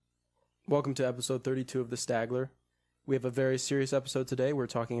Welcome to episode 32 of The Stagler. We have a very serious episode today. We're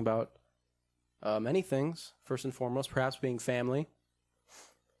talking about many things. First and foremost, perhaps being family.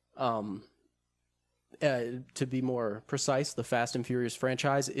 To be more precise, the Fast and Furious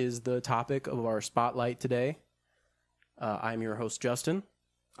franchise is the topic of our spotlight today. I'm your host, Justin.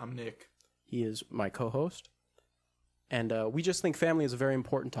 I'm Nick. He is my co-host. And we just think family is a very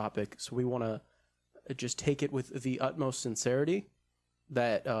important topic, so we want to just take it with the utmost sincerity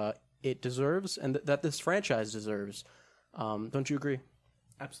that it deserves and that this franchise deserves. Don't you agree?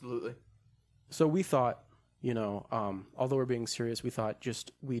 Absolutely. So we thought, although we're being serious, we thought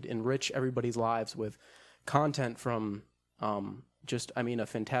we'd enrich everybody's lives with content from a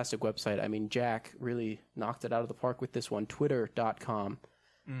fantastic website. Jack really knocked it out of the park with this one, twitter.com.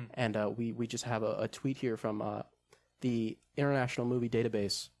 And we just have a tweet here from the International Movie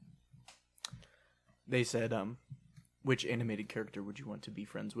Database. They said, which animated character would you want to be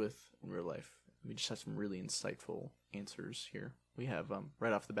friends with in real life? We just have some really insightful answers here. We have,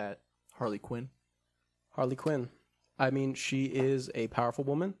 right off the bat, Harley Quinn. Harley Quinn. She is a powerful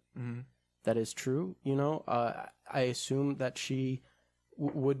woman. Mm-hmm. That is true. I assume that she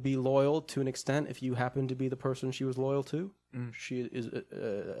would be loyal to an extent if you happen to be the person she was loyal to. Mm. She is.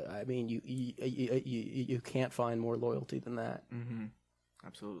 You can't find more loyalty than that. Mm-hmm.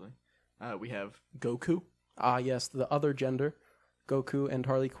 Absolutely. We have Goku. Yes, the other gender, Goku and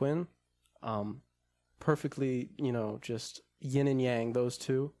Harley Quinn. Perfectly, just yin and yang, those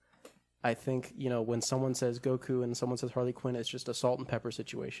two. I think, when someone says Goku and someone says Harley Quinn, it's just a salt and pepper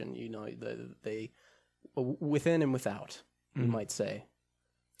situation. They within and without, you might say.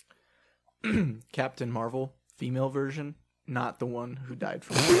 Captain Marvel, female version, not the one who died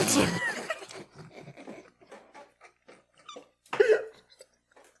from cancer.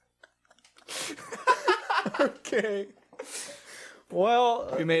 Okay.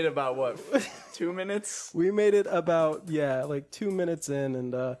 Well, we made about, 2 minutes? We made it about, 2 minutes in,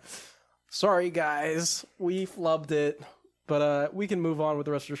 and sorry, guys. We flubbed it. But we can move on with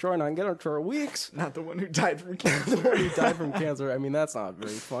the rest of the show now and get into our weeks. Not the one who died from cancer. The one who died from cancer. That's not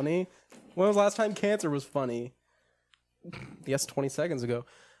very funny. When was the last time cancer was funny? Yes, 20 seconds ago.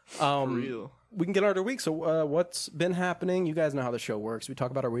 For real. We can get into our week. So what's been happening? You guys know how the show works. We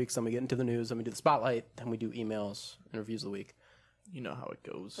talk about our weeks, then we get into the news, then we do the spotlight, then we do emails and reviews of the week. You know how it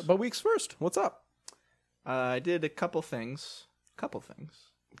goes. But weeks first. What's up? I did a couple things.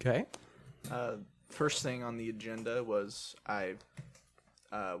 Okay. First thing on the agenda was I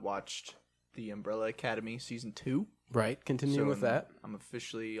watched The Umbrella Academy Season 2. Right. Continuing with that. I'm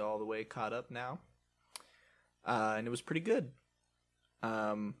officially all the way caught up now. And it was pretty good.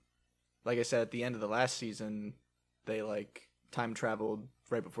 Like I said, at the end of the last season, they time traveled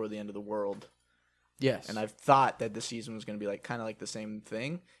right before the end of the world. Yes. And I thought that the season was going to be kind of like the same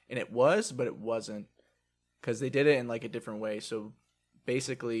thing. And it was, but it wasn't. Because they did it in a different way. So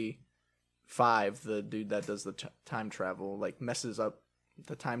basically, 5, the dude that does the time travel, messes up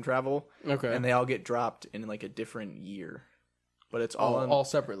the time travel. Okay. And they all get dropped in a different year. But it's all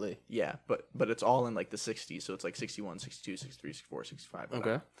separately. Yeah, but it's all in the 60s. So it's 61, 62, 63, 64, 65.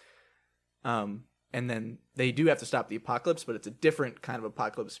 Okay. And then they do have to stop the apocalypse, but it's a different kind of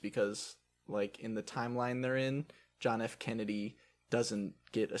apocalypse because in the timeline they're in, John F. Kennedy doesn't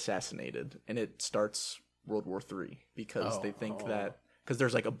get assassinated, and it starts World War III because they think that because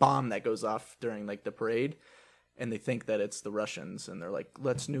there's a bomb that goes off during the parade, and they think that it's the Russians, and they're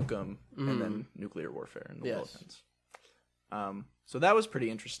let's nuke them, and then nuclear warfare and the world ends. So that was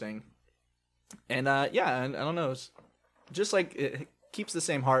pretty interesting, and I don't know, it's just it keeps the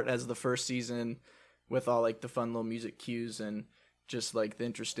same heart as the first season, with all the fun little music cues and just the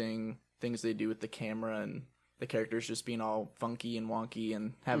interesting things they do with the camera and the characters just being all funky and wonky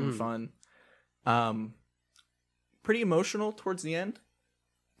and having fun. Pretty emotional towards the end,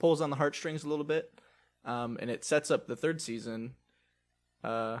 pulls on the heartstrings a little bit, and it sets up the third season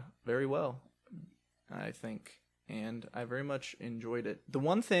very well, I think, and I very much enjoyed it. The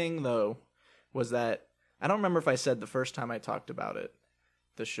one thing though was that I don't remember if I said the first time I talked about it,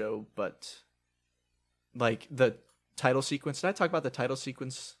 the show, but the title sequence. Did I talk about the title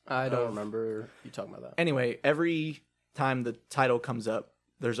sequence? I don't remember you talking about that. Anyway, every time the title comes up,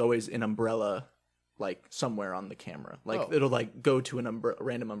 there's always an umbrella somewhere on the camera. It'll go to an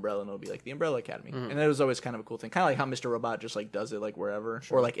random umbrella and it'll be the Umbrella Academy. And that was always kind of a cool thing. Kind of like how Mr. Robot just does it wherever.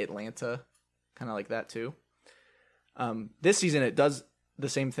 Sure. Or Atlanta. Kind of like that too. This season it does the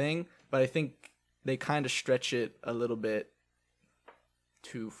same thing, but I think they kind of stretch it a little bit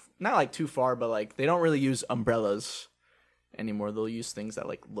not too far, but they don't really use umbrellas anymore. They'll use things that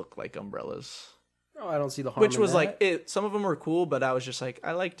look like umbrellas. Oh, I don't see the harm Which in was that. like it. Some of them were cool, but I was just like,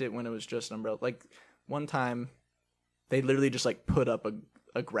 I liked it when it was just an umbrella. Like one time, they literally just like put up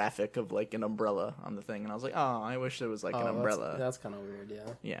a graphic of like an umbrella on the thing, and I was like, oh, I wish there was like an umbrella. That's kind of weird,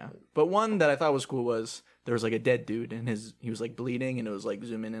 yeah. Yeah, but one that I thought was cool was there was like a dead dude, and he was like bleeding, and it was like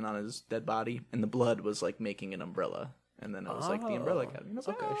zooming in on his dead body, and the blood was like making an umbrella, and then it was like the Umbrella Academy. Like,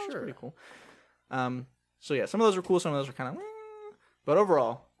 okay, that's sure, pretty cool. So yeah, some of those were cool, some of those were kind of, but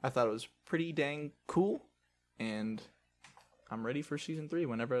overall, I thought it was pretty dang cool, and I'm ready for season 3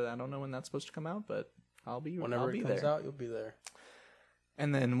 whenever. I don't know when that's supposed to come out, but whenever it comes out, you'll be there.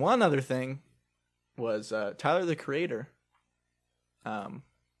 And then one other thing was Tyler, the Creator,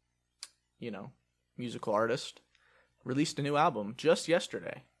 musical artist, released a new album just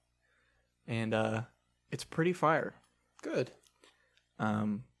yesterday, and it's pretty fire. Good.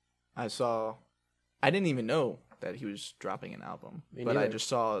 I didn't even know that he was dropping an album, but I just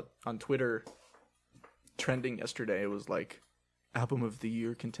saw on Twitter trending yesterday. It was like album of the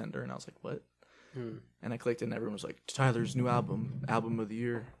year contender, and I was like, what? And I clicked, and everyone was like, Tyler's new album of the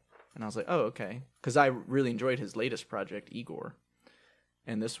year. And I was like, oh, okay. Because I really enjoyed his latest project, Igor.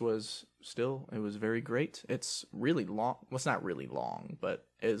 And this was it was very great. It's really long. Well, it's not really long, but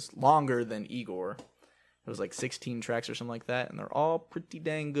it's longer than Igor. It was like 16 tracks or something like that, and they're all pretty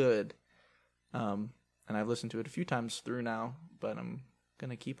dang good. And I've listened to it a few times through now, but I'm going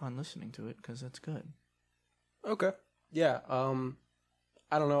to keep on listening to it because it's good. Okay. Yeah.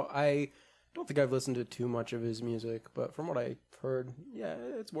 I don't know. I don't think I've listened to too much of his music, but from what I heard, yeah,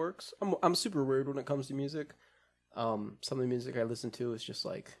 it works. I'm super weird when it comes to music. Some of the music I listen to is just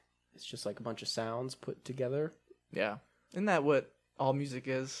like a bunch of sounds put together. Yeah. Isn't that what all music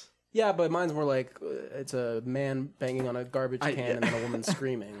is? Yeah, but mine's more like it's a man banging on a garbage can and then a woman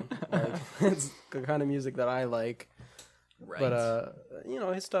screaming. Like, it's the kind of music that I like. Right.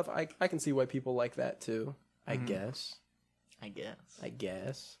 But his stuff, I can see why people like that too. I guess. I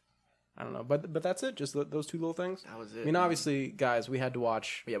don't know, but that's it. Just those two little things. That was it. I mean, obviously, guys, we had to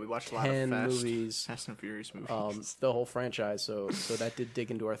watch. Yeah, we watched a 10 lot of movies, Fast and Furious movies. The whole franchise. So that did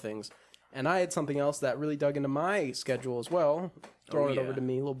dig into our things. And I had something else that really dug into my schedule as well. Throwing it over to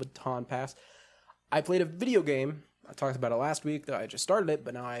me, a little baton pass. I played a video game. I talked about it last week. That I just started it,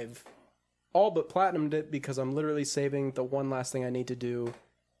 but now I've all but platinumed it because I'm literally saving the one last thing I need to do,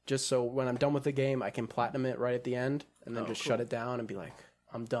 just so when I'm done with the game, I can platinum it right at the end, and then shut it down and be like,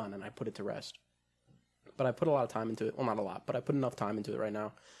 I'm done, and I put it to rest. But I put a lot of time into it. Well, not a lot, but I put enough time into it right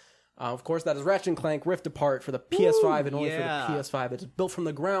now. Of course, that is Ratchet & Clank Rift Apart for the PS5 and only for the PS5. It's built from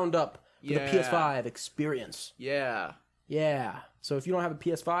the ground up for the PS5 experience. Yeah. Yeah. So if you don't have a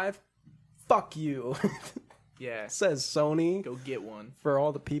PS5, fuck you. Yeah. Says Sony. Go get one. For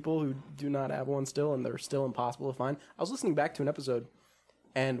all the people who do not have one still, and they're still impossible to find. I was listening back to an episode,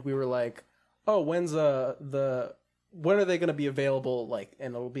 and we were like, oh, when are they going to be available, like,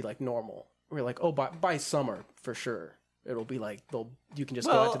 and it'll be, like, normal? We were like, oh, by summer, for sure. It'll be like, you can just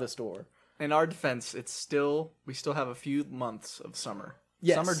go out to the store. In our defense, we still have a few months of summer.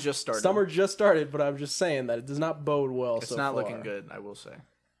 Yes. Summer just started. Summer just started, but I'm just saying that it does not bode well It's not looking good, I will say.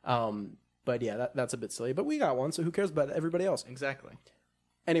 But yeah, that's a bit silly. But we got one, so who cares about everybody else? Exactly.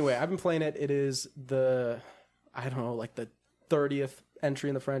 Anyway, I've been playing it. It is the 30th entry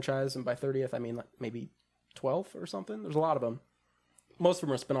in the franchise, and by 30th, I mean like maybe 12th or something. There's a lot of them. Most of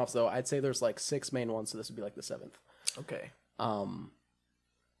them are spin-offs, though. I'd say there's like 6 main ones, so this would be like the 7th. Okay.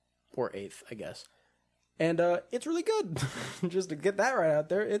 Or 8th, I guess. And it's really good. Just to get that right out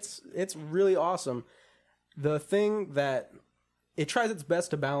there, it's really awesome. The thing that it tries its best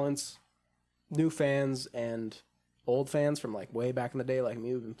to balance new fans and old fans from like way back in the day, like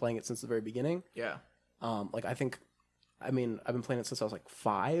me, who've been playing it since the very beginning. Yeah. I've been playing it since I was like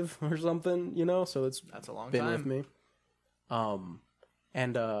 5 or something, so that's a long been time with me.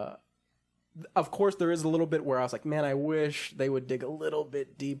 And of course there is a little bit where I was like, man, I wish they would dig a little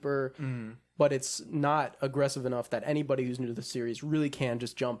bit deeper, but it's not aggressive enough that anybody who's new to the series really can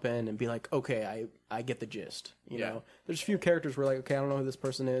just jump in and be like, okay, I get the gist. You know, there's a few characters where like, okay, I don't know who this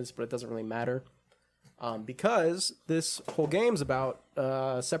person is, but it doesn't really matter. Because this whole game's about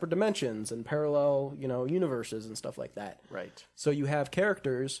separate dimensions and parallel, universes and stuff like that. Right. So you have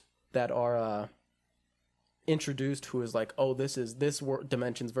characters that are introduced who is like, oh, this is this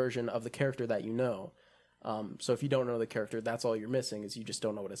dimension's version of the character that you know. So if you don't know the character, that's all you're missing is you just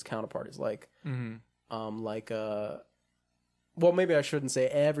don't know what his counterpart is like. Well, maybe I shouldn't say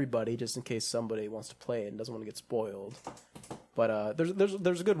everybody, just in case somebody wants to play it and doesn't want to get spoiled. But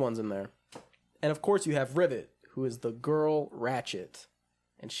there's good ones in there. And of course you have Rivet, who is the girl Ratchet.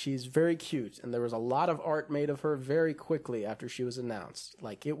 And she's very cute. And there was a lot of art made of her very quickly after she was announced.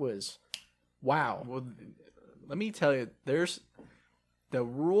 Like, it was Wow. Well, let me tell you, there's the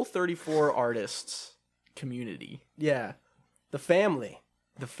Rule 34 artists community. Yeah. The family.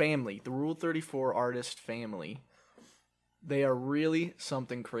 The Rule 34 artist family. They are really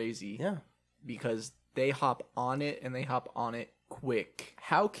something crazy. Yeah. Because they hop on it and they hop on it quick.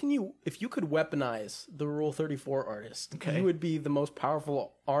 How can you, if you could weaponize the Rule 34 artist, you would be the most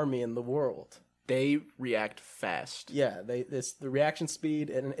powerful army in the world. They react fast. Yeah, it's the reaction speed,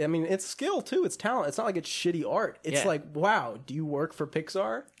 and I mean it's skill too. It's talent. It's not like it's shitty art. It's like, wow, do you work for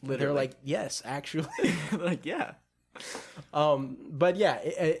Pixar? Literally. They're like, yes, actually. Like, yeah. But yeah,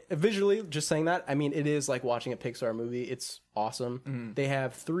 visually, just saying that, I mean, it is like watching a Pixar movie. It's awesome. They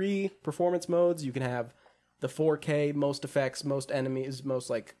have 3 performance modes. You can have the 4K, most effects, most enemies, most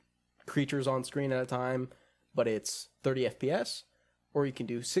like creatures on screen at a time, but it's 30 FPS. Or you can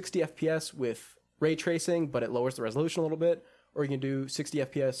do 60 FPS with ray tracing, but it lowers the resolution a little bit. Or you can do 60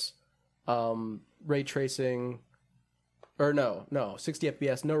 FPS ray tracing, or no, 60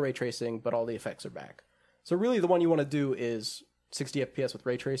 FPS, no ray tracing, but all the effects are back. So really the one you want to do is 60 FPS with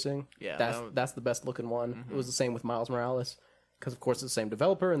ray tracing. Yeah. That's the best looking one. It was the same with Miles Morales, because of course it's the same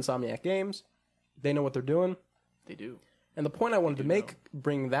developer, Insomniac Games. They know what they're doing. They do. And the point I wanted to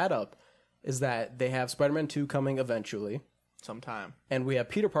bring that up, is that they have Spider-Man 2 coming eventually. Sometime. And we have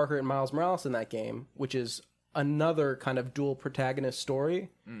Peter Parker and Miles Morales in that game, which is another kind of dual protagonist story.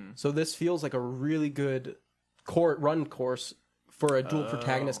 So this feels like a really good run course for a dual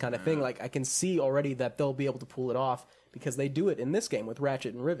protagonist kind of thing. Like, I can see already that they'll be able to pull it off because they do it in this game with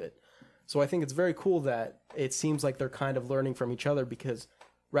Ratchet and Rivet. So I think it's very cool that it seems like they're kind of learning from each other, because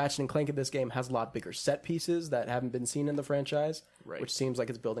Ratchet and Clank in this game has a lot bigger set pieces that haven't been seen in the franchise, which seems like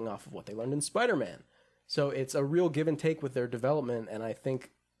it's building off of what they learned in Spider-Man. So it's a real give and take with their development, and I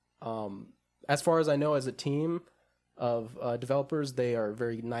think, as far as I know, as a team of developers, they are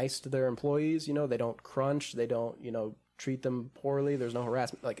very nice to their employees. You know, they don't crunch, they don't, treat them poorly. There's no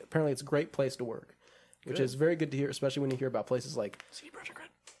harassment. Like, apparently, it's a great place to work, which is very good to hear, especially when you hear about places like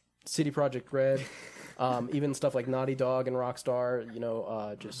CD Projekt Red, even stuff like Naughty Dog and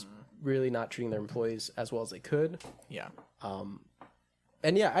Rockstar. Just really not treating their employees as well as they could. Yeah.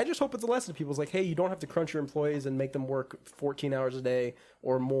 And yeah, I just hope it's a lesson to people. It's like, hey, you don't have to crunch your employees and make them work 14 hours a day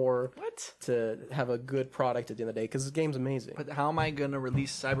or more to have a good product at the end of the day, because this game's amazing. But how am I going to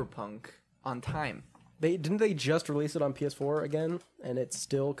release Cyberpunk on time? Didn't they just release it on PS4 again, and it's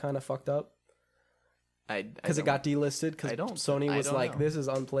still kind of fucked up? Because it got delisted because Sony was like, this is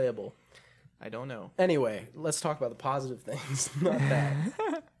unplayable. I don't know. Anyway, let's talk about the positive things. Not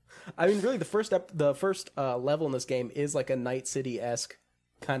that. I mean, really, the first level in this game is like a Night City-esque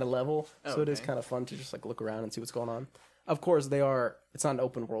kind of level, so it is kind of fun to just like look around and see what's going on. Of course, it's not an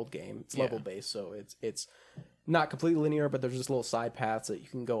open world game; it's level based, so it's not completely linear, but there's just little side paths that you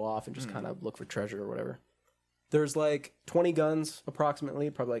can go off and just kind of look for treasure or whatever. There's like 20 guns approximately,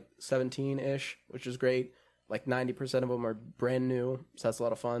 probably like 17-ish, which is great. Like 90% of them are brand new, so that's a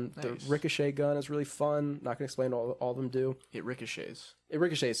lot of fun. Nice. The ricochet gun is really fun. Not gonna explain what all of them do. It ricochets,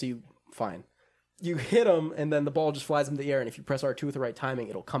 so you hit them, and then the ball just flies into the air, and if you press R2 with the right timing,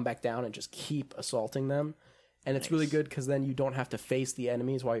 it'll come back down and just keep assaulting them. And it's really good because then you don't have to face the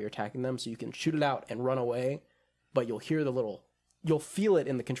enemies while you're attacking them, so you can shoot it out and run away, but you'll hear you'll feel it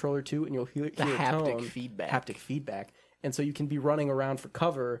in the controller too, and you'll hear the haptic feedback. And so you can be running around for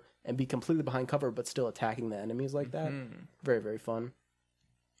cover and be completely behind cover, but still attacking the enemies like that. Very, very fun.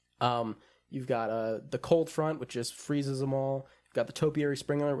 You've got the Cold Front, which just freezes them all. You've got the Topiary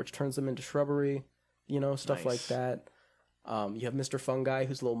Sprinkler, which turns them into shrubbery. Stuff like that. You have Mr. Fungi,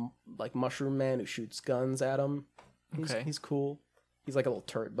 who's a little like mushroom man who shoots guns at him. He's cool. He's like a little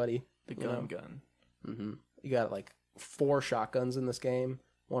turret buddy. The gun. Mm-hmm. You got like 4 shotguns in this game.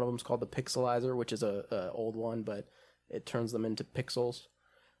 One of them's called the Pixelizer, which is a old one, but it turns them into pixels.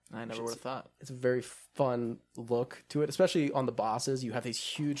 I never would have thought. It's a very fun look to it, especially on the bosses. You have these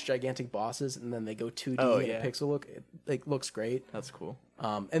huge, gigantic bosses, and then they go 2D in a pixel look. It looks great. That's cool.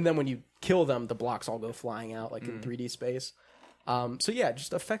 And then when you kill them, the blocks all go flying out like in 3D space. So yeah,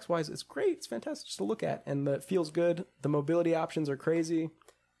 just effects-wise, it's great. It's fantastic just to look at, and it feels good. The mobility options are crazy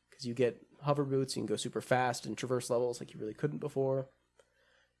because you get hover boots. You can go super fast and traverse levels like you really couldn't before.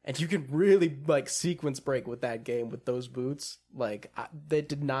 And you can really like sequence break with that game with those boots. Like they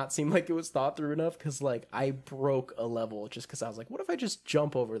did not seem like it was thought through enough, because like I broke a level just because I was like, what if I just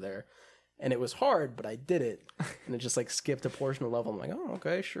jump over there? And it was hard, but I did it, and it just like skipped a portion of the level. I'm like, oh,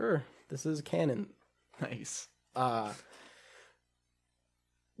 okay, sure, this is canon. Nice. The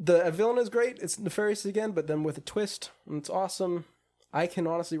villain is great. It's Nefarious again, but then with a twist, and it's awesome. I can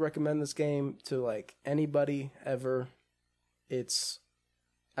honestly recommend this game to like anybody ever. It's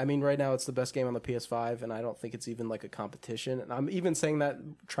I mean, right now it's the best game on the PS5, and I don't think it's even like a competition. And I'm even saying that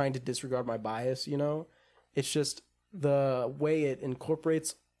trying to disregard my bias, you know? It's just the way it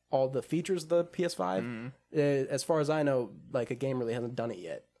incorporates all the features of the PS5. As far as I know, like a game really hasn't done it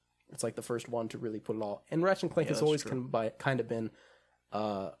yet. It's like the first one to really put it all. And Ratchet and Clank has always kind of been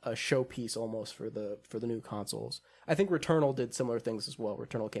a showpiece almost for the new consoles. I think Returnal did similar things as well.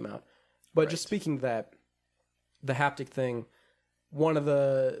 Returnal came out. But just speaking of that, the haptic thing, one of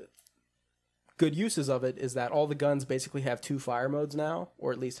the good uses of it is that all the guns basically have 2 fire modes now,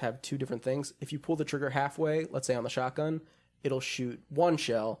 or at least have 2 different things. If you pull the trigger halfway, let's say on the shotgun, it'll shoot 1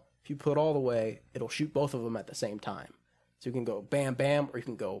 shell. If you pull it all the way, it'll shoot both of them at the same time. So you can go bam, bam, or you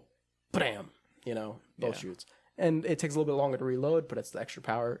can go bam, you know, both shoots. And it takes a little bit longer to reload, but it's the extra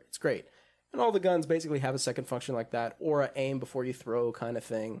power. It's great. And all the guns basically have a second function like that, or a aim before you throw kind of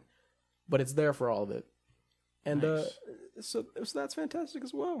thing. But it's there for all of it. And so that's fantastic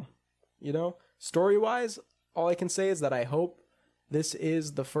as well. You know, story-wise, all I can say is that I hope this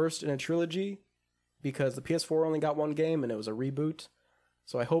is the first in a trilogy, because the PS4 only got 1 game and it was a reboot.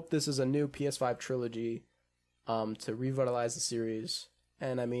 So I hope this is a new PS5 trilogy to revitalize the series.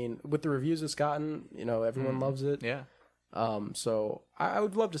 And I mean, with the reviews it's gotten, you know, everyone loves it. Yeah. So I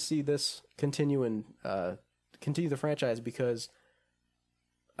would love to see this continue and continue the franchise, because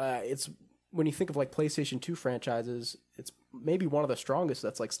it's, when you think of like PlayStation 2 franchises, it's maybe one of the strongest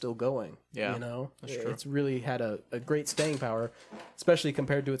that's like still going. Yeah, you know, that's true. It's really had a great staying power, especially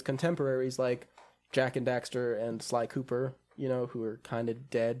compared to its contemporaries like Jack and Daxter and Sly Cooper, you know, who are kind of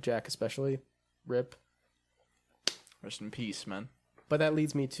dead. Jack especially, rip. Rest in peace, man. But that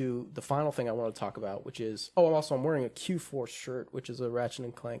leads me to the final thing I want to talk about, which is, I'm wearing a Q-Force shirt, which is a Ratchet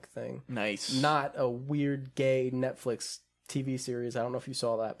and Clank thing. Nice. Not a weird gay Netflix TV series. I don't know if you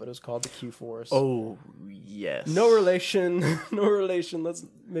saw that, but it was called the Q-Force. Oh, yes. No relation. No relation. Let's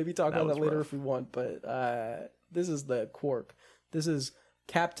maybe talk about that later if we want. But this is the Quark. This is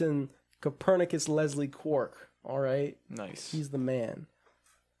Captain Copernicus Leslie Quark. All right? Nice. He's the man.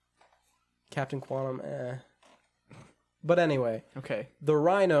 Captain Quantum, But anyway. Okay. The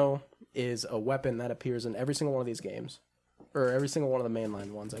Rhino is a weapon that appears in every single one of these games. Or every single one of the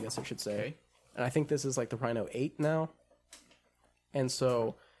mainline ones, I guess I should say. Okay. And I think this is like the Rhino 8 now. And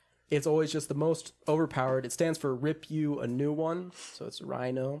so it's always just the most overpowered. It stands for Rip You a New One. So it's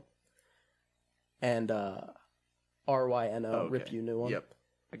Rhino. And RYNO, okay. Rip You New One. Yep,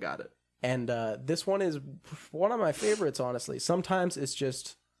 I got it. And this one is one of my favorites, honestly. Sometimes it's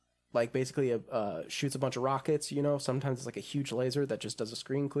just like basically shoots a bunch of rockets, you know. Sometimes it's like a huge laser that just does a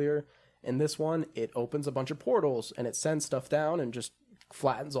screen clear. In this one, it opens a bunch of portals and it sends stuff down and just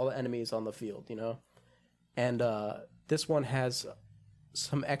flattens all the enemies on the field, you know. And this one has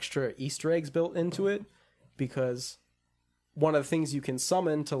some extra Easter eggs built into it, because one of the things you can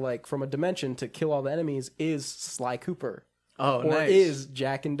summon to like from a dimension to kill all the enemies is Sly Cooper. Oh, or nice. is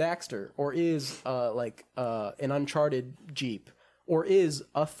Jack and Daxter, or is an Uncharted Jeep, or is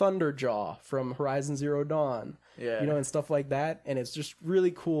a Thunderjaw from Horizon Zero Dawn. Yeah. You know, and stuff like that. And it's just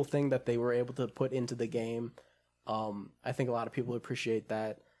really cool thing that they were able to put into the game. I think a lot of people appreciate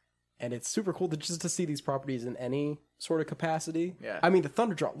that. And it's super cool to see these properties in any sort of capacity. Yeah. I mean, the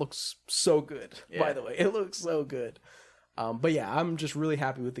Thunderjaw looks so good, by the way. It looks so good. But yeah, I'm just really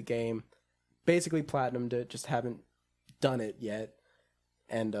happy with the game. Basically platinumed it, just haven't done it yet.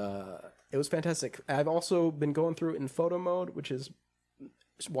 And it was fantastic. I've also been going through it in photo mode, which is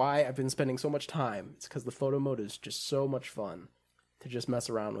why I've been spending so much time. It's because the photo mode is just so much fun to just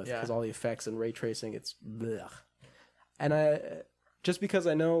mess around with, because all the effects and ray tracing, it's blech. And just because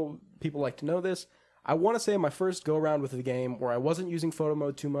I know people like to know this, I want to say my first go around with the game where I wasn't using photo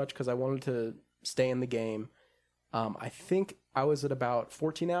mode too much because I wanted to stay in the game. I think I was at about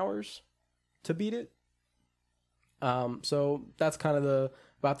 14 hours to beat it. So that's kind of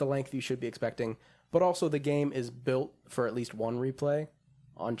about the length you should be expecting. But also the game is built for at least one replay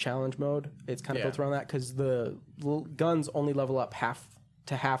on challenge mode. It's kind of built around that because the guns only level up half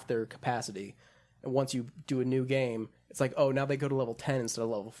their capacity. And once you do a new game, it's like, oh, now they go to level 10 instead of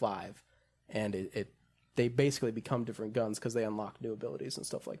level 5. And they basically become different guns because they unlock new abilities and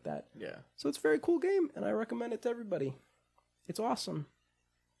stuff like that. Yeah. So it's a very cool game, and I recommend it to everybody. It's awesome.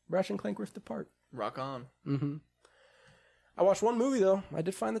 Ratchet and Clank Rift Apart. Rock on. Mm-hmm. I watched one movie, though. I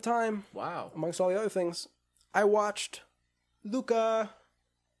did find the time. Wow. Amongst all the other things. I watched Luca.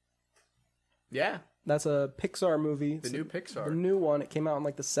 Yeah. That's a Pixar movie. The new Pixar. The new one. It came out on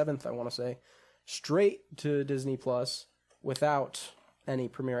like the 7th, I want to say. Straight to Disney Plus without any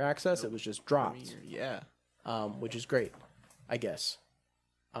premiere access. It was just dropped. Yeah. Which is great, I guess.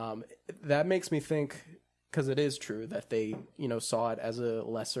 That makes me think because it is true that they, saw it as a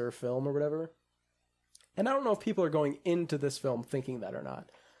lesser film or whatever. And I don't know if people are going into this film thinking that or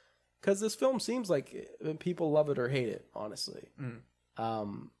not. Because this film seems like people love it or hate it, honestly.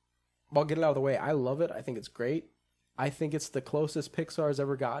 I'll get it out of the way. I love it. I think it's great. I think it's the closest Pixar's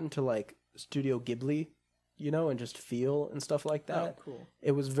ever gotten to, like, Studio Ghibli, and just feel and stuff like that. Oh, cool.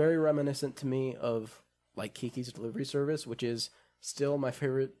 It was very reminiscent to me of, like, Kiki's Delivery Service, which is still my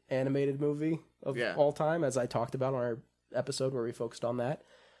favorite animated movie of all time, as I talked about on our episode where we focused on that.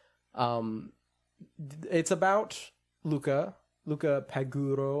 It's about Luca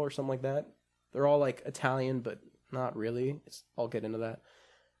Paguro or something like that. They're all, like, Italian, but not really. I'll get into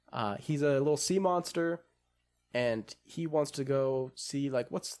that. He's a little sea monster, and he wants to go see, like,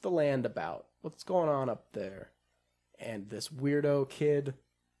 what's the land about? What's going on up there? And this weirdo kid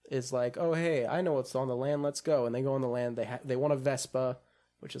is like, oh, hey, I know what's on the land. Let's go. And they go on the land. They want a Vespa,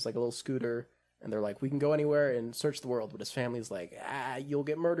 which is like a little scooter. And they're like, we can go anywhere and search the world. But his family's like, you'll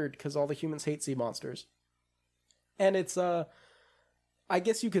get murdered because all the humans hate sea monsters. And it's, I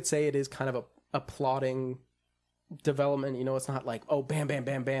guess you could say it is kind of a plotting development. It's not like, oh, bam, bam,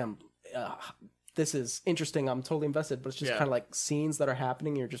 bam, bam. This is interesting. I'm totally invested. But it's just kind of like scenes that are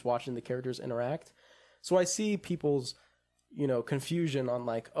happening. And you're just watching the characters interact. So I see people's, confusion on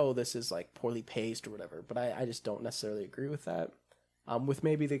like, oh, this is like poorly paced or whatever. But I just don't necessarily agree with that. With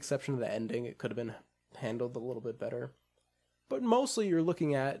maybe the exception of the ending, it could have been handled a little bit better. But mostly you're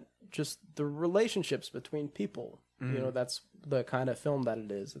looking at just the relationships between people. That's the kind of film that it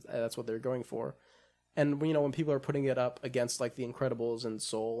is. That's what they're going for. And, when people are putting it up against like The Incredibles and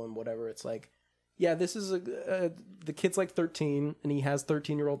Soul and whatever, it's like, yeah, this is the kid's like 13 and he has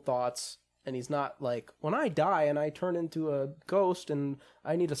 13-year-old thoughts. And he's not like, when I die and I turn into a ghost and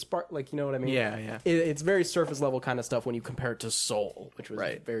I need a spark, like, you know what I mean? Yeah. It's very surface level kind of stuff when you compare it to Soul, which was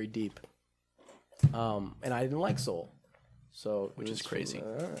very deep. And I didn't like Soul. Which is crazy.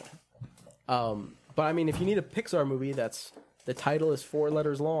 But I mean, if you need a Pixar movie that's, the title is 4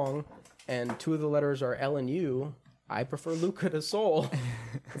 letters long and 2 of the letters are L and U, I prefer Luca to Soul.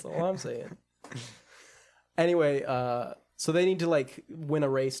 That's all I'm saying. Anyway, so they need to like win a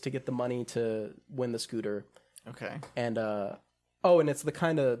race to get the money to win the scooter. Okay. And and it's the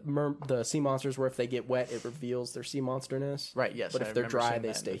kind of the sea monsters where if they get wet, it reveals their sea monsterness. Right. Yes. But if they're dry,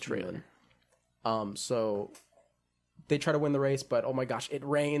 they stay human. So they try to win the race, but oh my gosh, it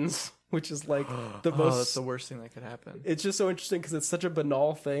rains, which is like the most. That's the worst thing that could happen. It's just so interesting because it's such a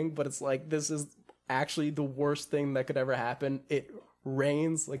banal thing, but it's like this is actually the worst thing that could ever happen. It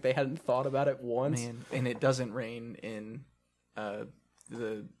rains like they hadn't thought about it once. Man, and it doesn't rain in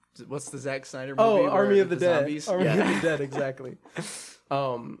what's the Zack Snyder movie? Army of the Dead. Zombies? Army of the Dead, exactly.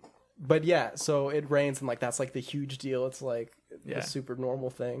 But yeah, so it rains and like that's like the huge deal. It's like a super normal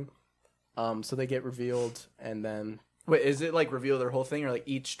thing. So they get revealed and then wait, is it like reveal their whole thing or like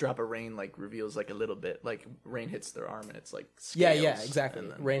each drop of rain like reveals like a little bit? Like rain hits their arm and it's like scales. Yeah, exactly.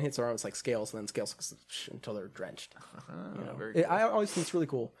 Then... Rain hits their arm, it's like scales, and then scales until they're drenched. Very cool. I always think it's really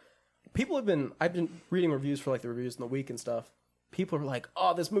cool. I've been reading reviews for like the reviews in the week and stuff. People are like,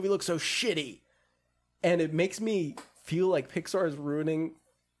 "Oh, this movie looks so shitty," and it makes me feel like Pixar is ruining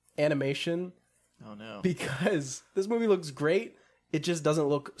animation. Oh no! Because this movie looks great, it just doesn't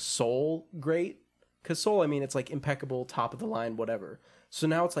look Soul great. Because Soul, I mean, it's like impeccable, top of the line, whatever. So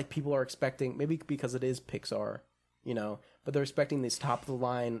now it's like people are expecting, maybe because it is Pixar, but they're expecting these top of the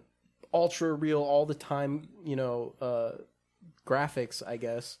line, ultra real, all the time, graphics, I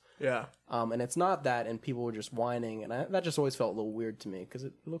guess. Yeah. And it's not that, and people were just whining, and that just always felt a little weird to me because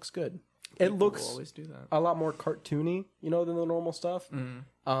it looks good. It looks always do that. a lot more cartoony, than the normal stuff.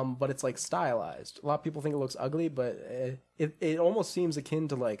 Mm-hmm. But it's like stylized. A lot of people think it looks ugly, but it almost seems akin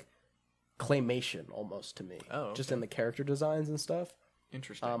to like claymation almost to me. Oh, okay. Just in the character designs and stuff.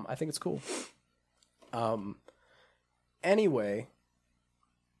 Interesting. I think it's cool. Anyway,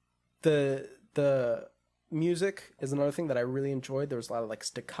 the music is another thing that I really enjoyed. There was a lot of like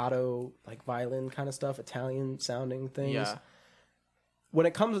staccato, like violin kind of stuff, Italian sounding things. Yeah. When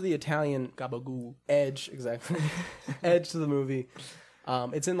it comes to the Italian Gabagoo edge, exactly, edge to the movie,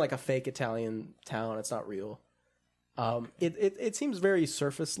 it's in like a fake Italian town. It's not real. It seems very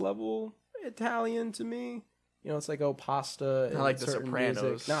surface level Italian to me. It's like pasta. Not like The Sopranos.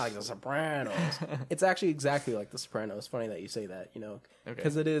 Music. Not like The Sopranos. It's actually exactly like The Sopranos. Funny that you say that.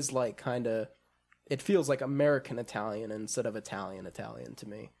 Because it is like kind of. It feels like American Italian instead of Italian to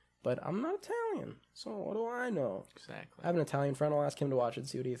me. But I'm not Italian, so what do I know? Exactly. I have an Italian friend. I'll ask him to watch it and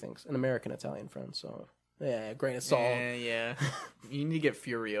see what he thinks. An American Italian friend, so yeah, grain of salt. Yeah. You need to get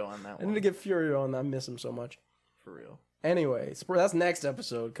Furio on that one. I need to get Furio on that. I miss him so much. For real. Anyway, that's next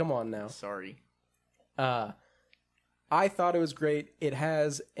episode. Come on now. Sorry. I thought it was great. It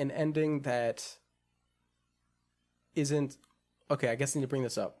has an ending that isn't... Okay, I guess I need to bring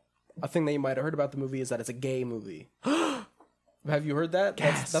this up. A thing that you might have heard about the movie is that it's a gay movie. Have you heard that?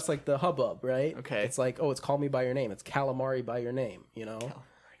 That's like the hubbub, right? Okay. It's like, oh, it's Call Me By Your Name. It's Calamari by your name, you know?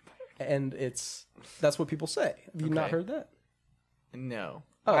 And that's what people say. Have you not heard that? No.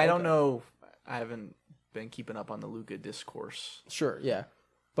 Oh, I don't know. I haven't been keeping up on the Luca discourse. Sure, yeah.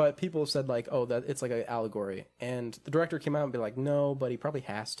 But people have said, like, oh, that it's like an allegory. And the director came out and be like, no, but he probably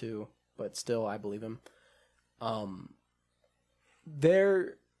has to. But still, I believe him.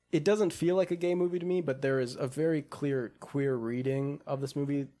 It doesn't feel like a gay movie to me, but there is a very clear queer reading of this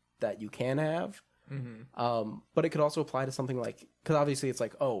movie that you can have. Mm-hmm. But it could also apply to something like, because obviously it's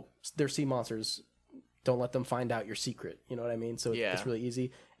like, oh, they're sea monsters. Don't let them find out your secret. You know what I mean? So it's really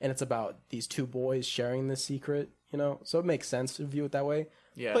easy. And it's about these two boys sharing this secret, you know? So it makes sense to view it that way.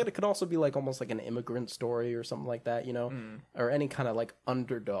 Yeah. But it could also be like almost like an immigrant story or something like that, you know? Or any kind of like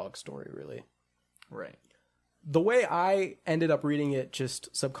underdog story, really. Right. The way I ended up reading it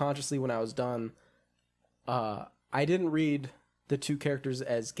just subconsciously when I was done, I didn't read the two characters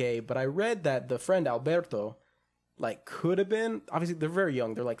as gay, but I read that the friend Alberto, like, could have been, obviously they're very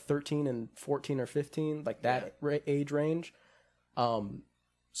young, they're like 13 and 14 or 15, like that age range.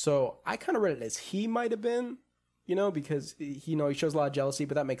 So I kind of read it as he might have been, you know, because he shows a lot of jealousy,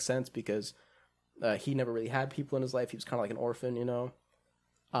 but that makes sense because he never really had people in his life. He was kind of like an orphan, you know.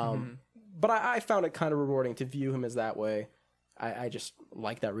 But I found it kind of rewarding to view him as that way. I just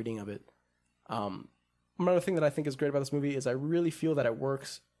like that reading of it. Another thing that I think is great about this movie is I really feel that it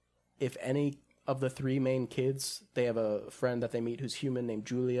works if any of the three main kids, they have a friend that they meet who's human named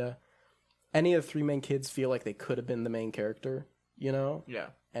Julia. Any of the three main kids feel like they could have been the main character, you know? Yeah.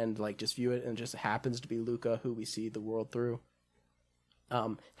 And like just view it, and it just happens to be Luca who we see the world through.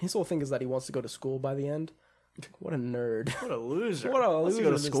 His whole thing is that he wants to go to school by the end. What a nerd. What a loser. What a loser. To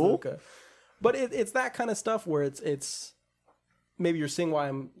go to school? Luca. But it's that kind of stuff where it's maybe you're seeing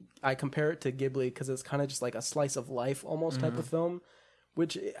why I compare it to Ghibli, because it's kind of just like a slice of life almost type of film,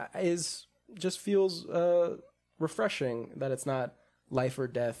 which just feels refreshing that it's not life or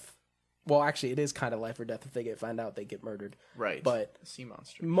death. Well, actually, it is kind of life or death. If they find out, they get murdered. Right. But sea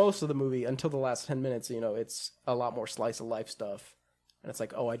monster. Most of the movie, until the last 10 minutes, you know, it's a lot more slice of life stuff. And it's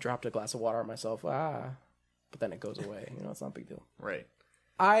like, oh, I dropped a glass of water on myself. But then it goes away. You know, it's not a big deal. Right.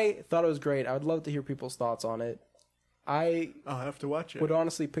 I thought it was great. I would love to hear people's thoughts on it. I'll have to watch it. Would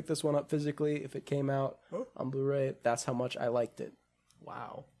honestly pick this one up physically if it came out on Blu-ray. That's how much I liked it.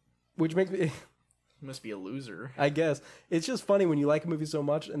 Wow. Which makes me... You must be a loser. I guess. It's just funny when you like a movie so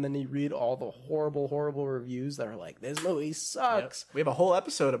much and then you read all the horrible, horrible reviews that are like, this movie sucks. Yep. We have a whole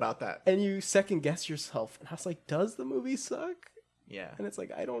episode about that. And you second guess yourself. And I was like, does the movie suck? Yeah. And it's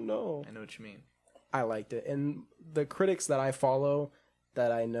like, I don't know. I know what you mean. I liked it. And the critics that I follow,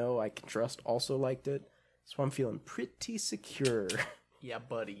 that I know I can trust, also liked it. So I'm feeling pretty secure. Yeah,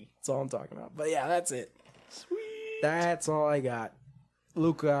 buddy. That's all I'm talking about. But yeah, that's it. Sweet. That's all I got.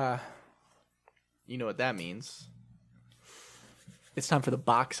 Luca. You know what that means. It's time for the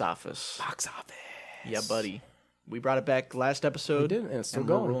box office. Box office. Yeah, buddy. We brought it back last episode. We did, and it's still and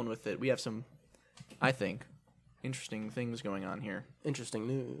going. We're rolling with it. We have some, I think, interesting things going on here. Interesting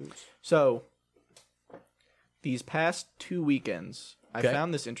news. So, these past 2 weekends, I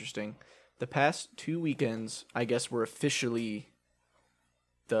found this interesting. The past 2 weekends, I guess, were officially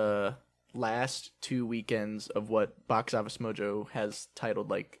the last 2 weekends of what Box Office Mojo has titled,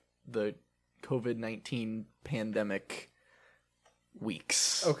 like, the COVID-19 pandemic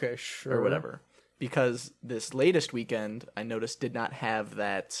weeks. Okay, sure. Or whatever. Because this latest weekend, I noticed, did not have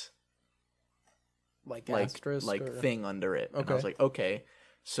that asterisk thing under it. Okay. And I was like, okay.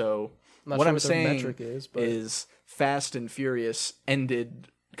 So Not what sure I'm what their saying metric is Fast and Furious ended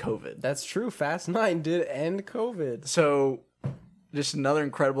COVID. That's true. Fast 9 did end COVID. So just another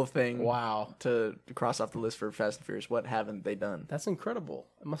incredible thing. Wow. To cross off the list for Fast and Furious. What haven't they done? That's incredible.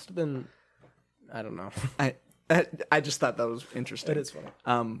 It must have been... I don't know. I just thought that was interesting. It is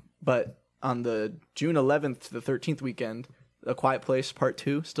funny. But on the June 11th to the 13th weekend, A Quiet Place Part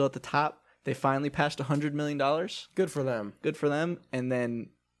 2 still at the top. They finally passed $100 million. Good for them. Good for them. And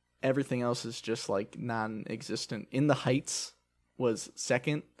then everything else is just like non-existent. In the Heights was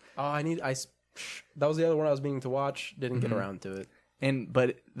second. Oh, that was the other one I was meaning to watch. Didn't get around to it.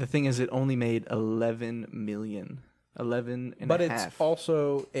 But the thing is, it only made 11 million. 11 and but a half. It's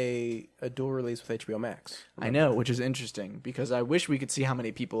also a dual release with HBO Max. Remember? I know, which is interesting because I wish we could see how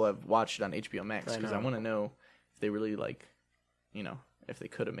many people have watched it on HBO Max because I want to know if they really if they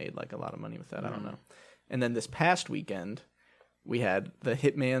could have made like a lot of money with that. I don't know. And then this past weekend, we had The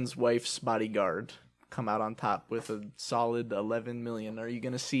Hitman's Wife's Bodyguard come out on top with a solid 11 million. Are you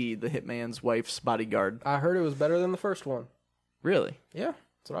going to see The Hitman's Wife's Bodyguard? I heard it was better than the first one. Really? Yeah,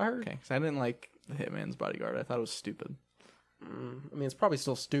 that's what I heard. Okay, because I didn't like The Hitman's Bodyguard. I thought it was stupid. I mean, it's probably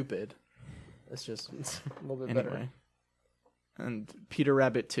still stupid. It's just it's a little bit better. And Peter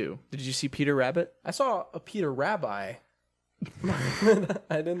Rabbit 2. Did you see Peter Rabbit? I saw a Peter Rabbi.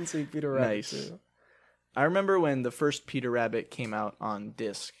 I didn't see Peter Rabbit Nice. 2. I remember when the first Peter Rabbit came out on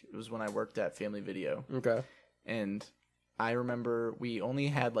disc. It was when I worked at Family Video. Okay. And I remember we only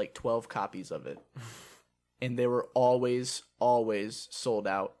had like 12 copies of it. And they were always sold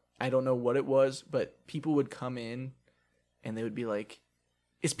out. I don't know what it was, but people would come in and they would be like,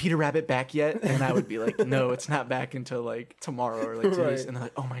 "Is Peter Rabbit back yet?" And I would be like, "No, it's not back until like tomorrow or like 2 days." Right. And they're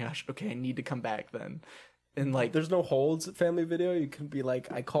like, "Oh my gosh, okay, I need to come back then." And like, There's no holds at Family Video. You can be like,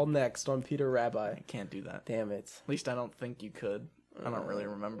 I call next on Peter Rabbi. I can't do that. Damn it. At least I don't think you could. I don't really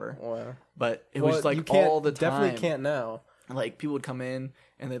remember. Well, But it was you like can't- all the time. Definitely can't now. Like people would come in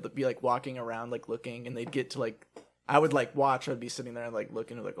and they'd be like walking around like looking, and they'd get to like, I would like watch. I'd be sitting there and like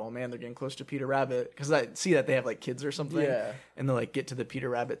looking and like, oh man, they're getting close to Peter Rabbit, because I see that they have like kids or something. Yeah. And they'll like get to the Peter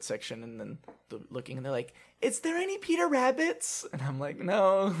Rabbit section, and then they're looking and they're like, "Is there any Peter Rabbits?" And I'm like,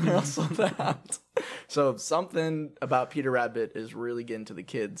 "No, they're all sold out." So something about Peter Rabbit is really getting to the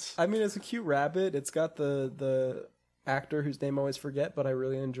kids. I mean, it's a cute rabbit. It's got the actor whose name I always forget, but I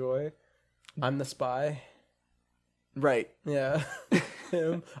really enjoy. I'm the Spy. Right. Yeah.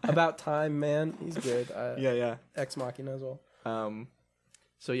 Him. About Time, man. He's good. Yeah. Ex Machina as well.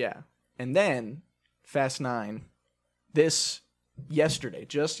 So yeah. And then Fast 9. Just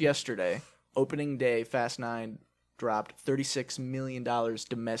yesterday, opening day, Fast 9 dropped $36 million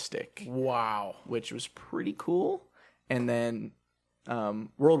domestic, Wow. which was pretty cool. And then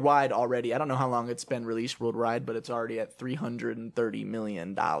worldwide already, I don't know how long it's been released worldwide, but it's already at $330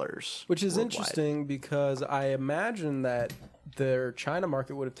 million. Which is worldwide. interesting because I imagine that their China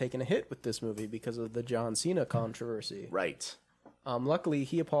market would have taken a hit with this movie because of the John Cena controversy. Right. Luckily,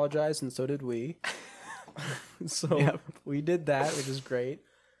 he apologized, and so did we. So we did that, which is great.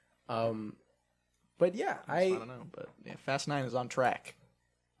 But yeah, I don't know, but yeah, Fast 9 is on track.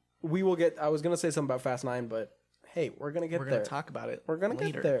 we will get. I was gonna say something about Fast 9, but hey, we're gonna get We're there. going to talk about it We're gonna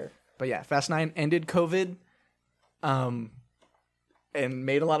later. get there. But yeah, Fast 9 ended COVID and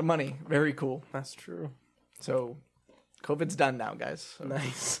made a lot of money. Very cool. That's true. So COVID's done now, guys. So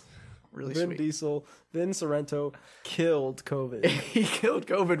Nice. really Vin sweet. Diesel, Vin Sorrento killed COVID. He killed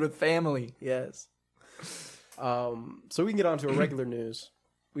COVID with family. Yes. So we can get on to a regular news.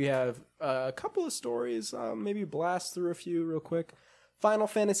 We have a couple of stories, maybe blast through a few real quick. Final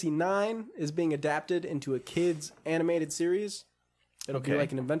Fantasy IX is being adapted into a kids animated series. It'll be Okay.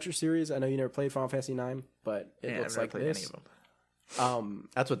 like an adventure series. I know you never played Final Fantasy IX, but it looks like played this. any of them.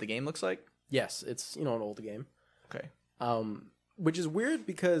 That's what the game looks like? Yes, it's an old game. Okay. Which is weird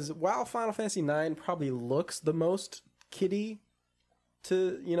because while Final Fantasy IX probably looks the most kiddie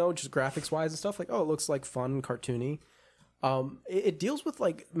to, just graphics wise and stuff, like, oh, it looks like fun, cartoony. It deals with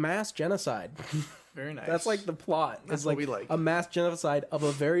like mass genocide. Very nice. That's like the plot. That's It's what we like. a mass genocide of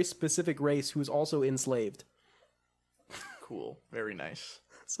a very specific race who's also enslaved. Cool. Very nice.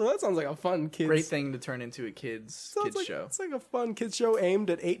 So that sounds like a fun kids. Great thing to turn into a kids like, show. It's like a fun kids show aimed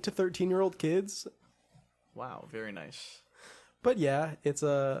at 8 to 13-year-old kids. Wow. Very nice. But yeah,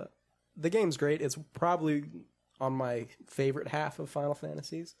 the game's great. It's probably on my favorite half of Final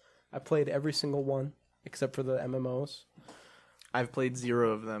Fantasies. I played every single one except for the MMOs. I've played 0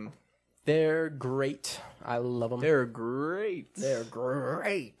 of them. They're great. I love them. They're great. They're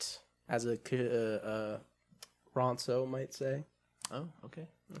great. As a Ronso might say. Oh, okay.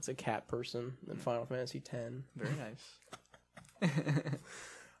 It's a cat person in Final Fantasy X. Very nice.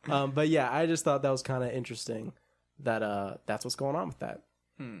 But yeah, I just thought that was kind of interesting that that's what's going on with that.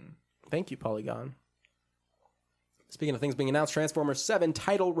 Thank you, Polygon. Speaking of things being announced, Transformers 7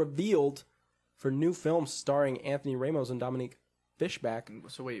 title revealed for new film starring Anthony Ramos and Dominique Fishback.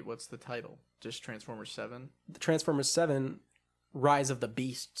 So wait, what's the title? Just Transformers 7? The Transformers 7 Rise of the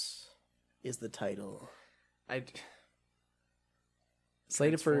Beasts is the title.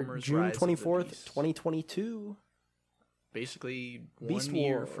 Slated for Transformers June Rise of the 24th, Beasts. 2022. Basically Beast 1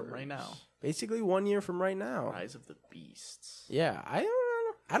 year Wars. from right now. Basically 1 year from right now. Rise of the Beasts. Yeah, I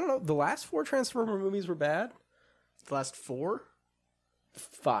don't know. The last 4 Transformer movies were bad. The last 4?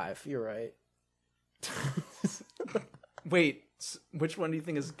 5, you're right. Wait, which one do you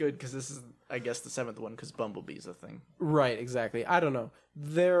think is good? Because this is, I guess, the 7th one, because Bumblebee's a thing. Right, exactly. I don't know.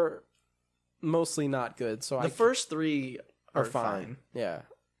 They're mostly not good, so The first 3 are are fine. fine. Yeah.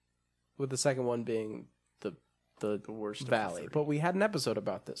 With the second one being the the worst of the valley. three. But we had an episode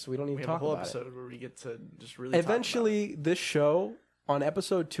about this, so we don't even We have talk a whole about episode where we get to just really it. talk about Eventually, this show, on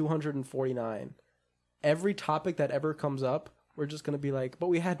episode 249, every topic that ever comes up, we're just going to be like, but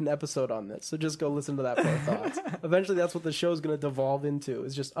we had an episode on this, so just go listen to that for our thoughts. Eventually, that's what the show is going to devolve into.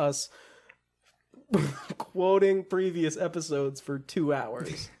 It's just us quoting previous episodes for 2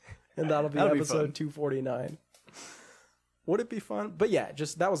 hours. And that'll be episode 249. Would it be fun? But yeah,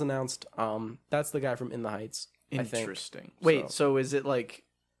 just that was announced. That's the guy from In the Heights. Interesting. Wait, so is it like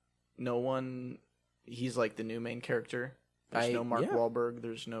no one? He's like the new main character. There's no Mark Wahlberg.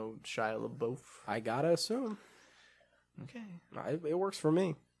 There's no Shia LaBeouf. I gotta assume. Okay, It works for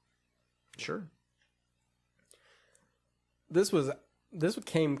me. sure. This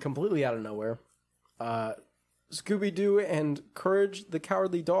came completely out of nowhere. Scooby-Doo and Courage the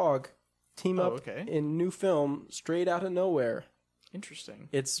Cowardly Dog team up in new film straight out of nowhere. Interesting.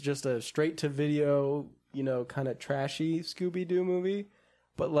 It's just a straight to video, kind of trashy Scooby-Doo movie,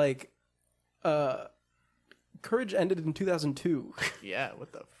 but like Courage ended in 2002. Yeah,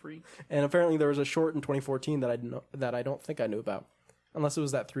 what the freak? And apparently there was a short in 2014 that I don't think I knew about, unless it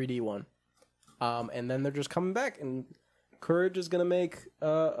was that 3D one. And then they're just coming back, and Courage is gonna make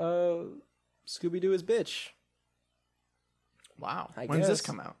Scooby-Doo his bitch. Wow. When does this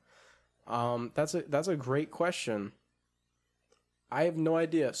come out? That's a great question. I have no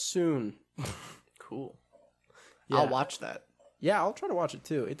idea. Soon. Cool. Yeah. I'll watch that. Yeah, I'll try to watch it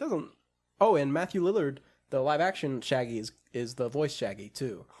too. It doesn't. Oh, and Matthew Lillard, the live action Shaggy, is the voice Shaggy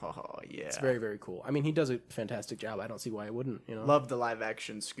too. Oh yeah, it's very, very cool. I mean, he does a fantastic job. I don't see why he wouldn't. Love the live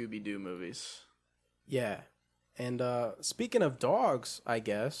action Scooby-Doo movies. Yeah, and speaking of dogs, I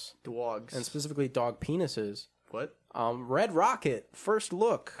guess dogs, and specifically dog penises. What? Red Rocket first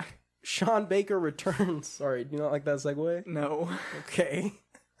look. Sean Baker returns. Sorry, do you not like that segue? No. Okay.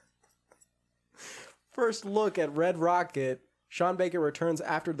 First look at Red Rocket. Sean Baker returns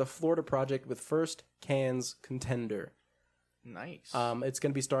after the Florida Project with first Cannes contender. Nice. It's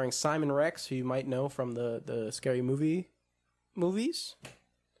going to be starring Simon Rex, who you might know from the Scary movies.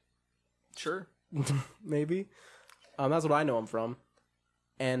 Sure. Maybe. That's what I know him from.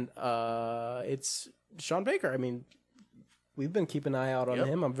 And it's Sean Baker. I mean, we've been keeping an eye out on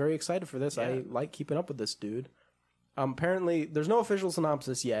him. I'm very excited for this. Yeah. I like keeping up with this dude. Apparently, there's no official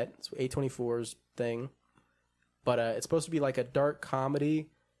synopsis yet. It's A24's thing. But it's supposed to be like a dark comedy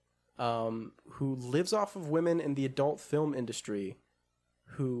who lives off of women in the adult film industry,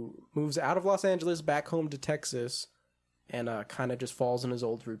 who moves out of Los Angeles back home to Texas and kind of just falls in his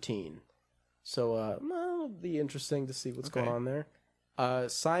old routine. So it'll be interesting to see what's going on there.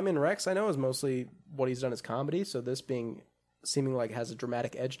 Simon Rex, I know, is mostly what he's done is comedy, so this seeming like has a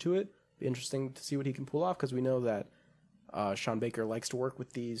dramatic edge to it. Be interesting to see what he can pull off, because we know that Sean Baker likes to work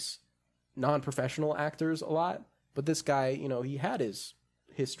with these non-professional actors a lot. But this guy, he had his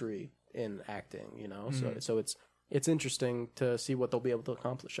history in acting, Mm-hmm. So it's interesting to see what they'll be able to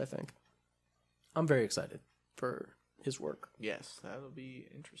accomplish, I think. I'm very excited for his work. Yes, that'll be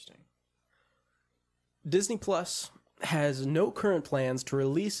interesting. Disney Plus has no current plans to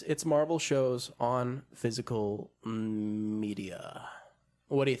release its Marvel shows on physical media.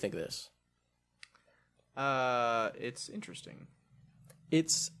 What do you think of this? It's interesting.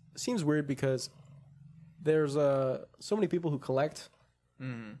 It seems weird because there's so many people who collect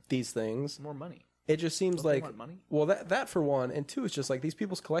these things. More money. It just seems like, want money? Well, that for one, and two, it's just like these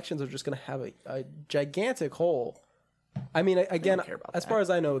people's collections are just going to have a gigantic hole. I mean, again, as far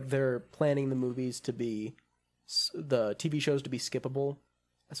as I know, they're planning the movies to be, the TV shows to be skippable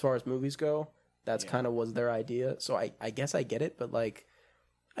as far as movies go. That's kind of was their idea. So I guess I get it, but like,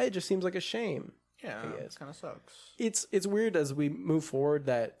 it just seems like a shame. Yeah, it kind of sucks. It's weird as we move forward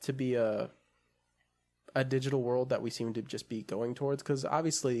that to be a digital world that we seem to just be going towards, because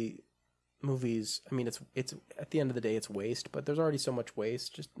obviously movies, I mean, it's at the end of the day it's waste, but there's already so much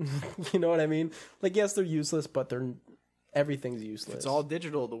waste. Just you know what I mean? Like, yes, they're useless, but everything's useless. If it's all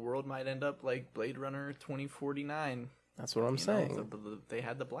digital, the world might end up like Blade Runner 2049. That's what I'm saying. They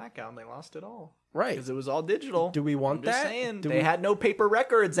had the blackout and they lost it all. Right. Because it was all digital. Do we want that? Saying, they had no paper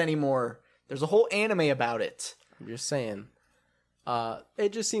records anymore. There's a whole anime about it. I'm just saying.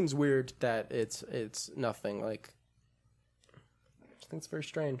 It just seems weird that it's nothing. Like, I just think it's very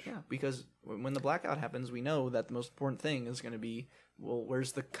strange. Yeah, because when the blackout happens, we know that the most important thing is going to be, well,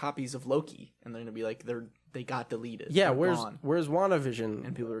 where's the copies of Loki? And they're going to be like, they got deleted. Yeah, they're where's WandaVision?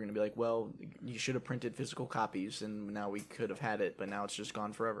 And people are going to be like, well, you should have printed physical copies, and now we could have had it, but now it's just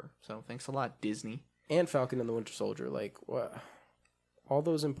gone forever. So thanks a lot, Disney. And Falcon and the Winter Soldier. Like, what? All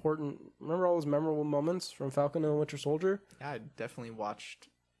those remember all those memorable moments from Falcon and the Winter Soldier? Yeah, I definitely watched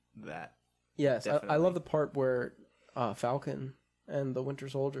that. Yes, I Definitely. love the part where Falcon and the Winter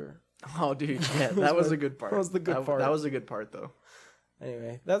Soldier. Oh, dude, yeah, that was a good part. That was the good part. That was a good part, though.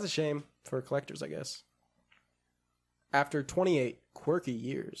 Anyway, that's a shame for collectors, I guess. After 28 quirky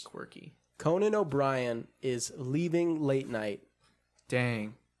years, Quirky. Conan O'Brien is leaving late night.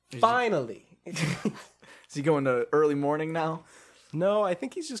 Dang. Finally. Is he going to early morning now? No, I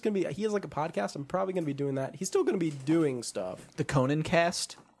think he's just going to be... He has like a podcast. I'm probably going to be doing that. He's still going to be doing stuff. The Conan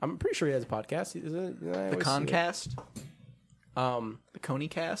cast? I'm pretty sure he has a podcast. Is it? The Concast? The Coney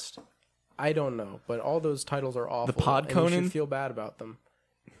cast? I don't know, but all those titles are awful. The Pod and Conan? you should feel bad about them.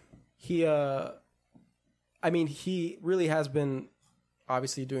 He really has been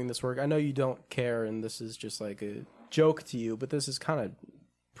obviously doing this work. I know you don't care, and this is just like a joke to you, but this is kind of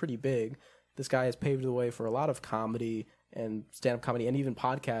pretty big. This guy has paved the way for a lot of comedy and stand-up comedy, and even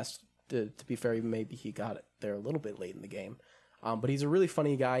podcasts. To be fair, maybe he got it there a little bit late in the game. But he's a really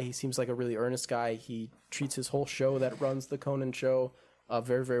funny guy. He seems like a really earnest guy. He treats his whole show that runs the Conan show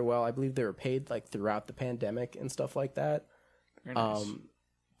very, very well. I believe they were paid like throughout the pandemic and stuff like that. Very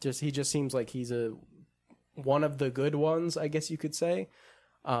nice. He just seems like he's one of the good ones, I guess you could say.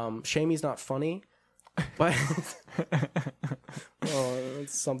 Shame he's not funny, but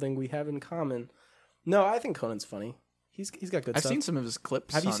it's something we have in common. No, I think Conan's funny. He's got good I've stuff. seen some of his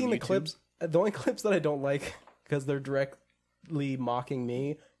clips. Have you on seen the YouTube. clips? The only clips that I don't like because they're directly mocking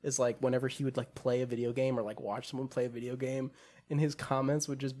me is like whenever he would like play a video game or like watch someone play a video game, and his comments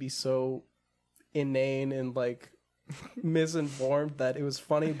would just be so inane and like misinformed that it was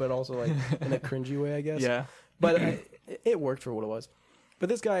funny, but also like in a cringy way, I guess. Yeah. But it worked for what it was. But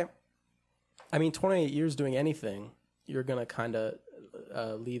this guy, 28 years doing anything, you're gonna kind of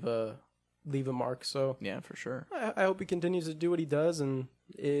leave a mark. So Yeah, for sure. I hope he continues to do what he does and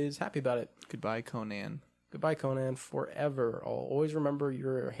is happy about it. Goodbye, Conan. Goodbye, Conan, forever. I'll always remember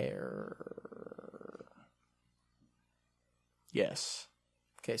your hair. Yes.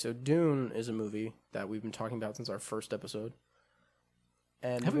 Okay, so Dune is a movie that we've been talking about since our first episode.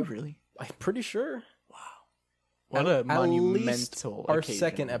 And Have we really? I'm pretty sure. What a At monumental least our occasion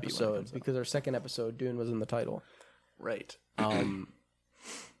second it'll be when it episode, comes out. because our second episode, Dune, was in the title. Right.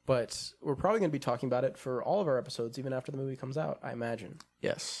 But we're probably going to be talking about it for all of our episodes, even after the movie comes out, I imagine.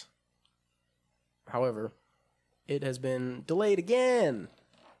 Yes. However, it has been delayed again.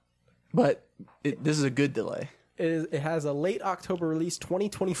 But this is a good delay. It has a late October release,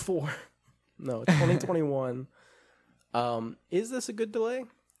 2024. No, 2021. Is this a good delay?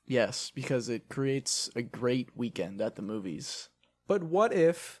 Yes, because it creates a great weekend at the movies. But what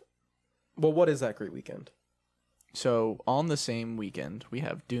if... Well, what is that great weekend? So, on the same weekend, we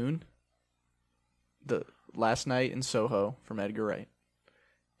have Dune, The Last Night in Soho from Edgar Wright,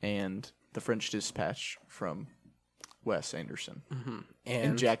 and The French Dispatch from Wes Anderson. Mm-hmm.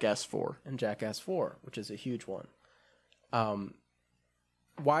 And Jackass 4. And Jackass 4, which is a huge one.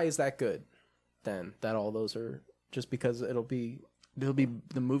 Why is that good, then, that all those are... Just because The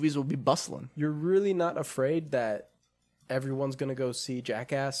movies will be bustling. You're really not afraid that everyone's going to go see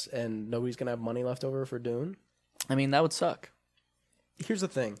Jackass and nobody's going to have money left over for Dune? I mean, that would suck. Here's the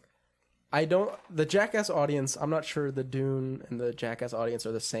thing. The Jackass audience, I'm not sure the Dune and the Jackass audience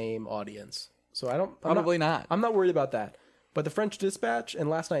are the same audience. So Probably not. I'm not worried about that. But The French Dispatch and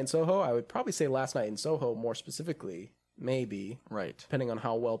Last Night in Soho, I would probably say Last Night in Soho more specifically, maybe, Right. depending on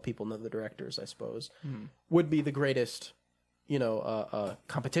how well people know the directors, I suppose, would be the greatest,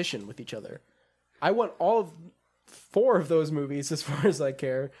 competition with each other. I want all of 4 of those movies, as far as I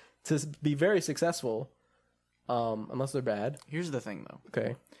care, to be very successful, unless they're bad. Here's the thing, though.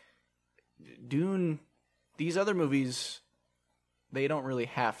 Okay. Dune, these other movies, they don't really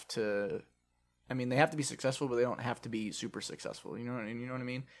have to... I mean, they have to be successful, but they don't have to be super successful. You know what I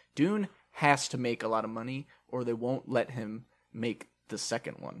mean? Dune has to make a lot of money, or they won't let him make the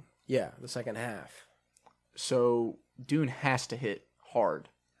second one. Yeah, the second half. So Dune has to hit hard.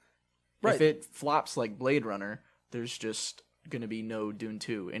 Right. If it flops like Blade Runner, there's just going to be no Dune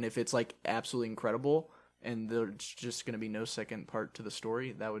 2. And if it's like absolutely incredible and there's just going to be no second part to the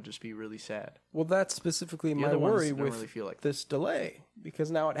story, that would just be really sad. Well, that's specifically my other ones worry don't with really feel like this delay, because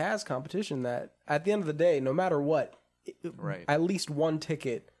now it has competition that, at the end of the day, no matter what, Right. at least one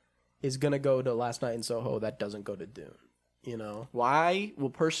ticket is going to go to Last Night in Soho that doesn't go to Dune, Why will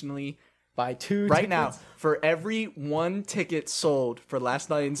personally... Buy 2 Right tickets. now, for every 1 ticket sold for Last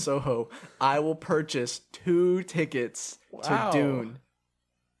Night in Soho, I will purchase 2 tickets Wow. to Dune.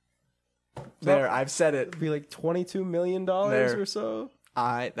 There, I've said it. It'd be like $22 million There. or so.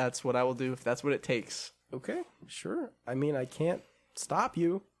 That's what I will do if that's what it takes. Okay, sure. I mean, I can't stop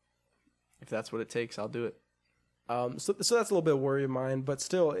you. If that's what it takes, I'll do it. So that's a little bit of worry of mine, but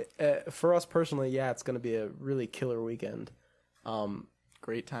still, for us personally, yeah, it's going to be a really killer weekend.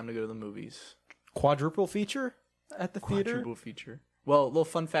 Great time to go to the movies. Quadruple feature at the theater. Quadruple feature. Well, a little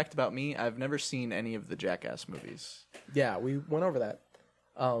fun fact about me: I've never seen any of the Jackass movies. Yeah, we went over that.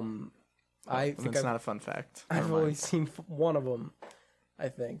 I think it's not a fun fact. I've only seen one of them, I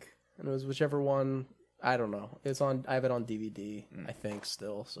think, and it was whichever one. I don't know. It's on. I have it on DVD. I think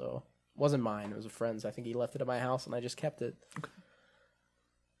still. So it wasn't mine. It was a friend's. I think he left it at my house, and I just kept it.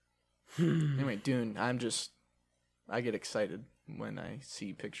 Anyway, Dune. I get excited when I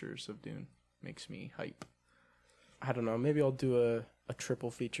see pictures of Dune. Makes me hype. I don't know. Maybe I'll do a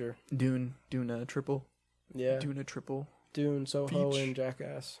triple feature. Dune a triple. Yeah. Dune a triple. Dune, Soho, Beach. and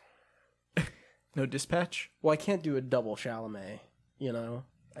Jackass. No Dispatch? Well, I can't do a double Chalamet, you know?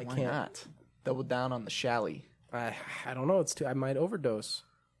 I Why can't. not? Double down on the Shally. I don't know. I might overdose.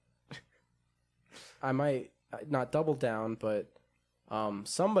 I might not double down, but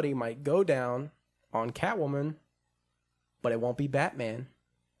somebody might go down on Catwoman, but it won't be Batman.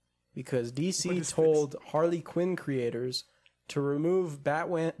 Because DC told Harley Quinn creators to remove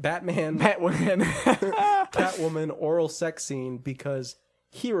Batman Catwoman oral sex scene because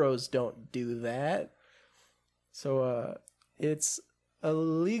heroes don't do that. So it's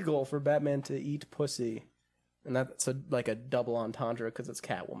illegal for Batman to eat pussy. And that's like a double entendre because it's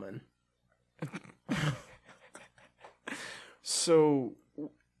Catwoman. So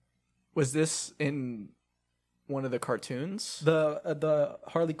was this in one of the cartoons? The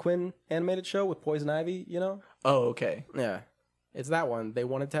Harley Quinn animated show with Poison Ivy, you know? Oh, okay. Yeah. It's that one. They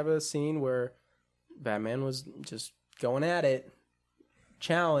wanted to have a scene where Batman was just going at it,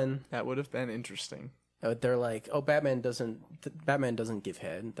 chowing. That would have been interesting. They're like, "Oh, Batman doesn't give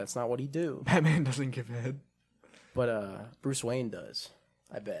head. That's not what he do." Batman doesn't give head. But Bruce Wayne does.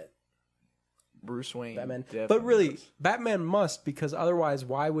 I bet. Bruce Wayne. Batman. Definitely But really, does. Batman must, because otherwise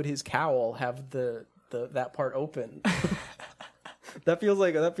why would his cowl have that part open? That feels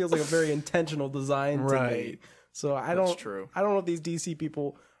like a very intentional design to me. Right. So That's true. I don't know if these DC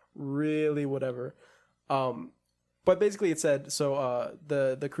people really whatever. But basically it said, so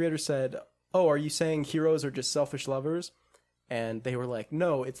the creator said, "Oh, are you saying heroes are just selfish lovers?" And they were like,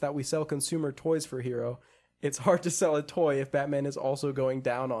 "No, it's that we sell consumer toys for hero. It's hard to sell a toy if Batman is also going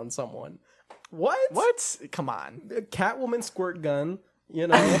down on someone." What? Come on. Catwoman squirt gun, you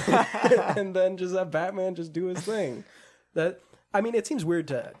know, and then just have Batman just do his thing. It seems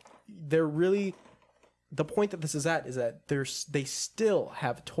weird the point that this is at is that they still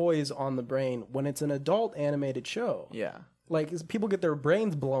have toys on the brain when it's an adult animated show. Yeah. Like, people get their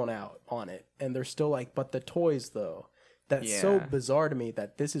brains blown out on it, and they're still like, but the toys, though. That's so bizarre to me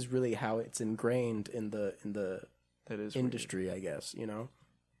that this is really how it's ingrained in the That is industry, weird. I guess, you know?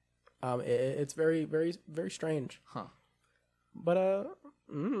 It's very, very, very strange. Huh. But,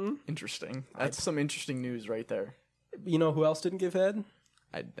 Interesting. That's some interesting news right there. you know who else didn't give head?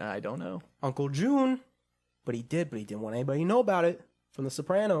 I don't know. Uncle June. But he didn't want anybody to know about it. From The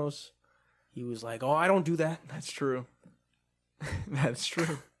Sopranos. He was like, "Oh, I don't do that." That's true. That's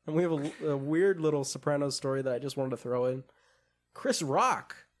true. And we have a weird little Sopranos story that I just wanted to throw in. Chris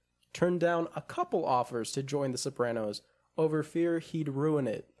Rock turned down a couple offers to join The Sopranos over fear he'd ruin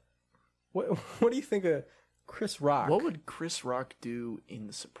it. What do you think of Chris Rock? What would Chris Rock do in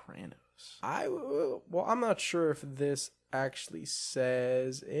The Sopranos? I'm not sure if this actually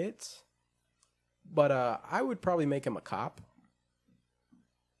says it, but I would probably make him a cop.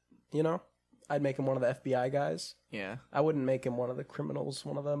 You know? I'd make him one of the FBI guys. Yeah. I wouldn't make him one of the criminals,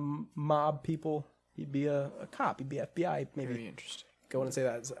 one of the mob people. He'd be a cop. He'd be FBI. Maybe Very interesting. go in and say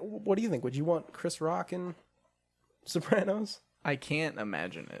that. What do you think? Would you want Chris Rock in Sopranos? I can't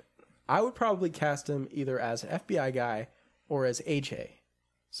imagine it. I would probably cast him either as FBI guy or as AJ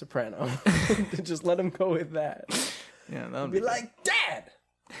Soprano. Just let him go with that. Yeah, that would Be like, "Dad,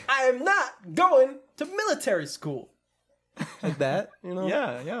 I am not going to military school." Like that, you know?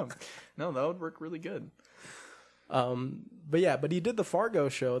 Yeah. No, that would work really good. But he did the Fargo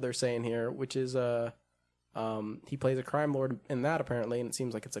show, they're saying here, which is he plays a crime lord in that apparently, and it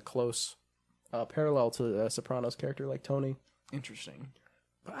seems like it's a close parallel to the Sopranos character like Tony. Interesting.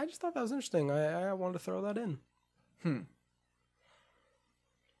 But I just thought that was interesting. I wanted to throw that in.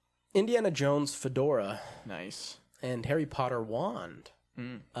 Indiana Jones fedora Nice. and Harry Potter wand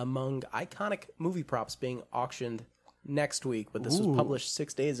among iconic movie props being auctioned next week, but this was published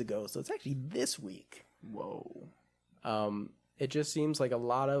 6 days ago, so it's actually this week. Whoa. It just seems like a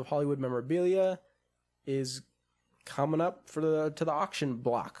lot of Hollywood memorabilia is coming up to the auction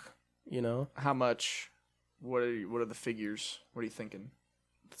block. You know, How much? What are the figures? What are you thinking?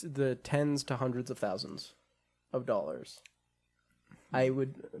 it's the tens to hundreds of thousands. of dollars. I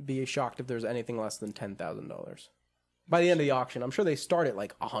would be shocked if there's anything less than $10,000 by the end of the auction. I'm sure they start at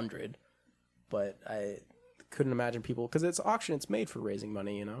like 100, but I couldn't imagine people, because it's auction. It's made for raising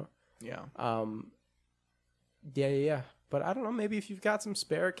money, you know. Yeah. Yeah. But I don't know. Maybe if you've got some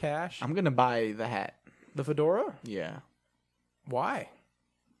spare cash, I'm gonna buy the hat. the fedora. Yeah. Why?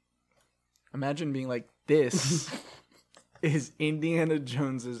 Imagine being like, this is Indiana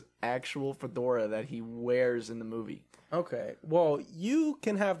Jones's actual fedora that he wears in the movie. Okay. Well, you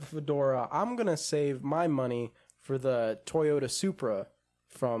can have the fedora. I'm gonna save my money for the Toyota Supra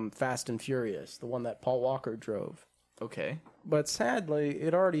from Fast and Furious, the one that Paul Walker drove. Okay. But sadly,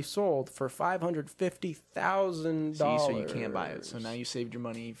 it already sold for $550,000. See, so you can't buy it. So now you saved your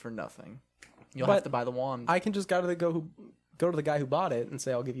money for nothing. You'll But have to buy the wand. I can just go to the guy who bought it and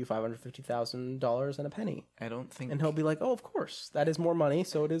say, I'll give you $550,000 and a penny. I don't think. And he'll be like, oh, of course. That is more money,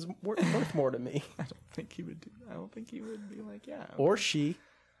 so it is worth more to me. I don't think he would do. I don't think he would be like, yeah. Or she.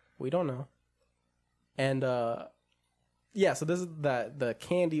 We don't know. And, yeah, so this is the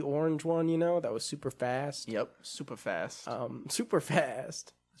candy orange one, you know, that was super fast. Yep. Super fast. Super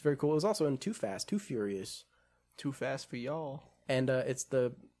fast. It's very cool. It was also in Too Fast, Too Furious. Too fast for y'all. And it's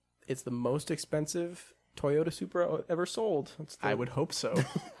the most expensive Toyota Supra ever sold. I would hope so.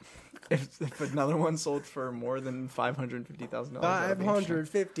 if another one sold for more than $550,000,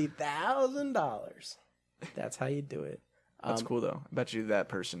 $550,000. That's how you do it. That's cool though. I bet you that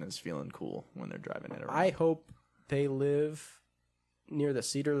person is feeling cool when they're driving it around. I hope they live near the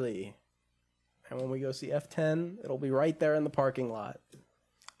Cedar Lee, and when we go see F10, it'll be right there in the parking lot.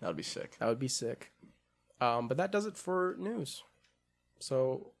 That would be sick. That would be sick. But that does it for news.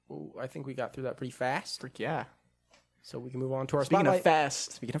 So I think we got through that pretty fast. Frick yeah. So we can move on to our Speaking spotlight. of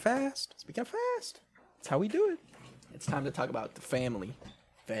fast. Speaking of fast. That's how we do it. It's time to talk about the family.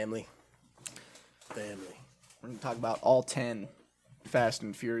 Family. We're going to talk about all 10 Fast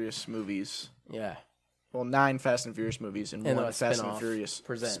and Furious movies. Yeah. Well, 9 Fast and Furious movies and one Fast and Furious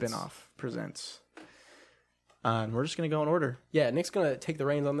spin-off presents. And we're just going to go in order. Yeah, Nick's going to take the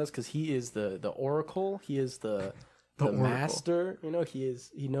reins on this because he is the oracle. He is the master. You know,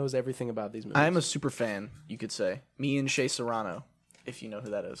 he knows everything about these movies. I'm a super fan, you could say. Me and Shea Serrano, if you know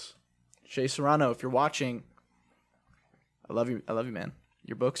who that is. Shea Serrano, if you're watching, I love you, man.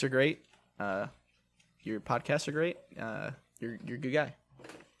 Your books are great. Your podcasts are great. You're a good guy.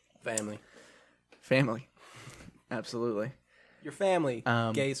 Family. Absolutely. Your family,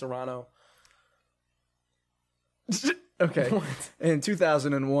 Gay Serrano. Okay. In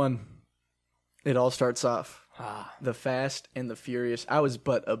 2001, it all starts off. The Fast and the Furious. I was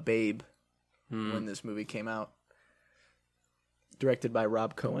but a babe when this movie came out. Directed by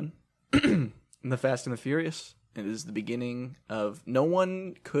Rob Cohen. The Fast and the Furious. It is the beginning of... No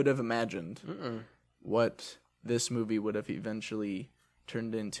one could have imagined what this movie would have eventually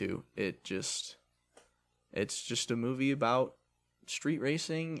turned into. It's just a movie about street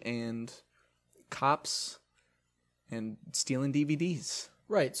racing and cops and stealing DVDs.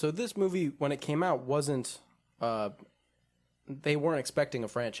 Right. So this movie, when it came out, wasn't... they weren't expecting a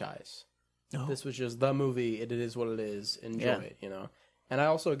franchise. No. This was just the movie. It is what it is. Enjoy it, you know? And I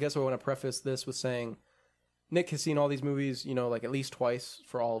also guess I want to preface this with saying Nick has seen all these movies, you know, like at least twice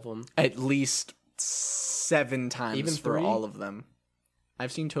for all of them. At least 7 times Even for 3? all of them.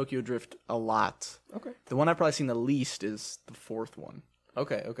 I've seen Tokyo Drift a lot. Okay. The one I've probably seen the least is the 4th one.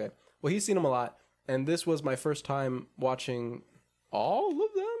 Okay. Well, he's seen them a lot. And this was my first time watching all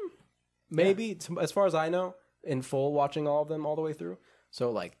of them. Maybe, as far as I know, in full, watching all of them all the way through.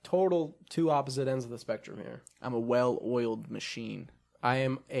 So, like, total 2 opposite ends of the spectrum here. I'm a well-oiled machine. I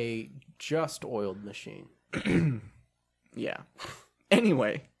am a just oiled machine. Yeah.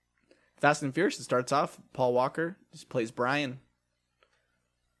 Anyway, Fast and Furious, it starts off, Paul Walker just plays Brian.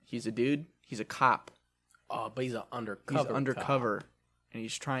 He's a dude. He's a cop. But he's an undercover. He's undercover. And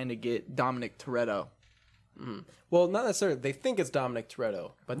he's trying to get Dominic Toretto. Well, not necessarily. They think it's Dominic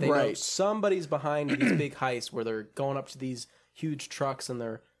Toretto, but they know somebody's behind these big heists where they're going up to these huge trucks and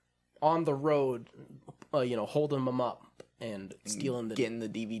they're on the road, holding them up and stealing getting the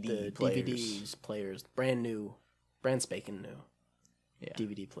DVD players. brand spanking new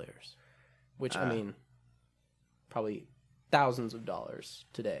DVD players. Which, I mean, probably thousands of dollars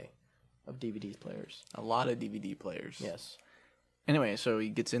today of DVD players. A lot of DVD players. Yes. Anyway, so he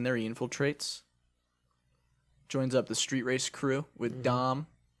gets in there, he infiltrates, joins up the street race crew with Dom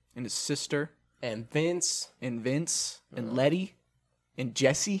and his sister. And Vince. And Letty. And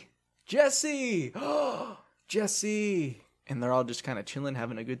Jesse. Jesse! And they're all just kind of chilling,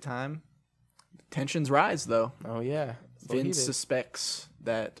 having a good time. Tensions rise, though. Oh, yeah. Vince suspects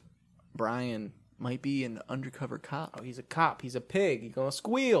that Brian might be an undercover cop. Oh, he's a cop. He's a pig. He's gonna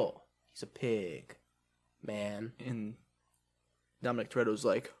squeal. He's a pig, man. And Dominic Toretto's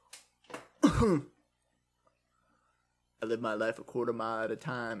like, I live my life a quarter mile at a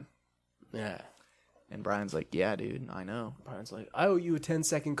time. Yeah. And Brian's like, yeah, dude, I know. Brian's like, I owe you a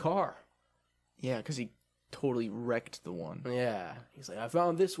 10-second car. Yeah, because he totally wrecked the one. Yeah. He's like, I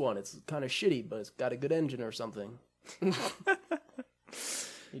found this one. It's kind of shitty, but it's got a good engine or something.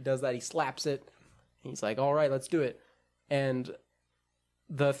 He does that. He slaps it. He's like, all right, let's do it. And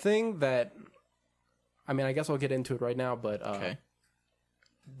the thing that, I mean, I guess I'll get into it right now, but Okay.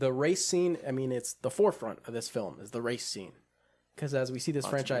 the race scene, I mean, it's the forefront of this film is the race scene. Because as we see this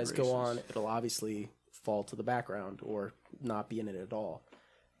Lots of good franchise go races. on, it'll obviously fall to the background or not be in it at all.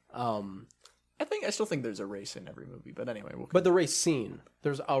 I still think there's a race in every movie, but anyway. But the race scene,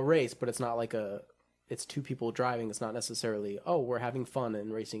 there's a race, but it's not like it's two people driving. It's not necessarily, oh, we're having fun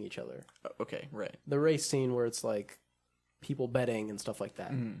and racing each other. Okay, right. The race scene where it's like people betting and stuff like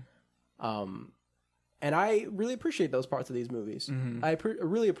that. And I really appreciate those parts of these movies. I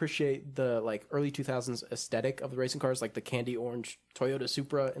really appreciate the like early 2000s aesthetic of the racing cars, like the candy orange Toyota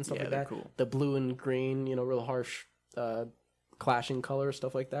Supra and stuff like they're that. cool. The blue and green, real harsh clashing colors,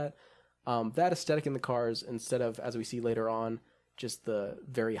 stuff like that. That aesthetic in the cars, instead of, as we see later on, just the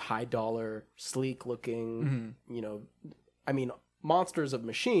very high dollar, sleek looking, I mean, monsters of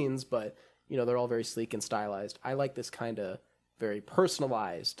machines, but, they're all very sleek and stylized. I like this kind of very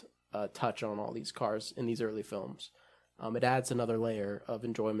personalized touch on all these cars in these early films. It adds another layer of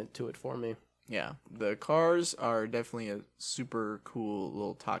enjoyment to it for me. Yeah, the cars are definitely a super cool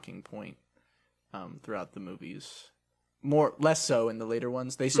little talking point throughout the movies. Less so in the later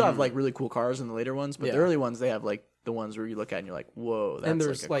ones. They still have like really cool cars in the later ones, but the early ones they have like the ones where you look at and you're like, whoa, that's and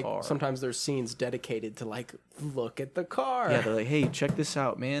there's like a car. Sometimes there's scenes dedicated to like, look at the car. Yeah, they're like, hey, check this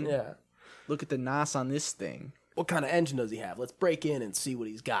out, man. Yeah. Look at the NOS on this thing. What kind of engine does he have? Let's break in and see what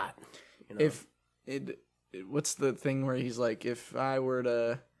he's got. If what's the thing where he's like, if I were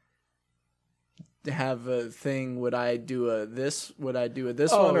to have a thing, would I do a this? Would I do a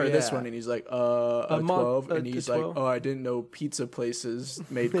this one or this one? And he's like, a 12. And he's like, oh, I didn't know pizza places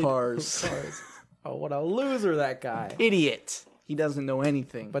made cars. Oh, what a loser that guy. Idiot. He doesn't know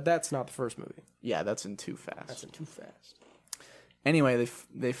anything. But that's not the first movie. Yeah, that's in Too Fast. That's in Too Fast. Anyway,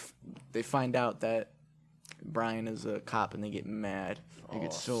 they find out that Brian is a cop and they get mad. They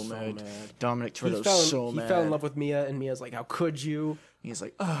get so mad. Dominic Toretto's so mad. He fell in love with Mia, and Mia's like, how could you? He's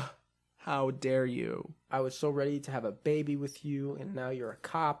like, ugh, how dare you? I was so ready to have a baby with you, and now you're a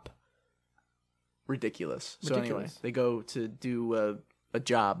cop. Ridiculous. So anyway, they go to do a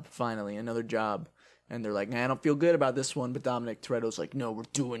job, finally, another job. And they're like, nah, I don't feel good about this one. But Dominic Toretto's like, no, we're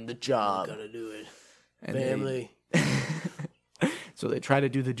doing the job. We're gonna do it. And Family. So they try to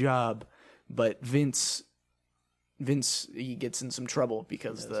do the job, but Vince, he gets in some trouble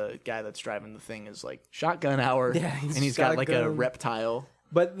because the guy that's driving the thing is like shotgun hour. Yeah, and he's got like a reptile.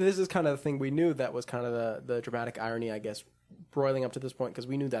 But this is kind of the thing we knew that was kind of the dramatic irony, I guess, broiling up to this point, because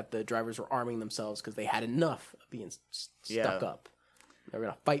we knew that the drivers were arming themselves because they had enough of being stuck up. They were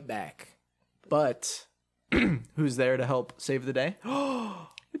going to fight back. But who's there to help save the day?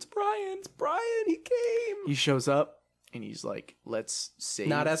 It's Brian. It's Brian. He came. He shows up. And he's like, "Let's save."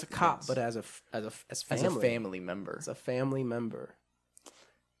 Not as a cop, Vince. but as family. As a family member. As a family member.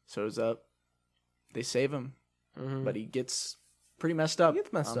 Shows up. They save him, but he gets pretty messed up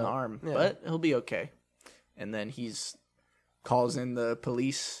on the arm. Yeah. But he'll be okay. And then calls in the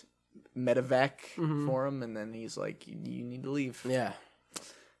police medevac for him, and then he's like, "You need to leave." Yeah.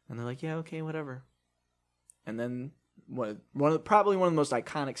 And they're like, "Yeah, okay, whatever." And then probably one of the most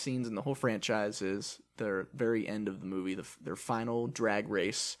iconic scenes in the whole franchise is the very end of the movie, their final drag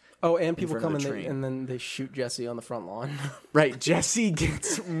race. Oh, and people come and then they shoot Jesse on the front lawn. Right, Jesse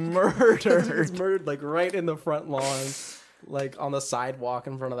gets murdered. Jesse gets murdered like right in the front lawn, like on the sidewalk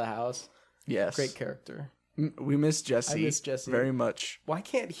in front of the house. Yes, great character. We miss Jesse. I miss Jesse very much. Why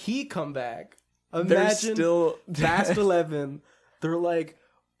can't he come back? Imagine they're still Fast 11. They're like,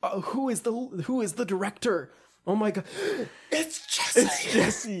 who is the director? Oh my god, it's Jesse! It's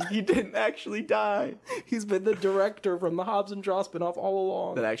Jesse! He didn't actually die. He's been the director from the Hobbs and Shaw spinoff all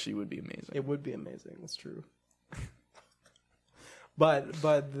along. That actually would be amazing. It would be amazing. That's true.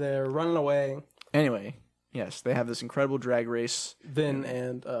 but they're running away. Anyway, yes, they have this incredible drag race. Vin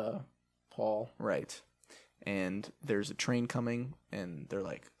and Paul. Right. And there's a train coming, and they're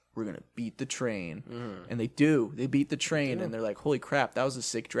like, we're going to beat the train. And they do. They beat the train, and they're like, holy crap, that was a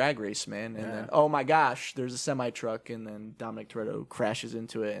sick drag race, man. And then, oh my gosh, there's a semi-truck, and then Dominic Toretto crashes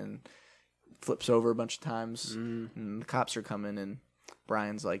into it and flips over a bunch of times. And the cops are coming, and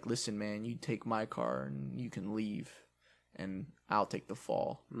Brian's like, listen, man, you take my car and you can leave, and I'll take the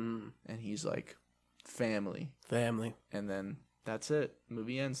fall. And he's like, family. And then that's it.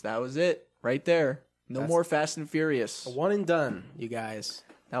 Movie ends. That was it. Right there. No more Fast and Furious. One and done, you guys.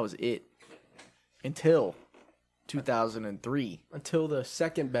 That was it. Until 2003. Until the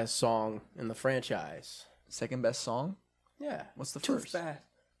second best song in the franchise. Second best song? Yeah. What's the Too first? Fast.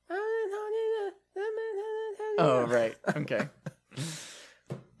 Oh, right. Okay.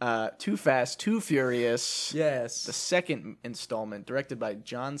 Too Fast, Too Furious. Yes. The second installment, directed by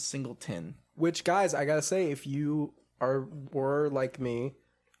John Singleton. Which, guys, I gotta say, if you were like me,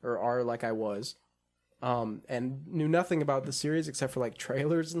 or are like I was, and knew nothing about the series except for like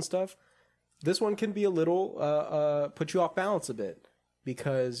trailers and stuff, this one can be a little put you off balance a bit,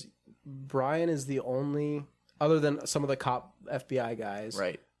 because Brian is the only, other than some of the cop FBI guys,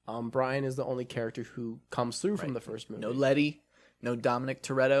 Right. Brian is the only character who comes through from the first movie. No Letty, no Dominic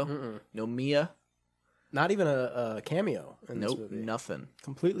Toretto, no Mia. Not even a cameo in this movie. Nothing.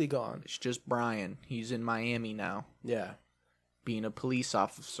 Completely gone. It's just Brian. He's in Miami now, Yeah. being a police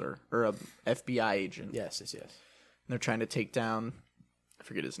officer or a FBI agent. Yes. And they're trying to take down, I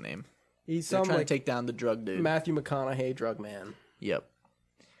forget his name. He's They're some trying like to take down the drug dude. Matthew McConaughey drug man. Yep.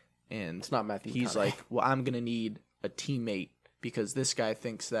 And It's not Matthew he's McConaughey. like, well, I'm going to need a teammate because this guy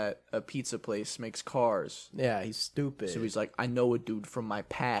thinks that a pizza place makes cars. Yeah, he's stupid. So he's like, I know a dude from my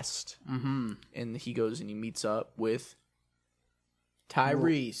past. Mm-hmm. And he goes and he meets up with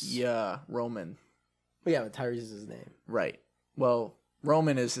Tyrese. Yeah, Roman. Well, yeah, but Tyrese is his name. Right. Well,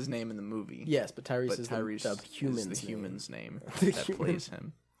 Roman is his name in the movie. Yes, but Tyrese But is Tyrese the human's is the name. human's name The that human. plays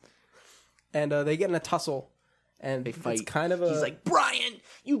him. And they get in a tussle, and They fight. it's kind of a He's like, Brian,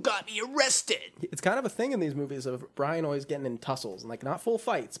 you got me arrested. it's kind of a thing in these movies of Brian always getting in tussles, and like not full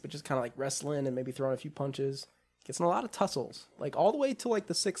fights, but just kind of like wrestling and maybe throwing a few punches. Gets in a lot of tussles, like all the way to like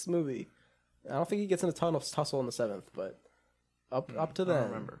the 6th movie. I don't think he gets in a ton of tussle in the 7th, but up to then. I don't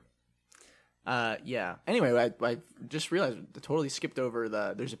remember. Yeah. Anyway, I just realized I totally skipped over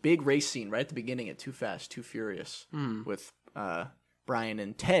there's a big race scene right at the beginning at Too Fast, Too Furious with Brian,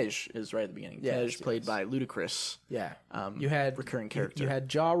 and Tej is right at the beginning. Yes, Tej played by Ludacris. Yeah, You had recurring character. You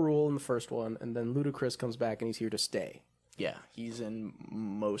had Ja Rule in the first one, and then Ludacris comes back and he's here to stay. Yeah, he's in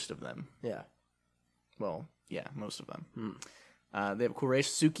most of them. Yeah. Well, yeah, most of them. They have a cool race.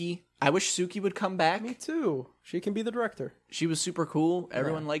 Suki. I wish Suki would come back. Me too. She can be the director. She was super cool.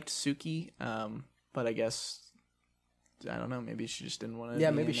 Everyone liked Suki. But I guess, I don't know. Maybe she just didn't want to. Yeah,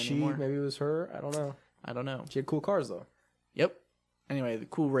 be maybe in anymore. maybe it was her. I don't know. She had cool cars though. Yep. Anyway, the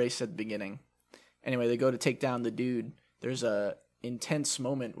cool race at the beginning. Anyway, they go to take down the dude. There's a intense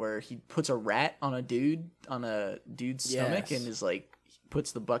moment where he puts a rat on a dude's stomach and is like,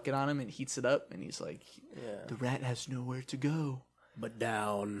 puts the bucket on him and heats it up, and he's like, the rat has nowhere to go But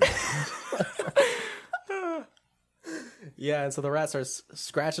down. Yeah, and so the rat starts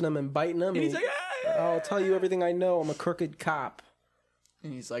scratching him and biting him. and he's like, I'll tell you everything I know. I'm a crooked cop.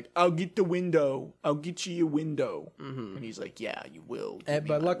 and he's like, I'll get the window. I'll get you a window. And he's like, yeah, you will. Give me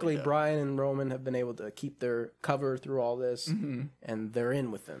But my luckily, window. Brian and Roman have been able to keep their cover through all this, Mm-hmm. and they're in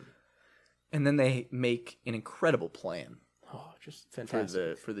with them. And then they make an incredible plan Oh, just for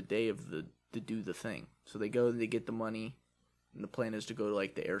fantastic. the day of to do the thing. So they go, they get the money, and the plan is to go to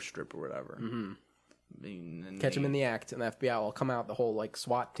like the airstrip or whatever. Mm-hmm. Catch him in the act, and the FBI will come out, the whole like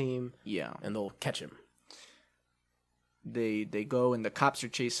SWAT team, Yeah. and they'll catch him. They go, and the cops are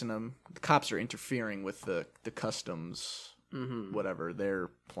chasing them. The cops are interfering with the customs, whatever their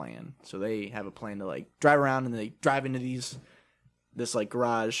plan. So they have a plan to like drive around, and they drive into this like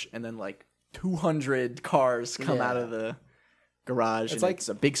garage, and then like 200 cars come out of the garage. It's and like- it's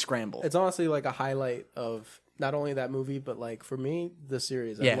a big scramble. It's honestly like a highlight of not only that movie, but like for me, the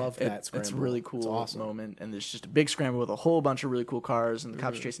series. I love that scramble. It's a really cool It's awesome. moment, and there's just a big scramble with a whole bunch of really cool cars, and the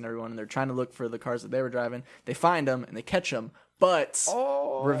cops are chasing everyone, and they're trying to look for the cars that they were driving. They find them, and they catch them, but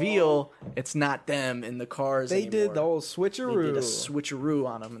reveal it's not them in the cars They anymore. did the whole They switcheroo. did a switcheroo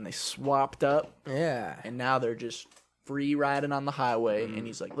on them, and they swapped up, Yeah. and now they're just free riding on the highway, and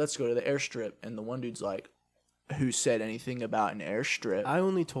he's like, let's go to the airstrip, and the one dude's like, who said anything about an airstrip? I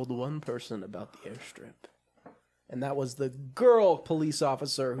only told one person about the airstrip. And that was the girl police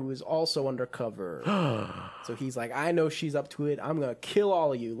officer who is also undercover. So he's like, I know she's up to it. I'm going to kill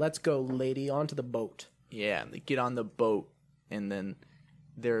all of you. Let's go, lady, onto the boat. Yeah, and they get on the boat, and then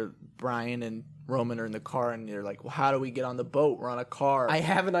Brian and Roman are in the car, and they're like, well, how do we get on the boat? We're on a car. I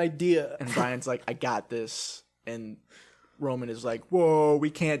have an idea. And Brian's like, I got this. And Roman is like, whoa, we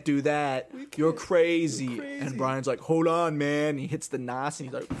can't do that. You're crazy. And Brian's like, hold on, man. He hits the nos, and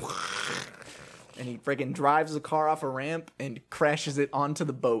he's like, and he freaking drives the car off a ramp and crashes it onto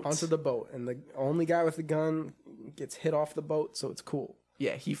the boat. And the only guy with the gun gets hit off the boat, so it's cool.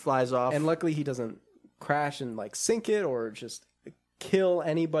 Yeah, he flies off. And luckily he doesn't crash and like sink it or just kill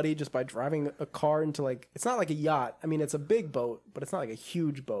anybody just by driving a car into like, it's not like a yacht. I mean, it's a big boat, but it's not like a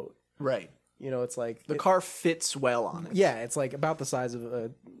huge boat. Right. You know, it's like the car fits well on it. Yeah, it's like about the size of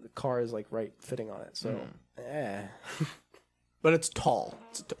the car is like right fitting on it. So, But it's tall.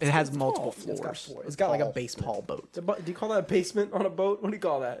 It has multiple floors. It's got like a basement. Tall boat. Do you call that a basement on a boat? What do you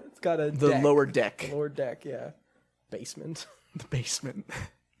call that? It's got the lower deck. The lower deck, yeah. Basement. The basement.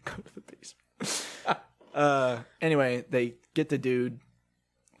 Go to the basement. Anyway, they get the dude,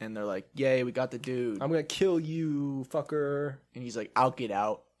 and they're like, "Yay, we got the dude! I'm gonna kill you, fucker!" And he's like, "I'll get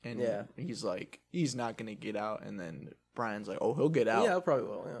out." And yeah, he's like, "He's not gonna get out." And then Brian's like, "Oh, he'll get out." Yeah, he probably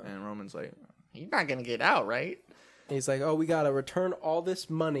will. Yeah. And Roman's like, "He's not gonna get out, right?" And he's like, "Oh, we gotta return all this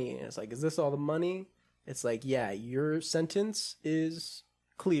money." And it's like, "Is this all the money?" It's like, "Yeah, your sentence is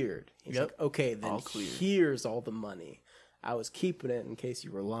cleared." He's like, "Okay, then here's all the money. I was keeping it in case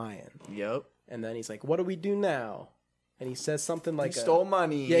you were lying." Yep. And then he's like, "What do we do now?" And he says something like, "We stole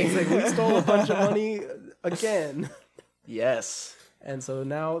money." Yeah, he's like, "We stole a bunch of money again." Yes. And so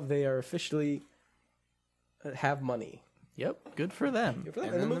now they are officially have money. Yep, good for them. Good for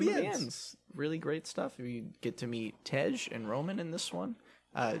them. And the movie ends. Really great stuff. We get to meet Tej and Roman in this one,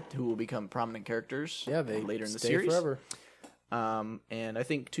 who will become prominent characters. Yeah, they later in the stay series forever. And I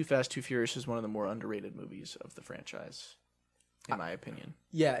think Too Fast, Too Furious is one of the more underrated movies of the franchise, in my opinion.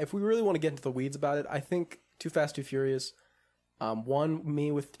 Yeah, if we really want to get into the weeds about it, I think Too Fast, Too Furious won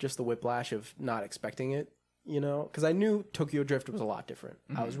me with just the whiplash of not expecting it, you know? Because I knew Tokyo Drift was a lot different.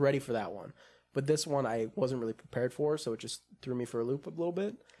 I was ready for that one. But this one I wasn't really prepared for, so it just threw me for a loop a little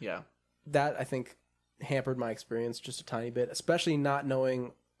bit. Yeah. That, I think, hampered my experience just a tiny bit, especially not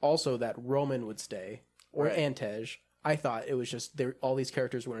knowing also that Roman would stay, and Tej. I thought it was just all these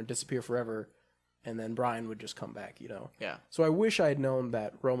characters were going to disappear forever, and then Brian would just come back, you know? Yeah. So I wish I had known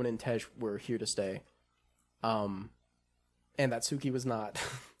that Roman and Tej were here to stay, and that Suki was not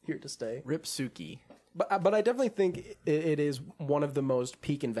here to stay. Rip Suki. But I definitely think it is one of the most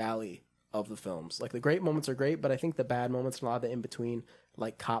peak and valley of the films. Like, the great moments are great, but I think the bad moments and a lot of the in-between,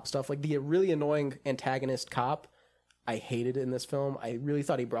 like cop stuff, like the really annoying antagonist cop, I hated in this film. I really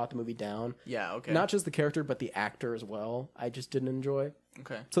thought he brought the movie down. Yeah, okay. Not just the character, but the actor as well. I just didn't enjoy.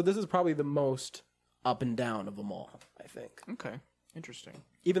 Okay. So this is probably the most up and down of them all, I think. Okay. Interesting.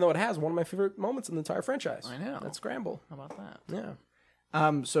 Even though it has one of my favorite moments in the entire franchise. I know. That scramble. How about that? Yeah.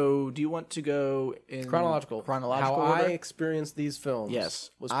 So do you want to go in Chronological How order? I order? experienced these films. Yes.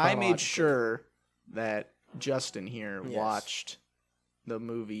 Was I made chronological. sure that Justin here watched the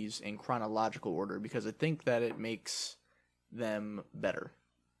movies in chronological order because I think that it makes them better.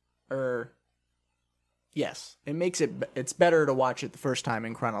 Yes, it makes it's better to watch it the first time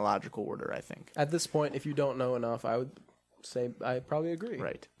in chronological order, I think. At this point, if you don't know enough, I would say I probably agree.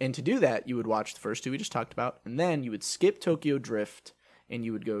 Right. And to do that, you would watch the first two we just talked about, and then you would skip Tokyo Drift, and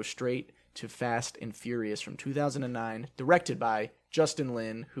you would go straight to Fast and Furious from 2009, directed by Justin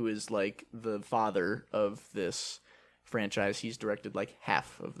Lin, who is like the father of this franchise. He's directed like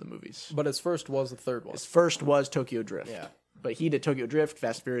half of the movies. But his first was the third one. His first was Tokyo Drift. Yeah. But he did Tokyo Drift,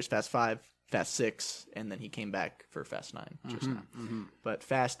 Fast and Furious, Fast 5, Fast 6, and then he came back for Fast 9 just now. But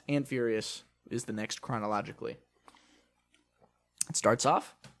Fast and Furious is the next chronologically. It starts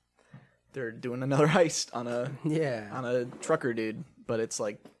off, they're doing another heist on a trucker dude, but it's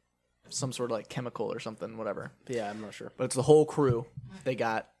like some sort of like chemical or something, whatever. Yeah, I'm not sure. But it's the whole crew. They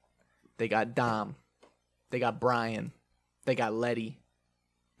got Dom, they got Brian, they got Letty,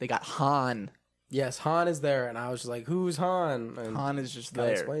 they got Han. Yes, Han is there, and I was just like, "Who's Han?" And Han is just God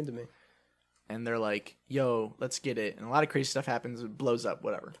there. explained to me. And they're like, "Yo, let's get it." And a lot of crazy stuff happens. It blows up.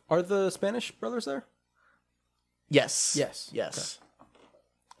 Whatever. Are the Spanish brothers there? Yes. Yes. Yes.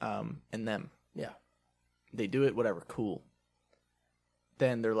 And them. Yeah. They do it. Whatever. Cool.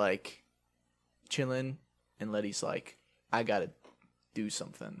 Then they're like chilling, and Letty's like, "I gotta do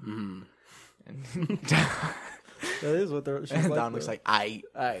something." And That is what they're. and Dominic's like, "I."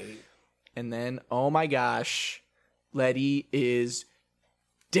 And then, oh my gosh, Letty is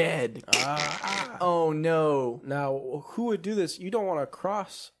dead. Oh no. Now, who would do this? You don't want to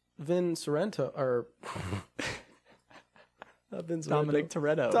cross Vin Sorrento or not Vin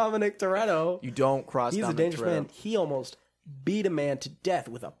Sorrento. Dominic Toretto. You don't cross. He's Dominic a dangerous Toretto. man. He almost beat a man to death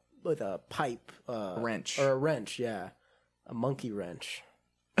with a pipe, wrench or a wrench. Yeah, a monkey wrench.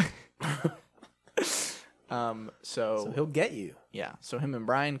 So he'll get you. Yeah. So him and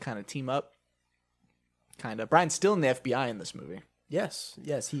Brian kind of team up. Brian's still in the FBI in this movie. Yes.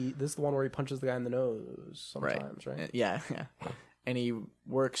 This is the one where he punches the guy in the nose sometimes, right? Yeah. And he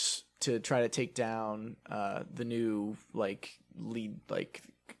works to try to take down the new lead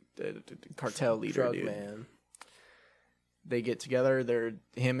the cartel leader, Drug dude. man. They get together.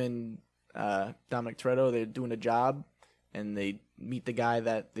 Him and Dominic Toretto. They're doing a job, and they meet the guy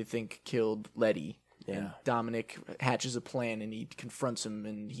that they think killed Letty. Yeah. And Dominic hatches a plan, and he confronts him,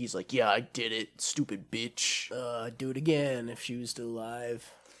 and he's like, "Yeah, I did it, stupid bitch." I'd do it again if she was still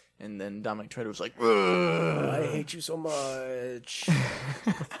alive. And then Dominic Toretto was like, I hate you so much.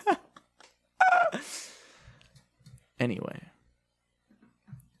 Anyway.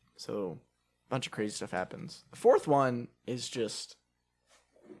 So, a bunch of crazy stuff happens. The fourth one is just,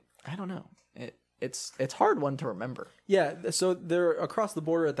 I don't know. It's hard one to remember. Yeah, so they're across the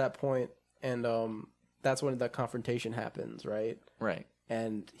border at that point, and that's when the confrontation happens, right? Right.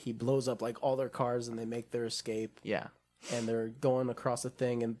 And he blows up like all their cars, and they make their escape. Yeah. And they're going across the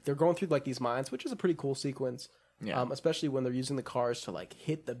thing, and they're going through like these mines, which is a pretty cool sequence. Yeah. Especially when they're using the cars to like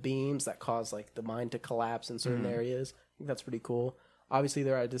hit the beams that cause like the mine to collapse in certain areas. I think that's pretty cool. Obviously,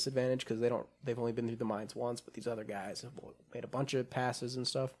 they're at a disadvantage because they've only been through the mines once, but these other guys have made a bunch of passes and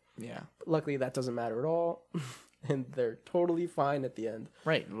stuff. Yeah. But luckily, that doesn't matter at all, and they're totally fine at the end.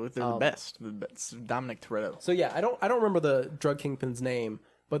 Right. They're the best. It's Dominic Toretto. So yeah, I don't remember the drug kingpin's name,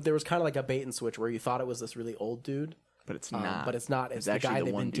 but there was kind of like a bait and switch where you thought it was this really old dude. But it's not. But it's not. It's the actually guy the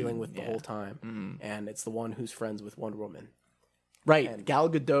they've one been dealing dude. with the whole time, and it's the one who's friends with Wonder Woman. Right. Gal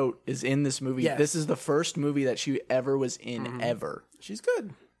Gadot is in this movie. Yes. This is the first movie that she ever was in, ever. She's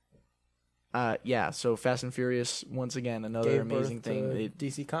good. Yeah, so Fast and Furious, once again, another Gave amazing birth thing. to They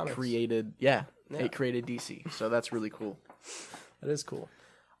DC Comics. created, it created DC. So that's really cool. That is cool.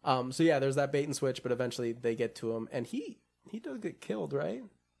 So yeah, there's that bait and switch, but eventually they get to him, and he does get killed, right?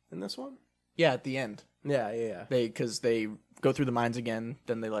 In this one? Yeah, at the end. Yeah. Because they go through the mines again,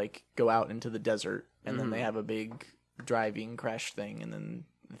 then they go out into the desert, and then they have a big driving crash thing, and then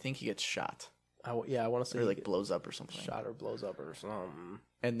I think he gets shot. I want to say Or blows up or something. shot or blows up or something.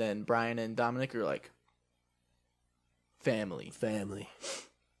 And then Brian and Dominic are like, family.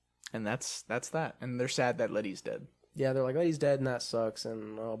 And that's that. And they're sad that Letty's dead. Yeah, they're like, oh, he's dead, and that sucks,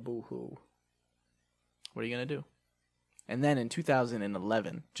 and oh, boo-hoo. What are you going to do? And then in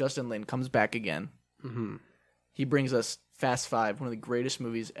 2011, Justin Lin comes back again. Mm-hmm. He brings us Fast Five, one of the greatest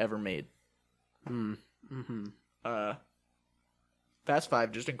movies ever made. Mm-hmm. Fast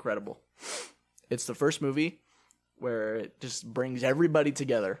Five, just incredible. It's the first movie where it just brings everybody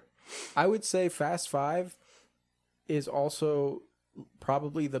together. I would say Fast Five is also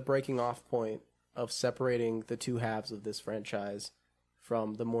probably the breaking off point of separating the two halves of this franchise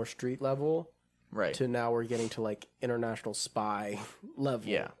from the more street level Right. to now we're getting to like international spy level.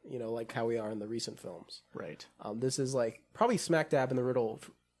 Yeah. You know, like how we are in the recent films. Right. This is like probably smack dab in the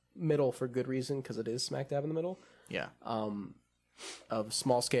middle for good reason, because it is smack dab in the middle Yeah. of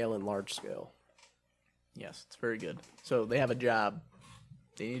small scale and large scale. Yes, it's very good. So they have a job.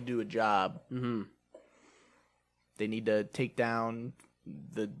 They need to do a job. Mm-hmm. They need to take down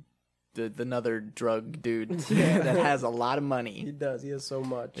the another drug dude that has a lot of money. He does. He has so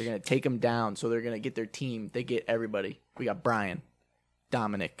much. They're gonna take him down. So they're gonna get their team. They get everybody. We got Brian,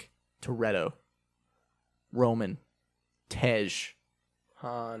 Dominic, Toretto, Roman, Tej,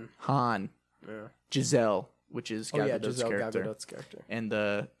 Han. Yeah. Giselle, which is Gal Gadot's Giselle character, Gadot's character. and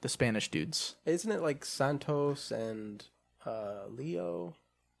the Spanish dudes. Isn't it like Santos and Leo?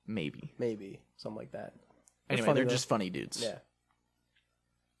 Maybe. Something like that. Anyway, they're just funny dudes. Yeah.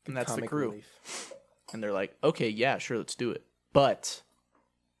 And that's the Comic crew. relief. And they're like, okay, yeah, sure, let's do it. But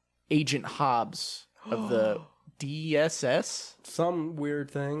Agent Hobbs of the DSS, Some weird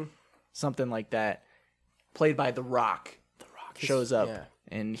thing. something like that, played by The Rock, shows up. Yeah.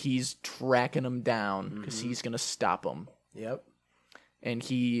 And he's tracking them down because he's going to stop them. Yep. And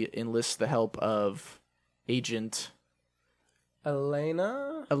he enlists the help of Agent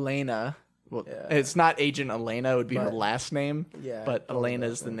Elena. Well, Yeah. it's not Agent Elena. It would be her But- last name. Yeah. But totally Elena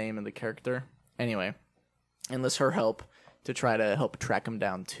is the name of the character. Anyway, enlists her help to try to help track him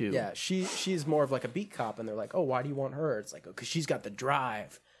down, too. Yeah, she's more of like a beat cop, and they're like, oh, why do you want her? It's like, because she's got the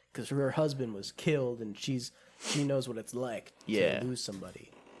drive, because her husband was killed, and she knows what it's like Yeah. to lose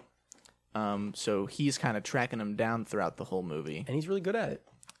somebody. So he's kind of tracking him down throughout the whole movie. And he's really good at it.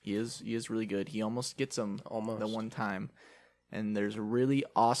 He is really good. He almost gets him Almost. the one time. And there's a really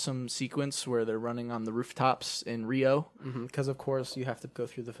awesome sequence where they're running on the rooftops in Rio. Because, of course, you have to go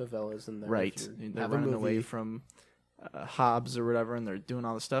through the favelas. And Right. They're running away from Hobbs or whatever, and they're doing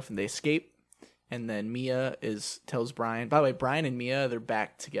all this stuff, and they escape. And then Mia tells Brian. By the way, Brian and Mia, they're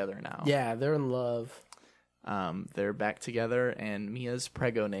back together now. Yeah, they're in love. They're back together, and Mia's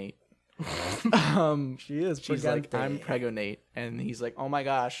pregonate. She is. She's like, I'm pregonate, and he's like, oh my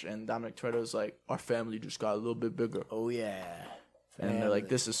gosh, and Dominic Toretto's like, our family just got a little bit bigger. Oh yeah, and they're like,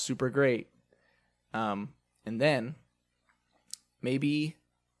 this is super great. And then maybe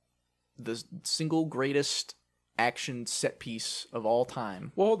the single greatest action set piece of all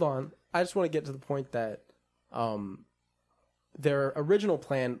time. Well, hold on. I just want to get to the point that their original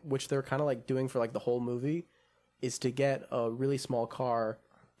plan, which they're kind of like doing for like the whole movie, is to get a really small car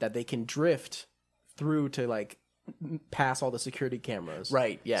that they can drift through to like pass all the security cameras.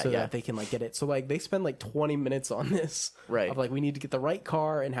 Right, yeah, so yeah. that they can like get it. So like they spend like 20 minutes on this. Right. Of like, we need to get the right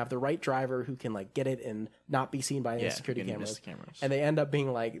car and have the right driver who can like get it and not be seen by any security cameras. cameras. And they end up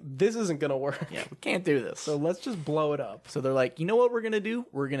being like, this isn't going to work. Yeah, we can't do this. So let's just blow it up. So they're like, you know what we're going to do?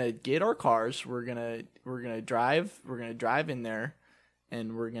 We're going to get our cars. We're going to drive in there.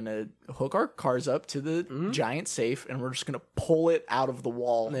 And we're going to hook our cars up to the giant safe, and we're just going to pull it out of the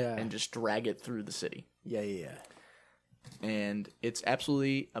wall and just drag it through the city. Yeah. And it's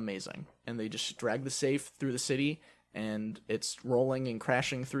absolutely amazing. And they just drag the safe through the city, and it's rolling and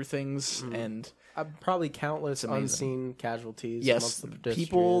crashing through things. And probably countless unseen casualties. Yes, amongst the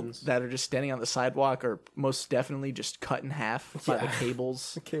people that are just standing on the sidewalk are most definitely just cut in half by the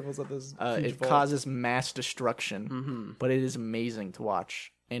cables. The cables of this it vault. causes mass destruction, but it is amazing to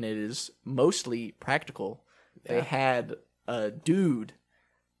watch, and it is mostly practical. Yeah. They had a dude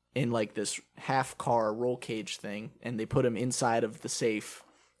in like this half car roll cage thing, and they put him inside of the safe,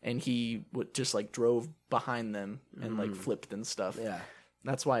 and he just like drove behind them and like flipped and stuff. Yeah,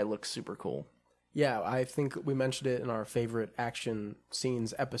 that's why it looks super cool. Yeah, I think we mentioned it in our favorite action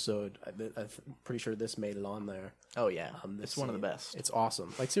scenes episode. I'm pretty sure this made it on there. Oh yeah, it's one of the best. It's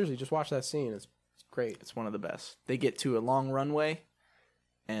awesome. Like seriously, just watch that scene. It's great. It's one of the best. They get to a long runway,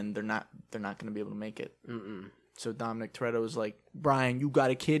 and they're not going to be able to make it. So Dominic Toretto is like, Brian, you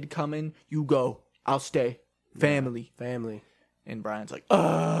got a kid coming. You go. I'll stay. Family. Yeah, family. And Brian's like,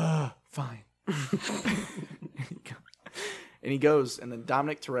 fine. And he goes, and then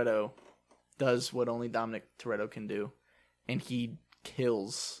Dominic Toretto does what only Dominic Toretto can do, and he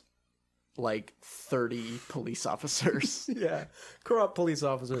kills like 30 police officers. Yeah, corrupt police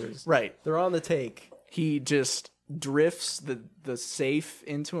officers. Right. They're on the take. He just drifts the safe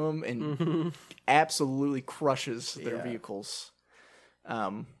into them and absolutely crushes their vehicles.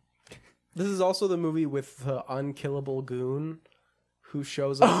 This is also the movie with the unkillable goon who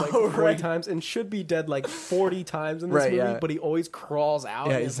shows up like 40 times and should be dead like 40 times in this movie, but he always crawls out.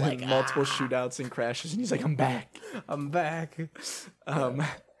 Yeah, he's like multiple shootouts and crashes, and he's like, I'm back. I'm back.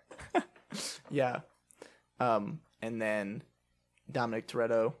 Yeah. And then Dominic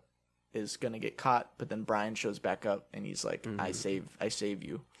Toretto is gonna get caught, but then Brian shows back up, and he's like, I save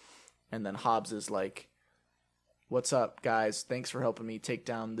you. And then Hobbs is like, what's up, guys? Thanks for helping me take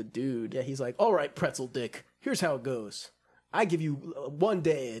down the dude. Yeah, he's like, all right, pretzel dick, here's how it goes. I give you 1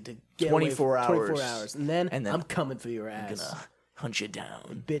 day to get 24 away, hours. 24 hours. And then I'm coming for your ass. I'm gonna hunt you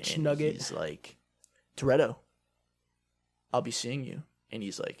down. Bitch and nugget. He's like, Toretto, I'll be seeing you. And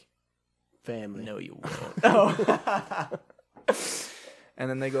he's like, family. No, you won't. And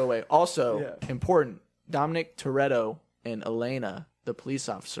then they go away. Also, important, Dominic Toretto and Elena, the police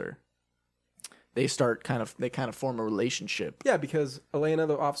officer, they kind of form a relationship. Yeah, because Elena,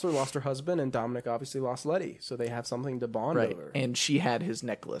 the officer, lost her husband, and Dominic obviously lost Letty, so they have something to bond over. And she had his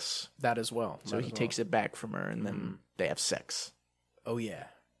necklace. That as well. So he takes it back from her, and then they have sex. Oh yeah.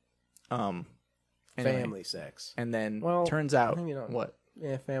 Anyway. Family sex. And then turns out what?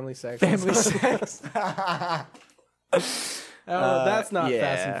 Yeah, family sex. Family sex. That's not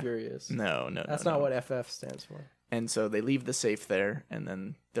Fast and Furious. No. That's not what FF stands for. And so they leave the safe there, and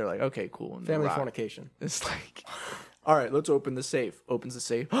then they're like, okay, cool. And family fornication. It's like, all right, let's open the safe. Opens the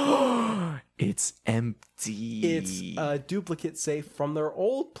safe. It's empty. It's a duplicate safe from their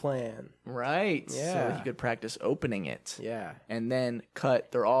old plan. Right. Yeah. So he could practice opening it. Yeah. And then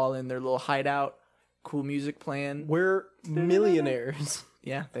cut. They're all in their little hideout. Cool music playing. We're millionaires.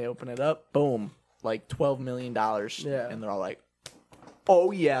 Yeah. They open it up. Boom. Like $12 million. Yeah. And they're all like,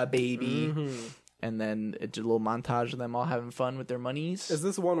 oh, yeah, baby. And then it's a little montage of them all having fun with their monies. Is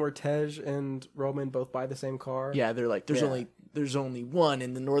this one where Tej and Roman both buy the same car? Yeah, they're like, there's only one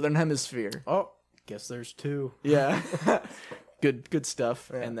in the Northern Hemisphere. Oh, guess there's two. Yeah. Good stuff.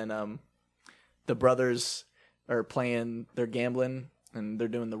 Yeah. And then the brothers are they're gambling, and they're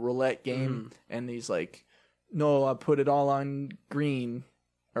doing the roulette game. And he's like, no, I put it all on green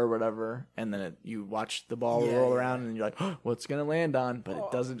or whatever. And then you watch the ball roll around, and you're like, oh, what's going to land on? But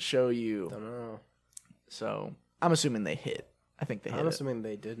it doesn't show you. I don't know. So I'm assuming they hit. I think they hit. I'm assuming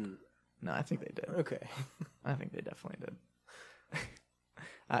they didn't. No, I think they did. Okay. I think they definitely did.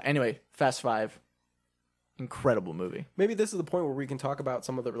 Anyway, Fast Five, incredible movie. Maybe this is the point where we can talk about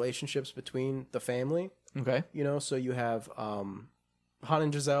some of the relationships between the family. Okay. You know, so you have Han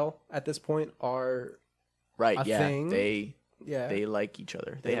and Giselle at this point are Right, a thing. They like each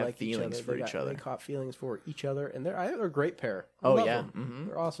other. They have like feelings for each other. They caught feelings for each other, and they're a great pair. Oh, Love yeah. them. Mm-hmm.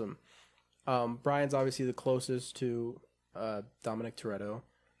 They're awesome. Brian's obviously the closest to Dominic Toretto,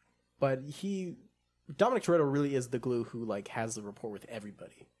 but Dominic Toretto really is the glue who like has the rapport with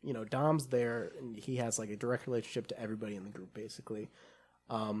everybody. You know, Dom's there, and he has like a direct relationship to everybody in the group, basically.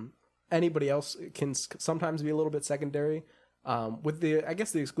 Anybody else can sometimes be a little bit secondary, with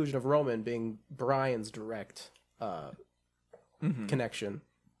the exclusion of Roman being Brian's direct connection.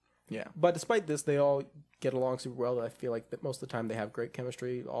 Yeah. But despite this, they all get along super well. I feel like that most of the time they have great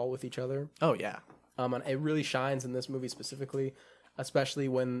chemistry all with each other. Oh, yeah. And it really shines in this movie specifically, especially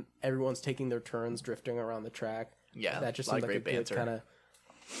when everyone's taking their turns drifting around the track. Yeah, that just a lot seems of like great a good banter. kind of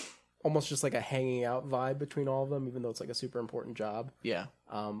almost just like a hanging out vibe between all of them, even though it's like a super important job. Yeah.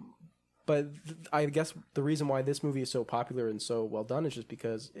 But I guess the reason why this movie is so popular and so well done is just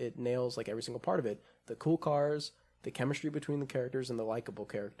because it nails like every single part of it. The cool cars, the chemistry between the characters and the likable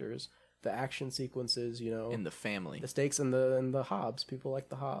characters, the action sequences, you know. In the family. The stakes and the Hobbs. People like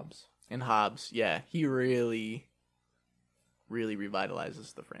the Hobbs. And Hobbs, yeah. He really, really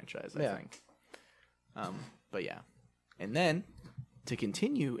revitalizes the franchise, I think. But yeah. And then, to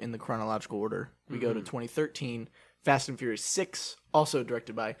continue in the chronological order, we go to 2013, Fast and Furious 6, also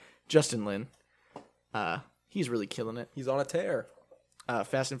directed by Justin Lin. He's really killing it. He's on a tear.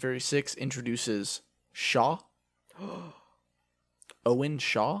 Fast and Furious 6 introduces Shaw. Owen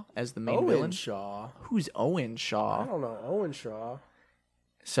Shaw as the main villain. Shaw. Who's Owen Shaw? I don't know. Owen Shaw.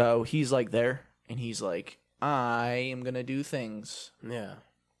 So he's like there, and he's like, I am going to do things. Yeah.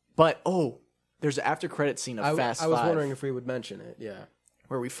 But, there's an after credit scene of Fast 5. I was wondering if we would mention it, yeah.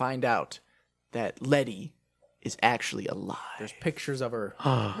 Where we find out that Letty is actually alive. There's pictures of her.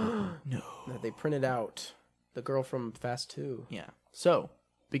 No. That they printed out. The girl from Fast 2. Yeah. So,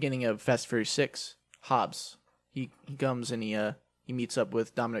 beginning of Fast and Furious 6, Hobbs. He comes and he meets up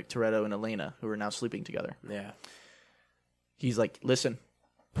with Dominic Toretto and Elena, who are now sleeping together. Yeah. He's like, listen,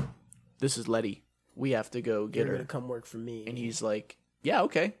 this is Letty. We have to go get You're her. going to come work for me. And he's like, yeah,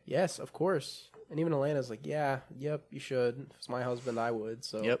 okay. Yes, of course. And even Elena's like, yep, you should. If it's my husband, I would.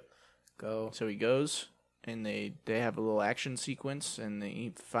 So Yep. Go. So he goes, and they have a little action sequence, and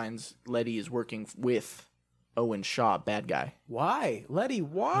he finds Letty is working with Owen Shaw, bad guy. Why? Letty,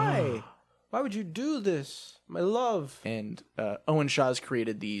 why? Why would you do this? My love. And Owen Shaw's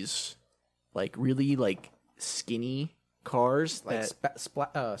created these, like, really, like, skinny cars. Like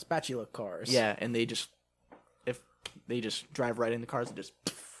that, spatula cars. Yeah, and they just drive right in the cars and just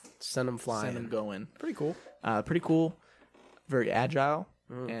Send them flying. send them going. Pretty cool. Pretty cool. Very agile.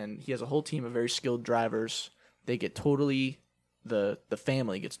 And he has a whole team of very skilled drivers. They get totally... The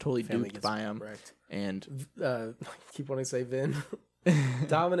family gets totally duped by him. Wrecked. And... keep wanting to say Vin.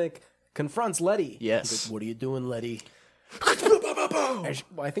 Dominic confronts Letty. Yes. He's like, what are you doing, Letty?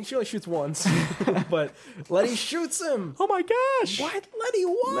 I think she only shoots once. But Letty shoots him. Oh my gosh! What? Letty,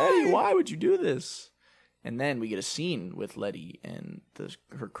 why? Letty, why would you do this? And then we get a scene with Letty and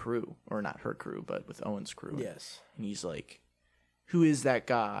her crew. Or not her crew, but with Owen's crew. Yes. And he's like, who is that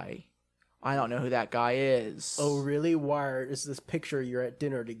guy? I don't know who that guy is. Oh, really? Why is this picture you're at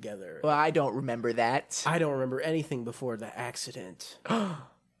dinner together? Well, I don't remember that. I don't remember anything before the accident.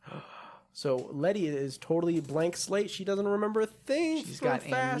 So Letty is totally blank slate. She doesn't remember a thing. She's got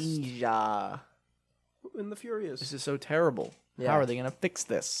Fast amnesia. in the Furious. This is so terrible. Yeah. How are they going to fix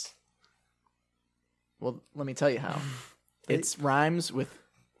this? Well, let me tell you how. It rhymes with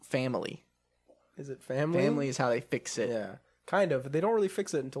family. Is it family? Family is how they fix it. Yeah, kind of. They don't really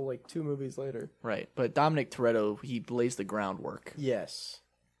fix it until like 2 movies later. Right. But Dominic Toretto, he lays the groundwork. Yes.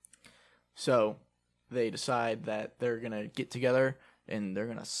 So they decide that they're going to get together and they're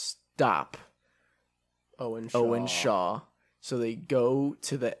going to stop Owen Shaw. So they go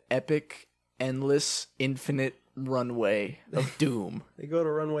to the epic, endless, infinite runway of doom. They go to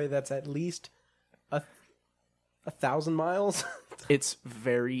a runway that's at least 1,000 miles. It's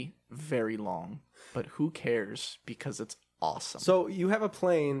very, very long, but who cares because it's awesome. So you have a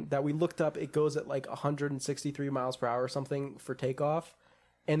plane that we looked up. It goes at like 163 miles per hour or something for takeoff,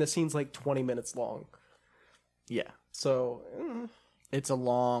 and the scene's like 20 minutes long. Yeah. So It's a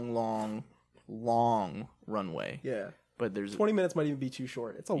long, long, long runway. yeah, But there's 20 minutes might even be too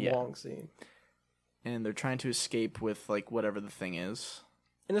short. It's a Yeah. long scene, and they're trying to escape with like whatever the thing is.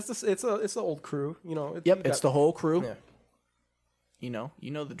 and it's the old crew. You know. Yep, it's the whole crew. Yeah. You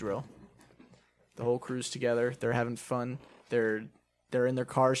know the drill. The whole crew's together. They're having fun. They're in their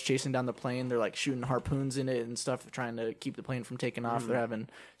cars chasing down the plane. They're like shooting harpoons in it and stuff, trying to keep the plane from taking off. They're having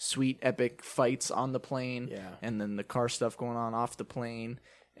sweet, epic fights on the plane. Yeah. And then the car stuff going on off the plane.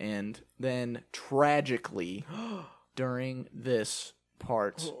 And then tragically, during this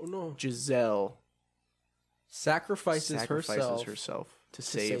part, Giselle sacrifices herself to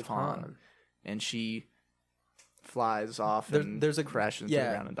save Han. And she flies off and crashes into the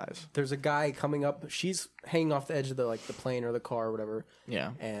ground and dies. There's a guy coming up. She's hanging off the edge of the plane or the car or whatever.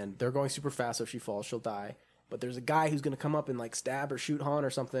 Yeah. And they're going super fast, so if she falls, she'll die. But there's a guy who's going to come up and like stab or shoot Han or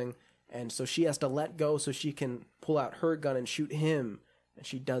something. And so she has to let go so she can pull out her gun and shoot him. And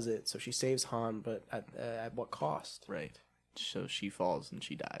she does it. So she saves Han, but at what cost? Right. So she falls and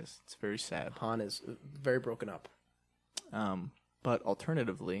she dies. It's very sad. Han is very broken up. But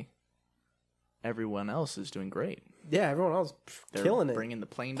alternatively, everyone else is doing great. Yeah, everyone else killing it. Bringing the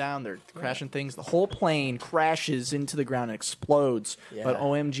plane down. They're crashing things. The whole plane crashes into the ground and explodes. Yeah. But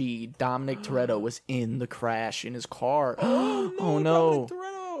OMG, Dominic Toretto was in the crash in his car. Oh no. Dominic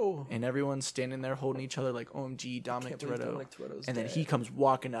Toretto. And everyone's standing there holding each other like, OMG, Dominic Toretto. And then he comes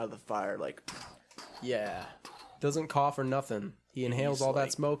walking out of the fire like... Yeah. Doesn't cough or nothing. He inhales all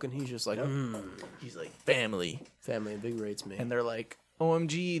that smoke and he's just like... He's like, family. Family invigorates me. And they're like,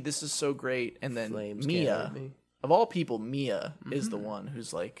 OMG, this is so great. And then Mia, of all people, Mia is the one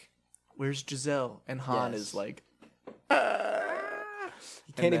who's like, where's Giselle? And Han is like,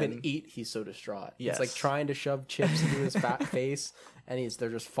 He can't even eat. He's so distraught. Yes. It's like trying to shove chips into his fat face, and they're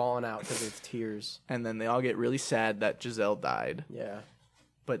just falling out because of tears. And then they all get really sad that Giselle died. Yeah.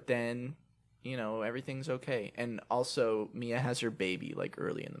 But then, everything's okay. And also, Mia has her baby, like,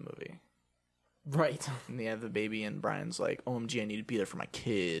 early in the movie. Right. And they have the baby, and Brian's like, OMG, I need to be there for my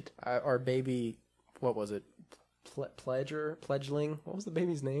kid. Our baby, what was it? Pledgeling? What was the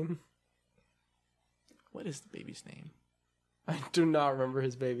baby's name? What is the baby's name? I do not remember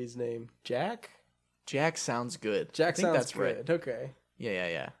his baby's name. Jack? Jack sounds good. Jack sounds that's good. Right. Okay.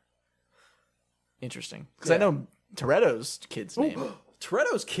 Yeah. Interesting. Because I know Toretto's kid's name.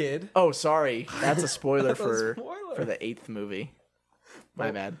 Toretto's kid? Oh, sorry. That's a spoiler for the 8th movie. My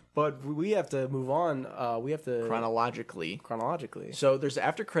bad. But we have to move on. We have to... Chronologically. So there's the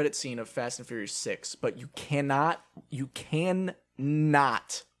after credit scene of Fast and Furious 6, but you cannot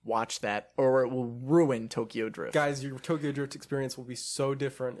watch that or it will ruin Tokyo Drift. Guys, your Tokyo Drift experience will be so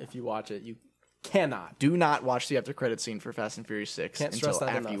different if you watch it. You cannot. Do not watch the after credit scene for Fast and Furious 6 until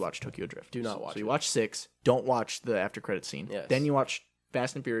after you watch Tokyo Drift. Do not watch it. So you watch 6, don't watch the after credit scene. Yes. Then you watch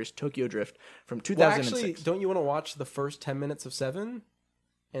Fast and Furious Tokyo Drift from 2006. Well, actually, don't you want to watch the first 10 minutes of 7?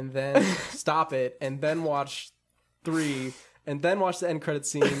 And then stop it, and then watch 3, and then watch the end credit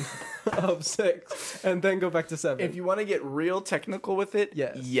scene of 6, and then go back to 7. If you want to get real technical with it,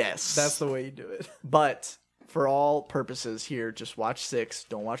 yes. That's the way you do it. But for all purposes here, just watch 6.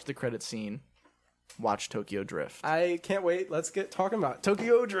 Don't watch the credit scene. Watch Tokyo Drift. I can't wait. Let's get talking about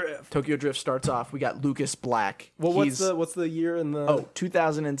Tokyo Drift. Tokyo Drift starts off. We got Lucas Black. Well, what's the year in the...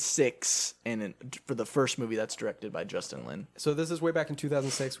 2006, and for the first movie that's directed by Justin Lin. So this is way back in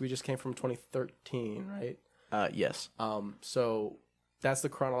 2006. We just came from 2013, right? Yes. So that's the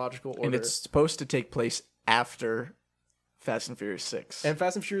chronological order. And it's supposed to take place after Fast and Furious 6. And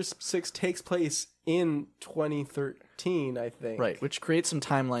Fast and Furious 6 takes place in 2013, I think. Right, which creates some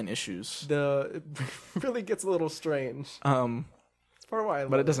timeline issues. It really gets a little strange. It's part of why I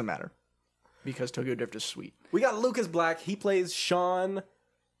love But it doesn't matter. Because Tokyo Drift is sweet. We got Lucas Black. He plays Sean.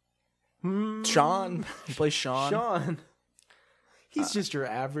 Sean? He plays Sean? Sean. He's just your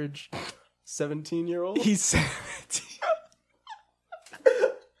average 17-year-old. He's 17.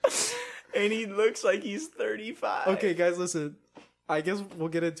 And he looks like he's 35. Okay, guys, listen. I guess we'll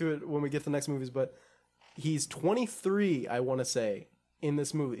get into it when we get to the next movies, but he's 23, I want to say, in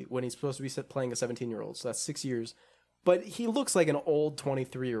this movie, when he's supposed to be playing a 17-year-old. So that's 6 years. But he looks like an old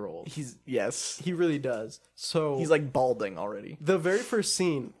 23-year-old. Yes. He really does. So he's like balding already. The very first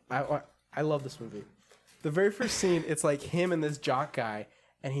scene, I love this movie. The very first scene, it's like him and this jock guy,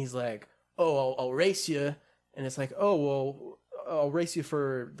 and he's like, oh, I'll race you. And it's like, oh, well, I'll race you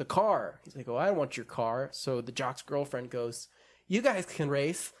for the car. He's like, oh, I don't want your car. So the jock's girlfriend goes, you guys can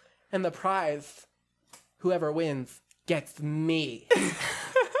race, and the prize, whoever wins, gets me.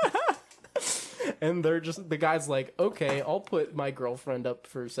 And the guy's like, okay, I'll put my girlfriend up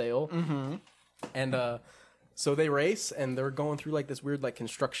for sale. Mm-hmm. And so they race, and they're going through like this weird like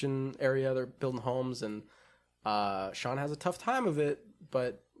construction area. They're building homes, and Sean has a tough time of it,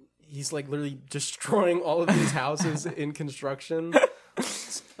 but he's like literally destroying all of these houses in construction.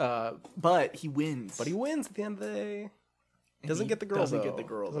 But he wins. But he wins at the end of the day. Doesn't get the girl. Doesn't get the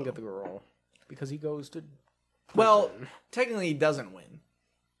girl. Doesn't get the girl. because he goes to. Well, prison. technically he doesn't win.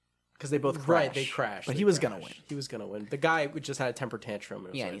 Because they both crash. Right, they crash. But they he was crash. going to win. He was going to win. The guy just had a temper tantrum.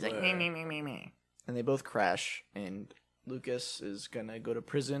 Yeah, and he's like, "Bleh." me. And they both crash, and Lucas is going to go to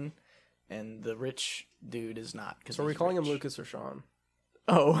prison, and the rich dude is not. So are we calling him Lucas or Sean?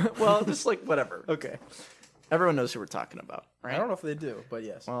 Oh, well, just like whatever. Okay. Everyone knows who we're talking about, right? I don't know if they do, but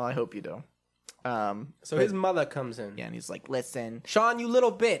yes. Well, I hope you do. So his mother comes in. Yeah, and he's like, listen, Sean, you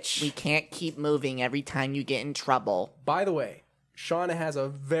little bitch. we can't keep moving every time you get in trouble. By the way, Sean has a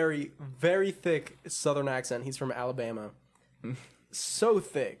very, very thick Southern accent. He's from Alabama. So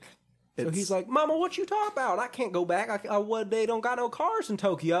thick. So he's like, Mama, what you talking about? I can't go back. They don't got no cars in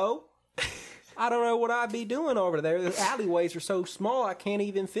Tokyo. I don't know what I'd be doing over there. The alleyways are so small, I can't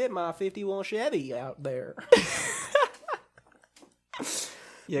even fit my 51 Chevy out there.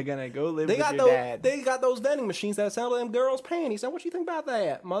 You're gonna go live They with got your those. dad. They got those vending machines that sell them girls' panties. Now, what you think about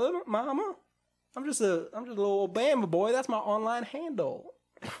that, Mama? I'm just a little Bama boy. That's my online handle.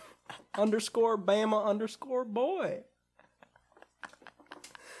 _Bama_boy.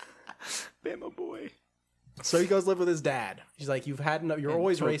 Bama boy. So he goes live with his dad. He's like, you're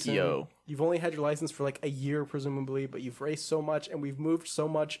always Tokyo. racing. You've only had your license for like a year, presumably, but you've raced so much and we've moved so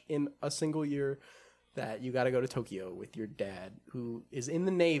much in a single year that you got to go to Tokyo with your dad, who is in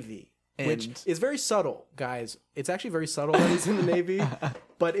the Navy, which is very subtle, guys. It's actually very subtle that he's in the Navy.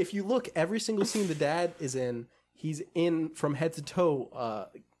 But if you look, every single scene the dad is in, he's in from head to toe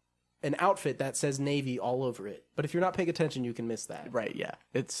an outfit that says Navy all over it. But if you're not paying attention, you can miss that. Right, yeah.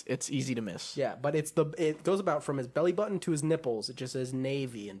 It's easy to miss. Yeah, but it goes about from his belly button to his nipples. It just says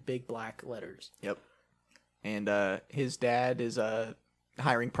Navy in big black letters. Yep. And his dad is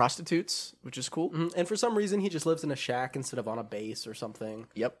hiring prostitutes, which is cool. Mm-hmm. And for some reason, he just lives in a shack instead of on a base or something.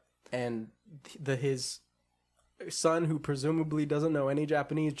 Yep. And his son, who presumably doesn't know any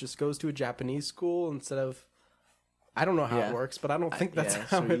Japanese, just goes to a Japanese school instead of... I don't know how it works, but I don't think that's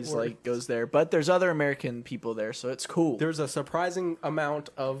how it works. Like goes there. But there's other American people there, so it's cool. There's a surprising amount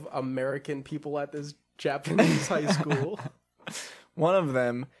of American people at this Japanese high school. One of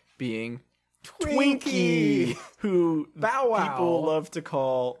them being Twinkie, who Bow Wow. people love to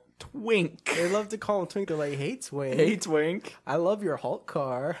call Twink. They love to call him Twink. They're like, hey, Twink. Hey, Twink. I love your Hulk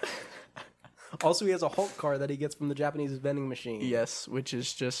car. Also, he has a Hulk car that he gets from the Japanese vending machine. Yes, which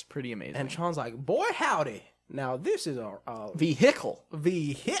is just pretty amazing. And Sean's like, boy, howdy. Now, this is a vehicle,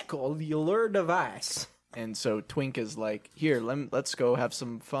 vehicular device. And so Twink is like, here, let's go have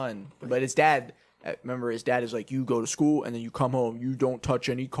some fun. But his dad, remember, his dad is like, you go to school and then you come home. You don't touch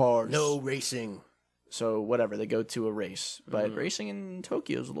any cars. No racing. So whatever, they go to a race. But racing in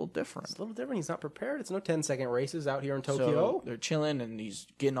Tokyo is a little different. It's a little different. He's not prepared. It's no 10-second races out here in Tokyo. So they're chilling and he's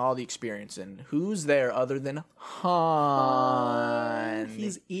getting all the experience. And who's there other than Han?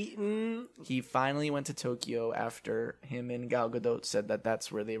 He's eating. He finally went to Tokyo after him and Gal Gadot said that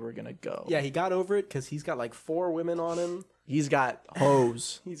that's where they were going to go. Yeah, he got over it because he's got like 4 women on him. He's got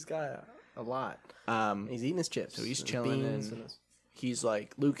hoes. He's got a lot. He's eating his chips. So he's chilling and his... he's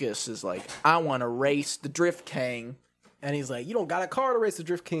like, Lucas is like, I want to race the Drift King. And he's like, you don't got a car to race the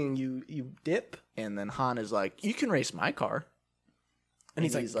Drift King, you dip. And then Han is like, you can race my car. And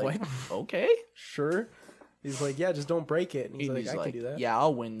he's like, what? Okay. Sure. He's like, yeah, just don't break it. And he's like, I can do that. Yeah,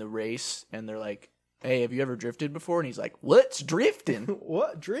 I'll win the race. And they're like, hey, have you ever drifted before? And he's like, what's drifting?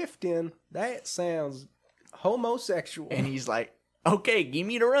 What drifting? That sounds homosexual. And he's like, okay, give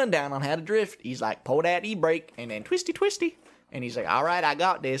me the rundown on how to drift. He's like, pull that e-brake and then twisty. And he's like, all right, I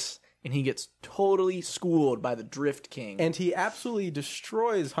got this. And he gets totally schooled by the Drift King. And he absolutely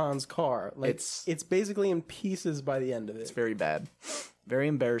destroys Han's car. Like, it's basically in pieces by the end of it. It's very bad. Very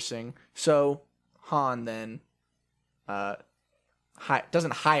embarrassing. So Han then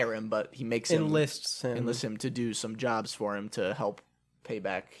doesn't hire him, but he makes him... Enlists him to do some jobs for him to help pay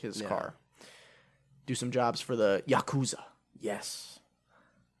back his car. Do some jobs for the Yakuza. Yes.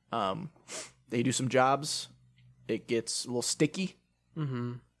 They do some jobs. It gets a little sticky.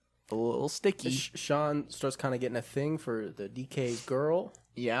 Mm-hmm. A little sticky. Sean starts kind of getting a thing for the DK's girl.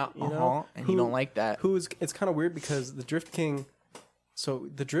 Yeah, you know? And he don't like that. It's kind of weird because the Drift King... So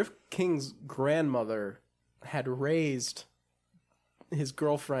the Drift King's grandmother had raised his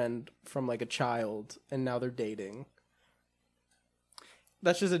girlfriend from like a child, and now they're dating.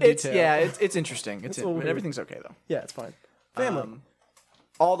 That's just a detail. It's interesting. Everything's okay though. Yeah, it's fine. Family.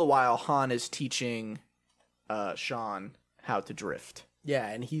 All the while, Han is teaching Sean how to drift. Yeah,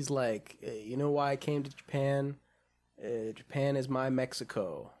 and he's like, you know why I came to Japan? Japan is my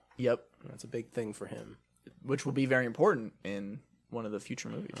Mexico. Yep. That's a big thing for him. Which will be very important in one of the future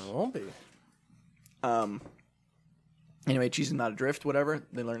movies. It won't be. Anyway, teaching them how to drift, whatever.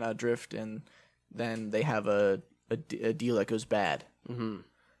 They learn how to drift, and then they have a deal that goes bad. Mm-hmm.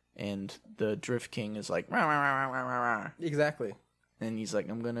 And the Drift King is like, rah, rah, rah, rah, rah, rah. Exactly. And he's like,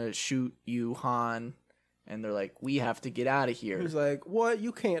 I'm going to shoot you, Han. And they're like, we have to get out of here. He's like, what?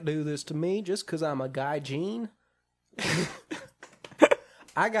 You can't do this to me just because I'm a guy Gene?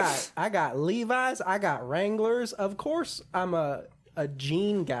 I got Levi's. I got Wranglers. Of course I'm a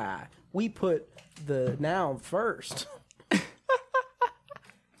Gene guy. We put the noun first.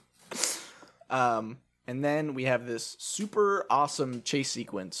 And then we have this super awesome chase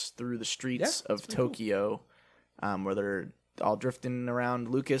sequence through the streets of Tokyo, where they're all drifting around.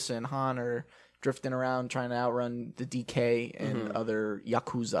 Lucas and Han are drifting around trying to outrun the DK and other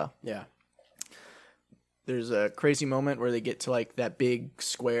Yakuza. Yeah. There's a crazy moment where they get to like that big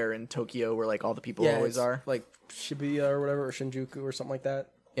square in Tokyo where like all the people always are. Like Shibuya or whatever, or Shinjuku or something like that.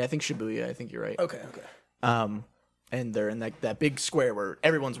 Yeah, I think Shibuya. I think you're right. Okay. And they're in that big square where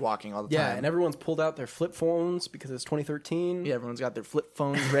everyone's walking all the time. Yeah, and everyone's pulled out their flip phones because it's 2013. Yeah, everyone's got their flip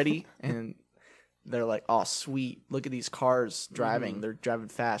phones ready, and they're like, oh, sweet. Look at these cars driving. They're driving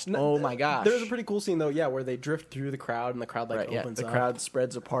fast. Oh, my gosh. There's a pretty cool scene, though, where they drift through the crowd, and the crowd, opens up. The crowd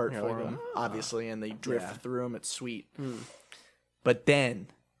spreads apart for like, them, obviously, and they drift through them. It's sweet. Mm. But then,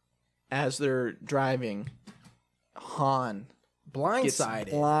 as they're driving, Han gets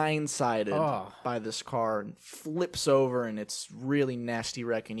blindsided by this car and flips over, and it's really nasty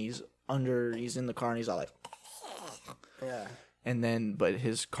wreck, and he's in the car, and he's all like, yeah. And then, but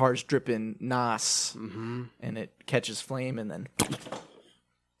his car's dripping NOS, and it catches flame, and then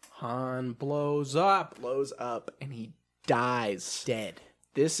Han blows up, and he dies. Dead.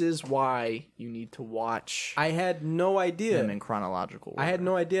 This is why you need to watch. I had no idea. Them in chronological order. I had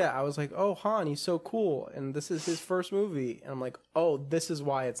no idea. I was like, oh, Han, he's so cool, and this is his first movie. And I'm like, oh, this is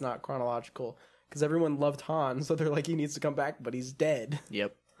why it's not chronological. Because everyone loved Han, so they're like, he needs to come back, but he's dead.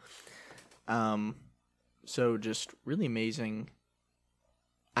 Yep. So just really amazing.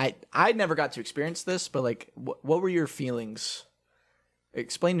 I never got to experience this, but like, what were your feelings?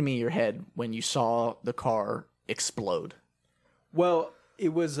 Explain to me your head when you saw the car explode. Well,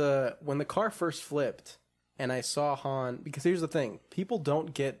 it was when the car first flipped, and I saw Han. Because here's the thing: people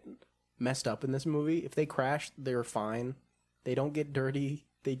don't get messed up in this movie. If they crash, they're fine. They don't get dirty.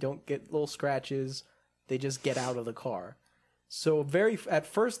 They don't get little scratches. They just get out of the car. So at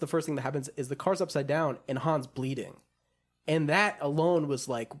first, the first thing that happens is the car's upside down and Han's bleeding. And that alone was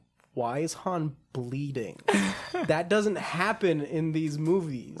like, why is Han bleeding? That doesn't happen in these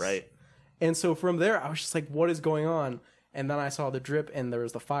movies. Right. And so from there, I was just like, what is going on? And then I saw the drip and there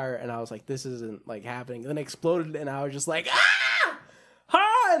was the fire and I was like, this isn't like happening. And then it exploded and I was just like, ah!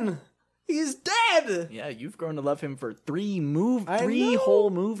 Han! He's dead! Yeah, you've grown to love him for three whole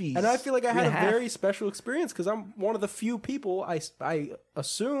movies. And I feel like I had a very special experience because I'm one of the few people, I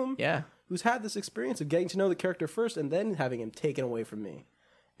assume, who's had this experience of getting to know the character first and then having him taken away from me.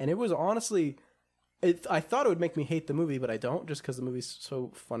 And it was honestly, I thought it would make me hate the movie, but I don't, just because the movie's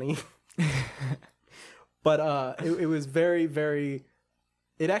so funny. But it was very, very,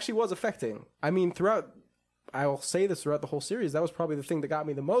 it actually was affecting. I mean, I will say this throughout the whole series, that was probably the thing that got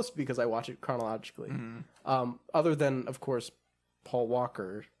me the most because I watch it chronologically. Mm-hmm. Other than, of course, Paul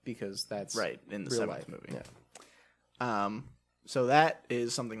Walker, because that's right in the seventh movie. Yeah. So that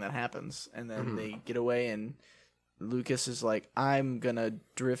is something that happens, and then they get away, and Lucas is like, "I'm gonna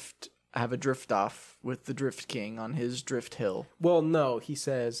have a drift off with the Drift King on his drift hill." Well, no, he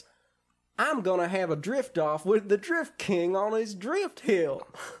says, "I'm gonna have a drift off with the Drift King on his drift hill."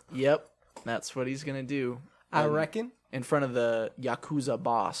 Yep, that's what he's gonna do. I reckon. In front of the Yakuza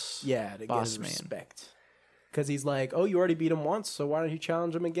boss. Yeah, to get his respect. Because he's like, oh, you already beat him once, so why don't you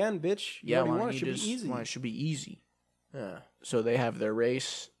challenge him again, bitch? Yeah, it should be easy. It should be easy. Yeah. So they have their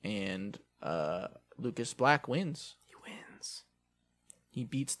race, and Lucas Black wins. He wins. He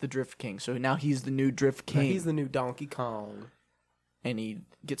beats the Drift King. So now he's the new Drift King. Now he's the new Donkey Kong. And he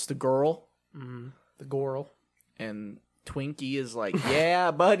gets the girl. Mm-hmm. The girl. And Twinkie is like,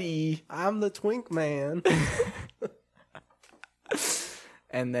 yeah, buddy. I'm the Twink Man.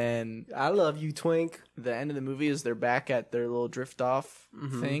 And then I love you, Twink. The end of the movie is they're back at their little drift off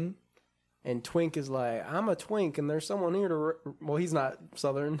thing. And Twink is like, I'm a Twink, and there's someone here to... Well, he's not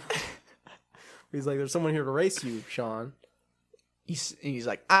Southern. He's like, there's someone here to race you, Sean. He's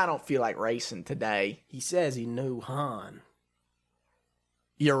like, I don't feel like racing today. He says he knew Han.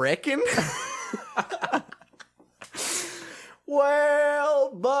 You reckon?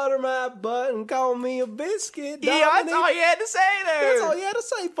 Well, butter my butt and call me a biscuit. Yeah, that's all you had to say there. That's all you had to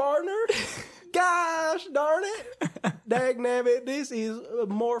say, partner. Gosh darn it. Dagnabbit, this is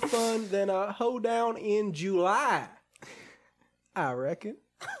more fun than a hoedown in July. I reckon.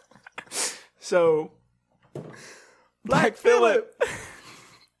 So, Black Phillip.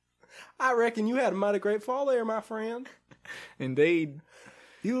 I reckon you had a mighty great fall there, my friend. Indeed.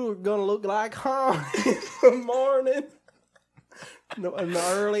 You were going to look like Han in the morning. In the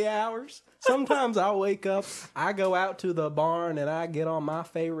early hours. Sometimes I'll wake up, I go out to the barn, and I get on my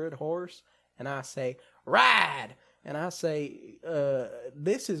favorite horse, and I say, ride! And I say,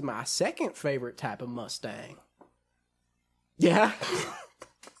 this is my second favorite type of Mustang. Yeah.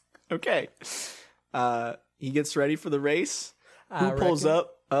 Okay. He gets ready for the race. Who pulls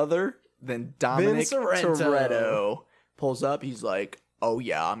up other than Dominic Toretto? Pulls up. He's like, oh,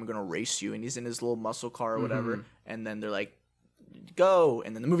 yeah, I'm going to race you. And he's in his little muscle car or whatever. And then they're like, go.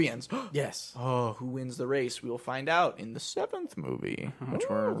 And then the movie ends. Yes. Oh, who wins the race? We will find out in the 7th movie, which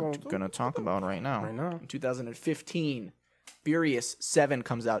we're going to talk about right now. In 2015, Furious 7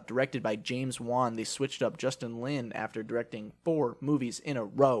 comes out, directed by James Wan. They switched up Justin Lin after directing 4 movies in a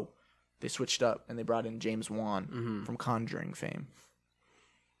row. They switched up, and they brought in James Wan from Conjuring fame.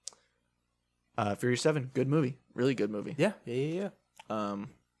 Furious 7, good movie. Really good movie. Yeah.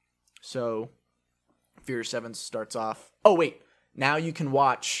 So, Furious 7 starts off... Oh, wait. Now you can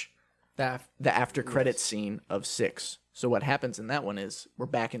watch the after credits scene of 6. So what happens in that one is we're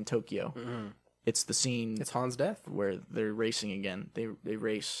back in Tokyo. It's the scene... It's Han's death. Where they're racing again. They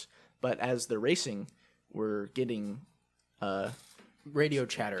race. But as they're racing, we're getting... Radio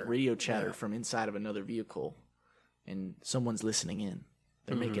chatter from inside of another vehicle. And someone's listening in.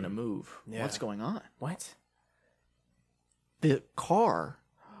 They're making a move. Yeah. What's going on? What? The car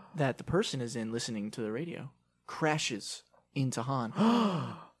that the person is in listening to the radio crashes into Han.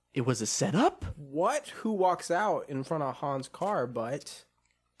 It was a setup? What? Who walks out in front of Han's car but...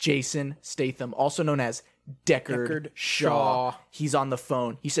 Jason Statham, also known as Deckard Shaw. He's on the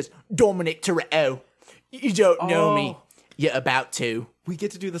phone. He says, Dominic Toretto, you don't know me. You're about to. We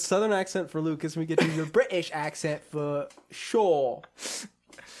get to do the southern accent for Lucas, and we get to do the British accent for Shaw.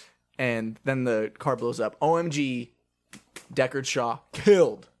 And then the car blows up. OMG, Deckard Shaw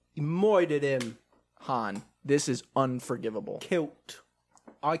killed. He moided him. Han, this is unforgivable. Killed.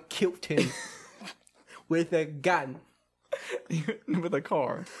 I killed him. With a gun. With a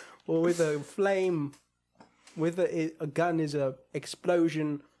car. Or with a flame. With a gun is a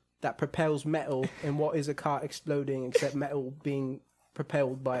explosion that propels metal, and what is a car exploding except metal being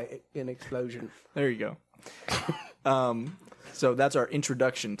propelled by an explosion? There you go. So that's our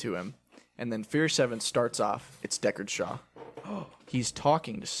introduction to him. And then Fear 7 starts off. It's Deckard Shaw. He's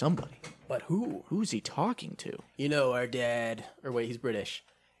talking to somebody. But who? Who's he talking to? You know, our dad. Or wait, he's British.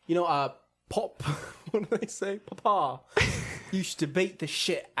 You know, Pop. What do they say? Papa. Used to beat the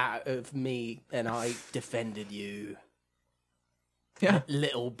shit out of me, and I defended you. Yeah.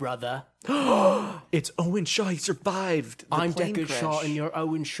 Little brother. It's Owen Shaw. He survived the I'm plane Deckard crash. Shaw and you're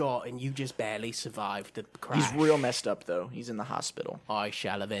Owen Shaw and you just barely survived the crash. He's real messed up, though. He's in the hospital. I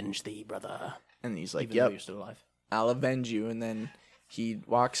shall avenge thee, brother. And he's like, Even though yep, you're still alive. I'll avenge you. And then he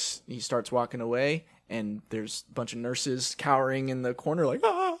starts walking away, and there's a bunch of nurses cowering in the corner like,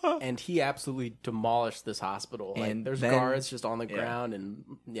 ah. And he absolutely demolished this hospital. And like, there's guards just on the ground, and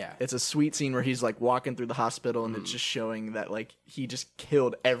yeah. It's a sweet scene where he's like walking through the hospital, and it's just showing that like he just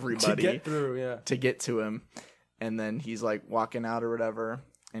killed everybody to get through, to get to him. And then he's like walking out or whatever,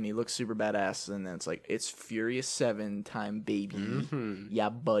 and he looks super badass. And then it's like, it's Furious 7 time, baby. Yeah,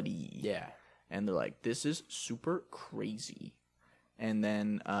 buddy. Yeah. And they're like, this is super crazy. And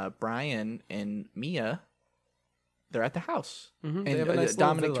then Brian and Mia, they're at the house. And they have a nice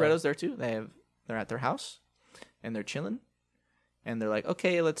Dominic villa. Toretto's there too. They're at their house, and they're chilling. And they're like,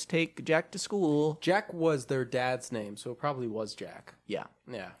 okay, let's take Jack to school. Jack was their dad's name, so it probably was Jack. Yeah.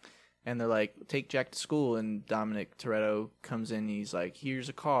 Yeah. And they're like, take Jack to school. And Dominic Toretto comes in. And he's like, here's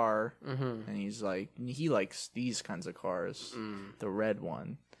a car. And he's like, he likes these kinds of cars, the red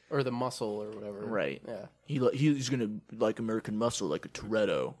one. Or the muscle or whatever. Right. Yeah. He's gonna like American muscle, like a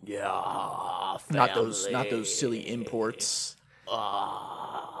Toretto. Yeah. Not those silly imports.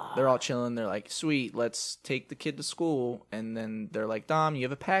 They're all chilling. They're like, sweet, let's take the kid to school. And then they're like, Dom, you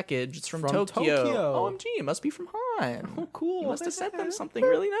have a package. It's from Tokyo. OMG, it must be from Han. Oh, cool. You must have sent them something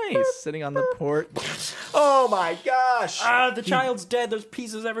really nice. Sitting on the porch. Oh my gosh. The child's dead. There's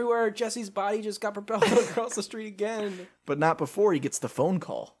pieces everywhere. Jesse's body just got propelled across the street again. But not before he gets the phone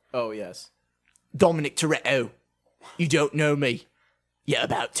call. Oh, yes. Dominic Toretto, you don't know me. You're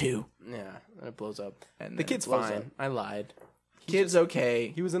about to. Yeah, and it blows up. And the kid's fine. Up. I lied. Kid's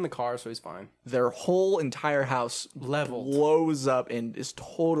okay. He was in the car, so he's fine. Their whole entire house leveled, blows up, and is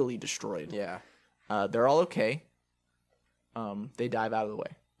totally destroyed. Yeah. They're all okay. They dive out of the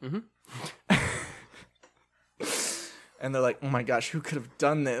way. And they're like, oh my gosh, who could have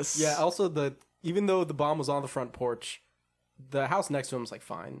done this? Yeah. Also, even though the bomb was on the front porch, the house next to him was like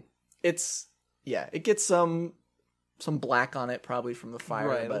fine. It gets some black on it probably from the fire,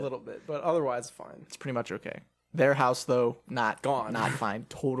 Right, but a little bit, but otherwise fine. it's pretty much okay. Their house though, not Gone. not fine,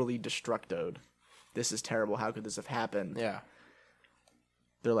 totally destructoed. This is terrible. How could this have happened? Yeah.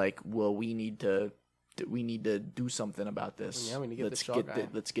 They're like, well, we need to do something about this. Yeah, we need to get the Shaw guy.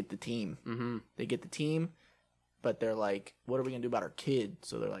 Let's get the team. Mm-hmm. They get the team, but they're like, what are we gonna do about our kid?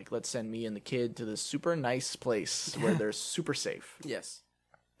 So they're like, let's send me and the kid to this super nice place where they're super safe. Yes.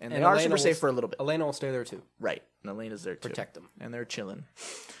 And they are Elena super will safe for a little bit. Elena will stay there too. Right. And Elena's there too. Protect them. And they're chilling.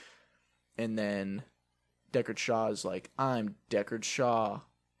 And then Deckard Shaw is like, I'm Deckard Shaw,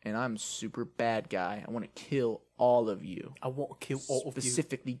 and I'm super bad guy. I want to kill all of you. I want to kill all of you.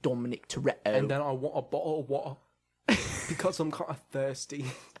 Specifically Dominic Toretto. And then I want a bottle of water because I'm kind of thirsty.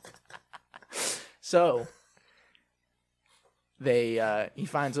 So he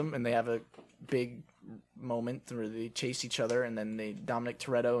finds them, and they have a big moment where they chase each other, and then Dominic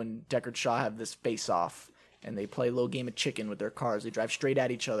Toretto and Deckard Shaw have this face-off, and they play a little game of chicken with their cars. They drive straight at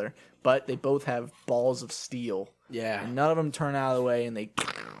each other, but they both have balls of steel. Yeah. And none of them turn out of the way, and they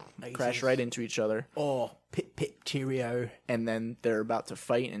crash right into each other. Oh, pip pip cheerio. And then they're about to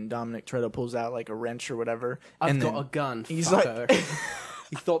fight, and Dominic Toretto pulls out like a wrench or whatever. I've and got then a gun, he's fucker. like,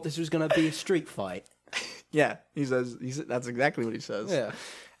 You thought this was going to be a street fight. yeah, he says, that's exactly what he says. Yeah.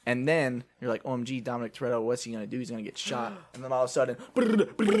 And then you're like, OMG, Dominic Toretto, what's he going to do? He's going to get shot. And then all of a sudden,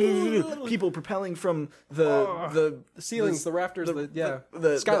 people propelling from the ceilings, the rafters,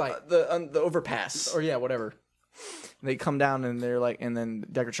 the skylight. The overpass. Or yeah, whatever. They come down and they're like, and then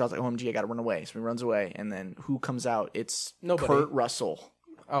Deckard Shaw's like, OMG, I got to run away. So he runs away. And then who comes out? It's Nobody. Kurt Russell.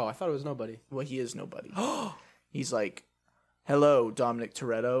 Oh, I thought it was nobody. Well, he is nobody. He's like, hello, Dominic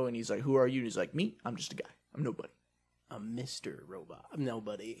Toretto. And he's like, who are you? And he's like, me? I'm just a guy. I'm nobody. I'm Mr. Robot. I'm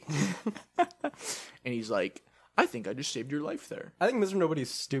nobody. And he's like, I think I just saved your life there. I think Mr. Nobody's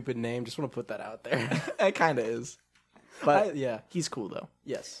stupid name. Just want to put that out there. It kind of is. But yeah. He's cool, though.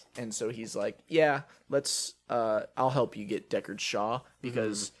 Yes. And so he's like, yeah, I'll help you get Deckard Shaw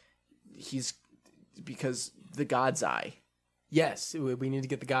because because the God's Eye. Yes, we need to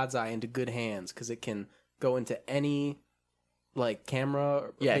get the God's Eye into good hands because it can go into any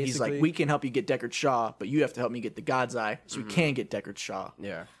camera. Yeah, basically. he's like, we can help you get Deckard Shaw, but you have to help me get the God's Eye so we can get Deckard Shaw.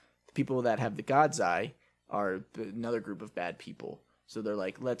 Yeah. The people that have the God's Eye are another group of bad people. So they're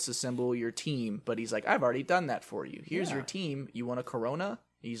like, let's assemble your team. But he's like, I've already done that for you. Here's your team. You want a Corona?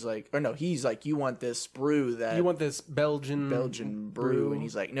 He's like, you want this brew that... You want this Belgian brew. And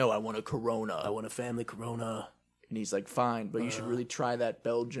he's like, no, I want a Corona. I want a family Corona. And he's like, fine, but you should really try that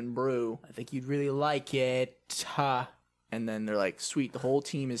Belgian brew. I think you'd really like it. Ha. And then they're like, sweet, the whole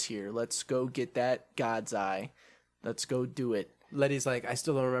team is here. Let's go get that God's Eye. Let's go do it. Letty's like, I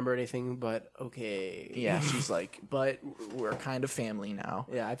still don't remember anything, but okay. Yeah, she's like, but we're kind of family now.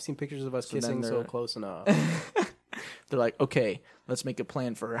 Yeah, I've seen pictures of us kissing so close enough. They're like, okay, let's make a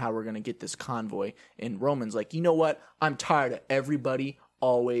plan for how we're going to get this convoy. And Roman's like, you know what? I'm tired of everybody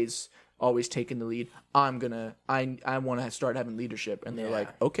always taking the lead. I want to start having leadership. And they're like,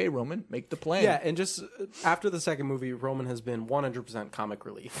 okay, Roman, make the plan. Yeah, and just after the second movie, Roman has been 100% comic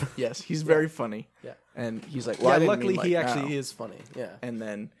relief. Yes, he's very funny. Yeah. And he's like, well, luckily he actually is funny. Yeah. And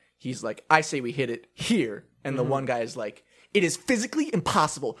then he's like, I say we hit it here. And the one guy is like, it is physically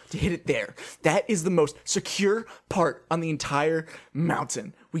impossible to hit it there. That is the most secure part on the entire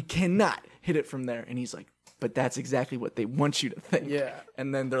mountain. We cannot hit it from there. And he's like, but that's exactly what they want you to think. Yeah.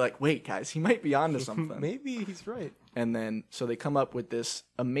 And then they're like, wait, guys, he might be onto something. Maybe he's right. And then, so they come up with this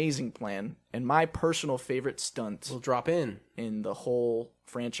amazing plan. And my personal favorite stunt We'll drop in the whole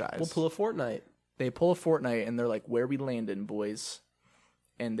franchise. We'll pull a Fortnite. They pull a Fortnite and they're like, where we landing, boys?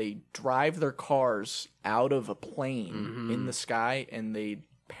 And they drive their cars out of a plane in the sky and they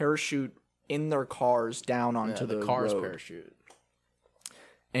parachute in their cars down onto the car's road. parachute.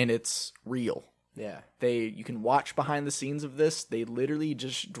 And it's real. Yeah. You can watch behind the scenes of this. They literally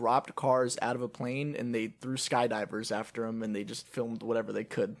just dropped cars out of a plane and they threw skydivers after them and they just filmed whatever they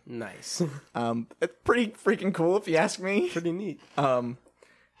could. Nice. It's pretty freaking cool if you ask me. Pretty neat.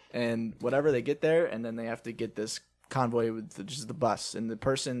 And whatever, they get there and then they have to get this convoy with just the bus. And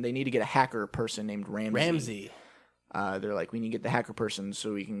they need to get a hacker person named Ramsey. They're like, we need to get the hacker person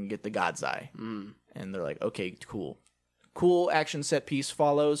so we can get the God's Eye. And they're like, okay, cool. Cool action set piece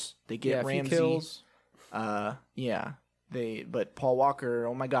follows. They get Ramsey. Kills. But Paul Walker,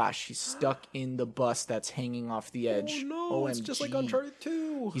 oh my gosh, he's stuck in the bus that's hanging off the edge. Oh no, OMG. it's just like Uncharted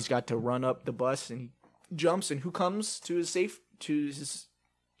 2. He's got to run up the bus and he jumps, and who comes to his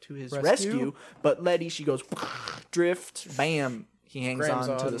to his rescue. But Letty, she goes drift, bam. He hangs Grabs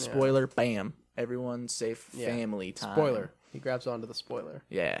on to on, the spoiler, bam. Everyone's safe, family time. Spoiler. He grabs onto the spoiler.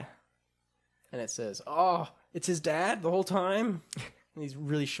 Yeah. And it says, "Oh, it's his dad the whole time." And he's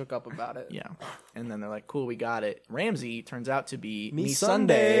really shook up about it. Yeah. And then they're like, "Cool, we got it." Ramsey turns out to be Miss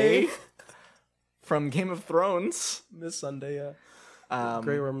Sunday from Game of Thrones. Miss Sunday, yeah.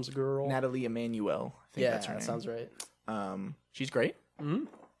 Grey Worm's girl. Natalie Emmanuel. I think that's her name. That sounds right. She's great.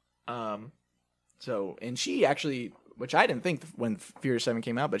 Mm-hmm. So, and she actually, which I didn't think when Furious 7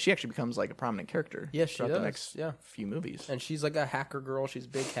 came out, but she actually becomes like a prominent character. Yeah, she throughout does. the next few movies. And she's like a hacker girl. She's a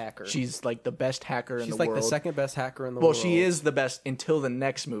big hacker. She's like the best hacker in the world. She's like the second best hacker in the world. Well, she is the best until the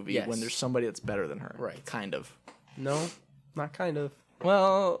next movie when there's somebody that's better than her. Right. Kind of. No, not kind of.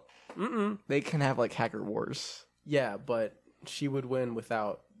 Well, they can have like hacker wars. Yeah, but she would win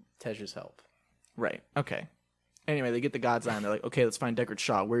without Tej's help. Right. Okay. Anyway, they get the God's Eye and they're like, okay, let's find Deckard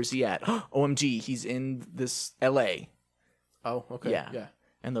Shaw. Where's he at? OMG, he's in this LA. Oh, okay. Yeah.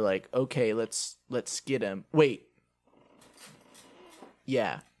 And they're like, okay, let's get him. Wait.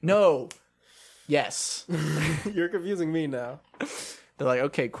 Yeah. No. Yes. You're confusing me now. They're like,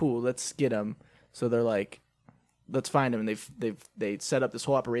 okay, cool, let's get him. So they're like, let's find him. And they set up this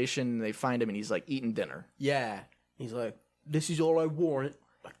whole operation and they find him and he's like eating dinner. Yeah. He's like, this is all I want.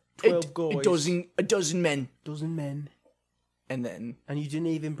 12 guys. A dozen men. Dozen men. And then... And you didn't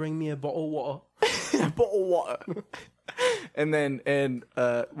even bring me a bottle of water. A bottle of water. And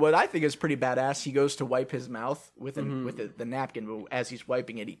what I think is pretty badass, he goes to wipe his mouth with the napkin, but as he's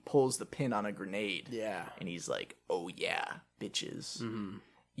wiping it, he pulls the pin on a grenade. Yeah. And he's like, oh yeah, bitches. Mm-hmm.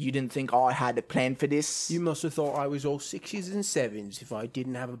 You didn't think I had a plan for this? You must have thought I was all 6s and 7s if I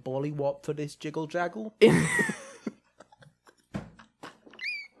didn't have a bolly wop for this jiggle jaggle.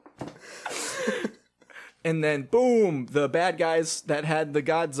 And then, boom, the bad guys that had the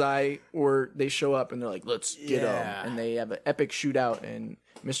God's Eye, they show up and they're like, let's get them. And they have an epic shootout, and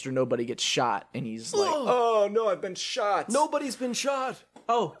Mr. Nobody gets shot, and he's like, oh, no, I've been shot. Nobody's been shot.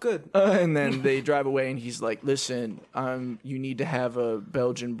 Oh, good. And then they drive away, and he's like, listen, you need to have a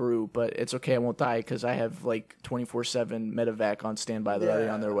Belgian brew, but it's okay, I won't die, because I have, like, 24/7 medevac on standby. They're already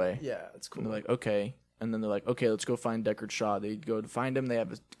on their way. Yeah, that's cool. And they're like, okay. And then they're like, okay, let's go find Deckard Shaw. They go to find him. They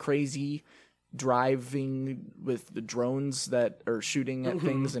have a crazy... driving with the drones that are shooting at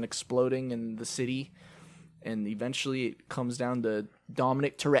things and exploding in the city, and eventually it comes down to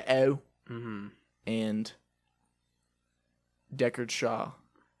Dominic Toretto and Deckard Shaw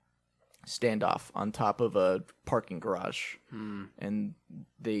standoff on top of a parking garage, and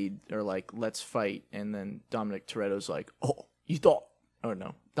they are like, let's fight. And then Dominic Toretto's like,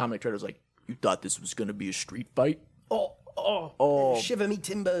 Dominic Toretto's like, you thought this was gonna be a street fight? Oh, shiver me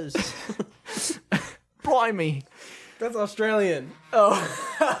timbers. Blimey. That's Australian. Oh.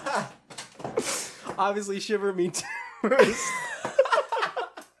 Obviously, shiver me timbers.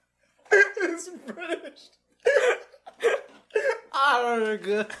 It's British. I don't know.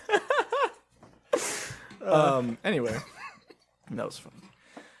 Good. Anyway, that was fun.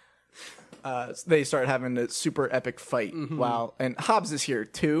 They start having a super epic fight. Wow. And Hobbs is here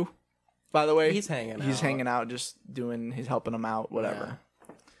too. By the way, he's hanging out, just he's helping them out, whatever.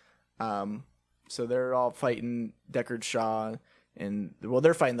 Yeah. So they're all fighting Deckard Shaw, and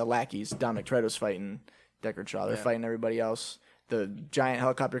they're fighting the lackeys. Dominic Toretto's fighting Deckard Shaw. They're fighting everybody else. The giant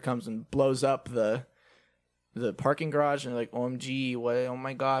helicopter comes and blows up the parking garage, and they're like, OMG, oh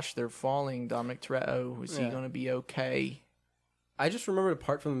my gosh, they're falling. Dominic Toretto, is he going to be okay? I just remembered a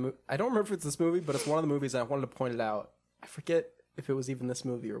part from the movie. I don't remember if it's this movie, but it's one of the movies, and I wanted to point it out. I forget if it was even this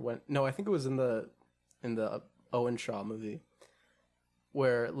movie or when. No, I think it was in the Owen Shaw movie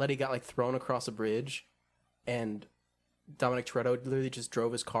where Letty got like thrown across a bridge, and Dominic Toretto literally just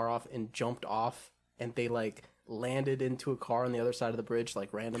drove his car off and jumped off, and they like landed into a car on the other side of the bridge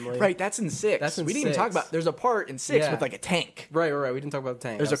like randomly. Right, that's in 6. We didn't even talk about. There's a part in 6 with like a tank. Right. We didn't talk about the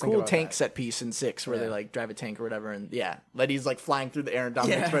tank. There's a cool tank set piece in 6 where they like drive a tank or whatever, and Letty's like flying through the air, and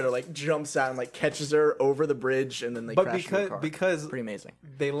Dominic Toretto like jumps out and like catches her over the bridge, and then they crash into the car. Because pretty amazing.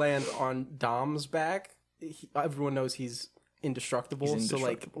 They land on Dom's back. Everyone knows he's indestructible, so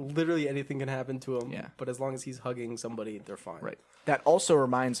like literally anything can happen to him. Yeah. But as long as he's hugging somebody, they're fine. Right. That also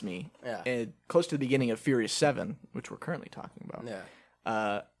reminds me, close to the beginning of Furious 7, which we're currently talking about.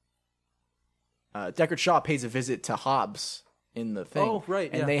 Yeah. Deckard Shaw pays a visit to Hobbs in the thing. Oh, right.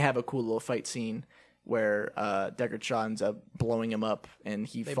 And they have a cool little fight scene where Deckard Shaw ends up blowing him up, and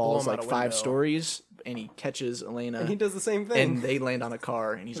he falls like 5 stories, and he catches Elena. And he does the same thing. And they land on a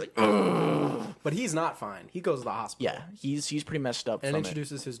car, and he's like, ugh. But he's not fine. He goes to the hospital. Yeah, he's pretty messed up. And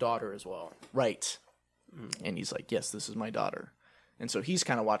introduces his daughter as well. Right. And he's like, yes, this is my daughter. And so he's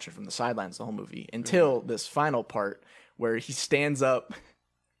kind of watching from the sidelines the whole movie until this final part where he stands up.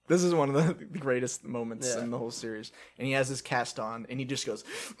 This is one of the greatest moments in the whole series. And he has his cast on, and he just goes,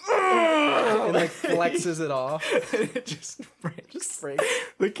 and like flexes it off. It just breaks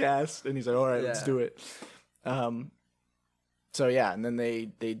the cast. And he's like, all right, let's do it. So yeah, and then they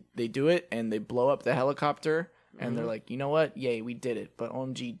do it, and they blow up the helicopter, and they're like, you know what? Yay, we did it. But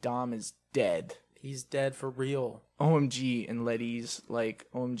OMG, Dom is dead. He's dead for real. OMG, and Letty's like,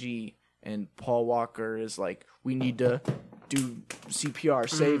 OMG, and Paul Walker is like, we need to do CPR,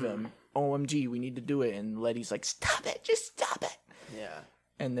 save him. OMG, we need to do it. And Letty's like, stop it, just stop it. Yeah.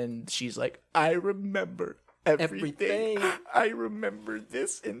 And then she's like, I remember everything. I remember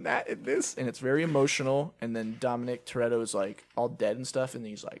this and that and this. And it's very emotional. And then Dominic Toretto is like all dead and stuff. And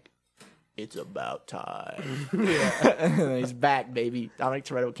he's like, it's about time. And then he's back, baby. Dominic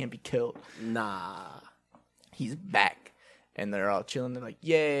Toretto can't be killed. Nah. He's back. And they're all chilling. They're like,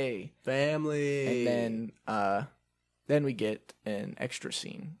 yay. Family. And then we get an extra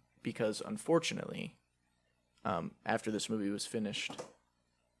scene. Because unfortunately, after this movie was finished,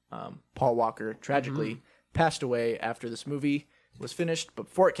 Paul Walker tragically passed away after this movie was finished, but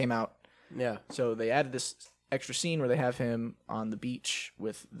before it came out. Yeah. So they added this extra scene where they have him on the beach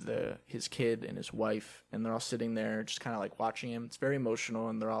with his kid and his wife, and they're all sitting there just kind of like watching him. It's very emotional,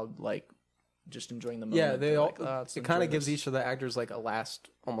 and they're all like just enjoying the moment. Yeah, they all. Like, it kind of gives each of the actors like a last,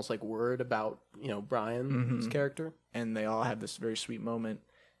 almost like word about Brian's character, and they all have this very sweet moment,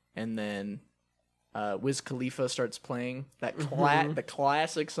 and then Wiz Khalifa starts playing that the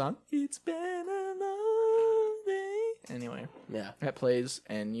classic song. It's been a long day. Anyway, yeah, that plays,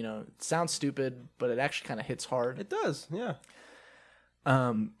 and it sounds stupid, but it actually kind of hits hard. It does, yeah.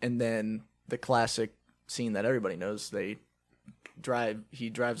 And then the classic scene that everybody knows. He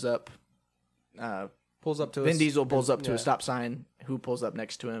drives up. Pulls up to Vin Diesel pulls up to a stop sign. Who pulls up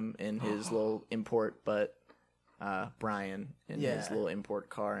next to him in his little import, but Brian in his little import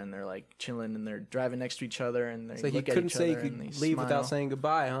car, and they're like chilling, and they're driving next to each other, and they so look he couldn't at each say other, he and could they leave smile. without saying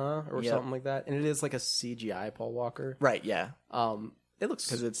goodbye, huh? Or Yep. something like that. And it is like a CGI Paul Walker, Right? Yeah. It looks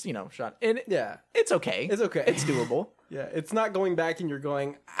Because it's shot. And yeah, it's okay. it's okay, It's doable. Yeah, it's not going back, and you're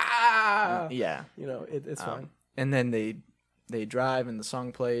going ah. Yeah. It's fine. And then they drive, and the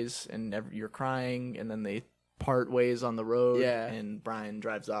song plays, and you're crying, and then they part ways on the road. Yeah. And Brian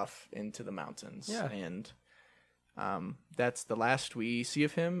drives off into the mountains. Yeah. And that's the last we see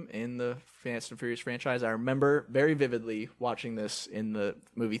of him in the Fast and Furious franchise. I remember very vividly watching this in the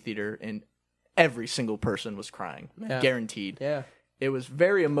movie theater, and every single person was crying. Yeah. Guaranteed. Yeah. It was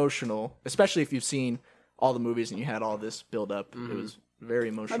very emotional, especially if you've seen all the movies and you had all this build up. It was very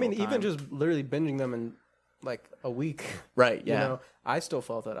emotional. I mean, time. even just literally binging them in like a week. Right, yeah. I still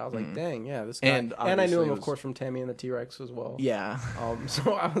felt that. I was like, dang, yeah, this guy. And I knew obviously him, it of was- course, from Tammy and the T-Rex as well. Yeah.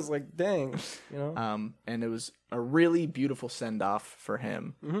 So I was like, dang, And it was a really beautiful send off for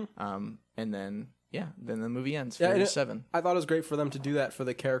him. And then the movie ends. Yeah, Furious 7. I thought it was great for them to do that for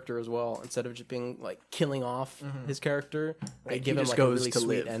the character as well, instead of just being like killing off his character. They Right, give he him just like a goes really to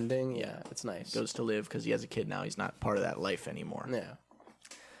sweet live. ending. Yeah, it's nice. Goes to live because he has a kid now. He's not part of that life anymore. Yeah.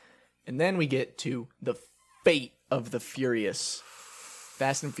 And then we get to the fate of the Furious.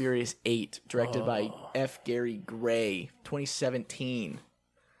 Fast and Furious 8, directed by F. Gary Gray, 2017.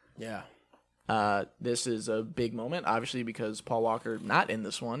 Yeah. This is a big moment, obviously, because Paul Walker not in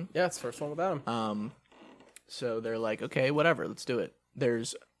this one. Yeah, it's the first one without him. So they're like, okay, whatever, let's do it.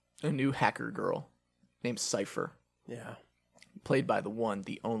 There's a new hacker girl named Cypher, Yeah. played by the one,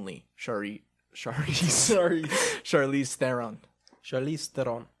 the only Charlize Theron. Charlize Theron.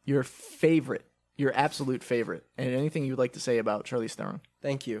 Your absolute favorite. And anything you would like to say about Charlize Theron?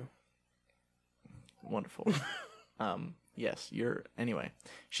 Thank you. Wonderful. Yes, anyway.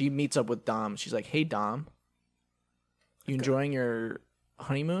 She meets up with Dom. She's like, hey, Dom, you enjoying your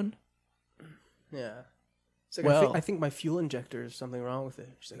honeymoon? Yeah. It's like, Well- I think my fuel injector is something wrong with it.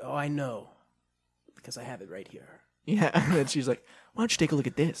 She's like, oh, I know. Because I have it right here. Yeah. And then she's like, why don't you take a look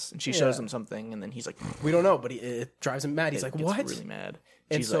at this? And she shows Yeah. him something, and then he's like, We don't know, but it drives him mad. He's like, gets what? really mad.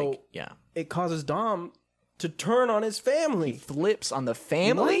 And She's so- like, yeah. It causes Dom to turn on his family. Flips on the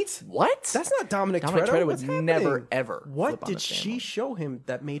family? What? That's not Dominic Dominic Toretto. Toretto What's would never, happening? ever What flip on did the she family. show him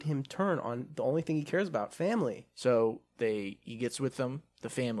that made him turn on the only thing he cares about, family? So he gets with them, the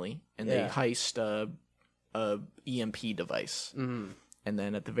family, and they Yeah. heist a EMP device. Mm-hmm. And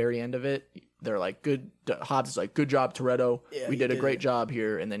then at the very end of it, they're like, Hobbs is like, good job, Toretto. Yeah, we he did a did great it." job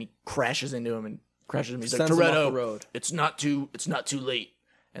here. And then he crashes into him and crashes him. He's like, Sends him off Toretto, the road. it's not too late.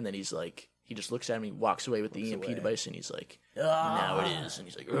 And then he's like, he just looks at him, he walks away with the EMP device, and he's like, now it is. And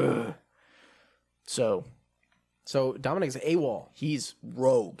he's like, ugh. So So Dominic's AWOL. He's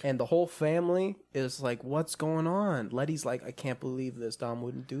rogue. And the whole family is like, what's going on? Letty's like, I can't believe this. Dom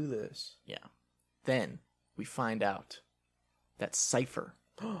wouldn't do this. Yeah. Then we find out that Cypher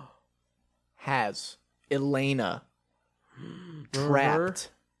has Elena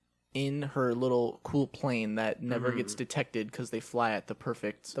trapped in her little cool plane that never gets detected because they fly at the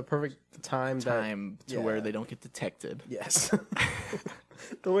perfect time where they don't get detected. Yes.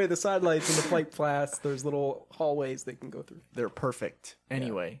 The way the sidelights and the flight paths, there's little hallways they can go through. They're perfect.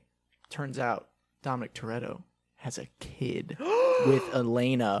 Anyway, turns out Dominic Toretto has a kid with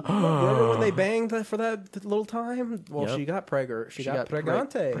Elena. Remember when they banged for that little time? Well, Yep. she got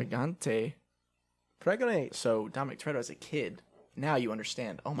pregante. Pregnate. So Dominic Toretto has a kid. Now you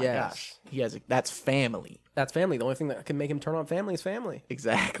understand. Oh my Yes. gosh. He has that's family. That's family. The only thing that can make him turn on family is family.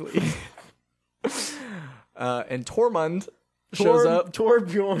 Exactly. And Tormund shows up.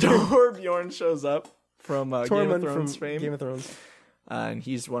 Torbjorn shows up from Game of Thrones fame. Game of Thrones. And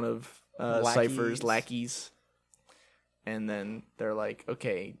he's one of Cypher's lackeys. And then they're like,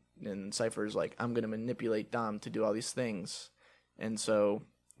 okay. And Cypher's like, I'm going to manipulate Dom to do all these things. And so,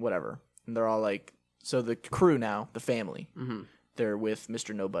 whatever. And they're all like, so the crew now, the family, they're with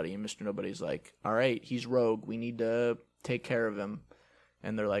Mr. Nobody. And Mr. Nobody's like, all right, he's rogue. We need to take care of him.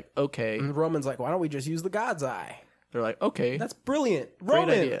 And they're like, okay. And Roman's like, why don't we just use the God's Eye? They're like, okay. That's brilliant. Great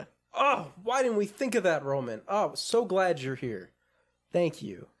Roman. idea. Oh, why didn't we think of that, Roman? Oh, so glad you're here. Thank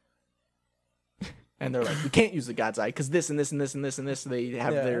you. And they're like, we can't use the God's Eye because this and this and this and this and this. They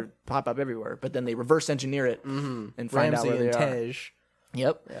have their pop up everywhere. But then they reverse engineer it and find out where they are. Tej.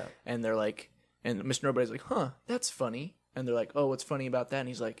 Yep. Yeah. And they're like, and Mr. Nobody's like, huh, that's funny. And they're like, oh, what's funny about that? And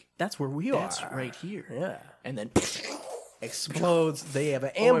he's like, that's where we that's are. right here. Yeah. And then explodes. They have an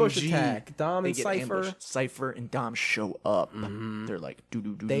ambush OMG. attack. Dom and They get Cypher. ambushed. Cypher and Dom show up. They're like,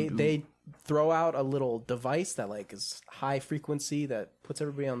 They throw out a little device that like is high frequency that puts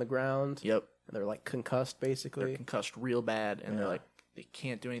everybody on the ground. Yep. And they're like concussed basically. They're concussed real bad. And they're like, they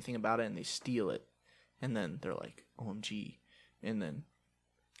can't do anything about it. And they steal it. And then they're like, OMG. And then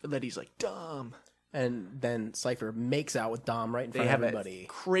Letty's like, Dom. And then Cypher makes out with Dom right in They front have of everybody. a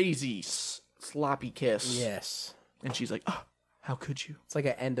crazy sloppy kiss. Yes. And she's like, oh, how could you? It's like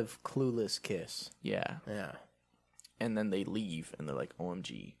an end of Clueless kiss. Yeah. Yeah. And then they leave, and they're like,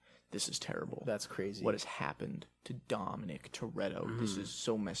 OMG, this is terrible. That's crazy. What has happened to Dominic Toretto? This is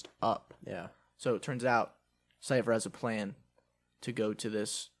so messed up. Yeah. So it turns out Cypher has a plan to go to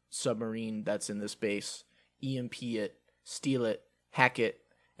this submarine that's in this base, EMP it, steal it, hack it,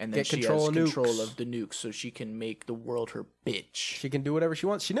 and then Get she control has of control nukes. of the nukes so she can make the world her bitch. She can do whatever she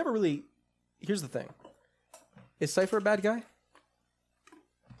wants. She never really... Here's the thing. Is Cypher a bad guy?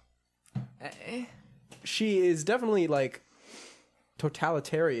 She is definitely, like,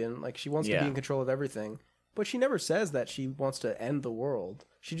 totalitarian. Like, she wants to be in control of everything. But she never says that she wants to end the world.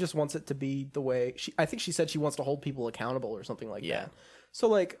 She just wants it to be the way... I think she said she wants to hold people accountable or something like that. So,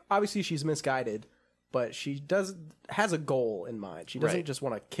 like, obviously she's misguided, but she has a goal in mind. She doesn't just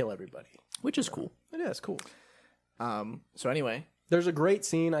want to kill everybody. Which is cool. It is cool. So anyway... There's a great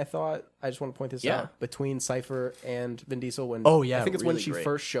scene, I thought. I just want to point this out. Between Cypher and Vin Diesel. When I think it's when she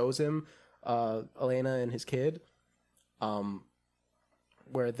first shows him Elena and his kid.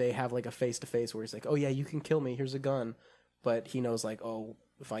 Where they have like a face-to-face where he's like, oh yeah, you can kill me. Here's a gun. But he knows like, oh,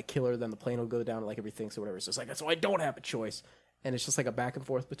 if I kill her, then the plane will go down and like everything. So whatever. So it's like, so I don't have a choice. And it's just like a back and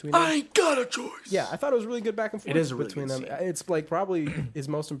forth between them. I ain't got a choice. Yeah, I thought it was really good back and forth. It is a really between good them. scene. It's like probably his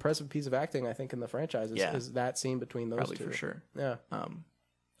most impressive piece of acting, I think, in the franchise is that scene between those Probably two. for sure. Yeah.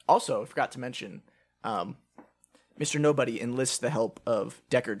 Also, I forgot to mention, Mr. Nobody enlists the help of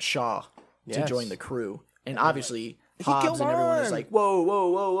Deckard Shaw to join the crew. And obviously, Hobbs and everyone is like, whoa, whoa,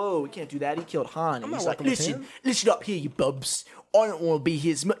 whoa, whoa, we can't do that. He killed Han. And he's like, listen up here, you bubs. I don't want to be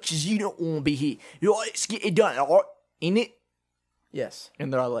here as much as you don't want to be here. Let's get it done, all right? In it? Yes.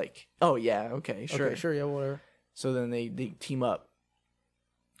 And they're all like, oh, yeah, okay, sure. Okay, sure, yeah, whatever. So then they team up.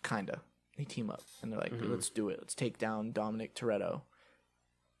 Kinda. They team up. And they're like, let's do it. Let's take down Dominic Toretto.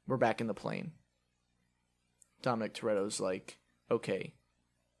 We're back in the plane. Dominic Toretto's like, okay,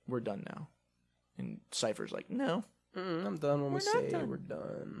 we're done now. And Cypher's like, no. I'm done when we say we're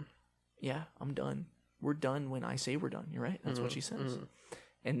done. Yeah, I'm done. We're done when I say we're done. You're right. That's what she says.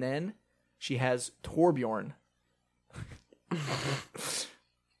 And then she has Torbjorn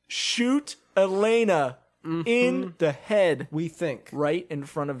shoot Elena in the head. We think. Right in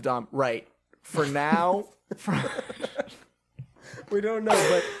front of Dom. Right. For now. We don't know,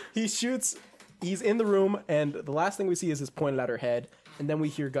 but he shoots. He's in the room, and the last thing we see is his pointed at her head, and then we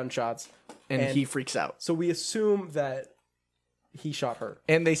hear gunshots. And he freaks out. So we assume that he shot her.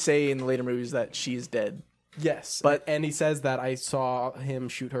 And they say in the later movies that she's dead. Yes, and he says that I saw him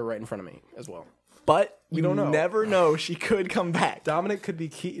shoot her right in front of me as well. But we don't know. Never know. She could come back. Dominic could be,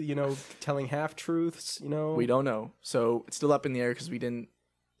 telling half truths. We don't know. So it's still up in the air because we didn't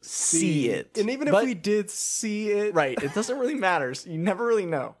see it. And even if we did see it, right? It doesn't really matter. You never really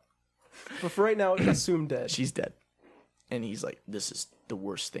know. But for right now, assume dead. She's dead, and he's like, "This is the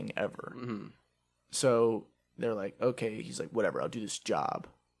worst thing ever." Mm-hmm. So they're like, "Okay." He's like, "Whatever. I'll do this job."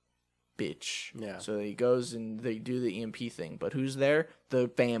 Bitch. Yeah. So he goes and they do the EMP thing. But who's there? The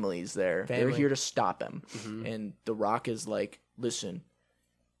family's there. They're here to stop him. Mm-hmm. And The Rock is like, listen,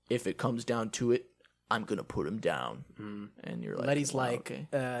 if it comes down to it, I'm going to put him down. Mm-hmm. And you're like, Letty's like, okay.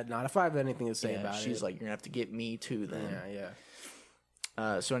 Not if I have anything to say about it. She's like, you're going to have to get me too then.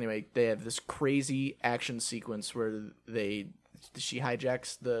 Yeah. So anyway, they have this crazy action sequence where she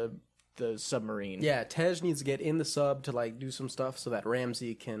hijacks the submarine. Yeah, Tej needs to get in the sub to like do some stuff so that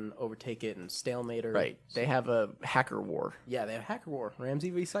Ramsey can overtake it and stalemate her. Right. They have a hacker war. Yeah, they have a hacker war.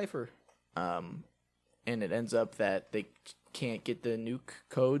 Ramsey v. Cypher. And it ends up that they can't get the nuke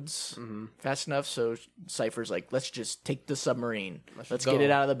codes fast enough, so Cypher's like, let's just take the submarine. Let's get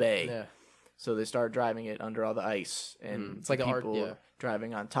it out of the bay. Yeah. So they start driving it under all the ice, and it's like people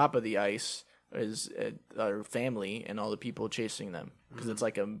driving on top of the ice is our family and all the people chasing them because it's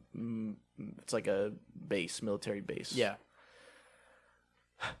like a base, military base. Yeah,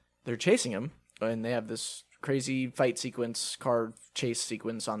 they're chasing him, and they have this crazy fight sequence, car chase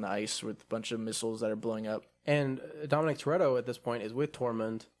sequence on the ice with a bunch of missiles that are blowing up. And Dominic Toretto at this point is with Tormund,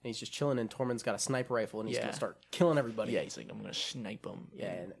 and he's just chilling, and Tormund's got a sniper rifle, and he's going to start killing everybody. Yeah, he's like, I'm going to snipe him.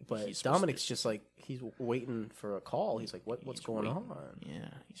 Yeah, but Dominic's just like, he's waiting for a call. He's like, what's going on? Yeah,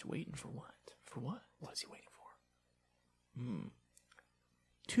 he's waiting for what? For what? What is he waiting for?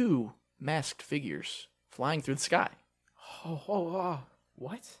 2 masked figures flying through the sky.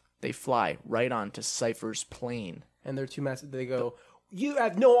 What? They fly right onto Cypher's plane. And they're 2 masked. They go, you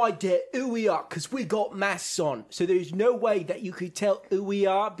have no idea who we are because we got masks on. So there's no way that you could tell who we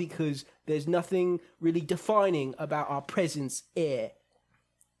are because there's nothing really defining about our presence here.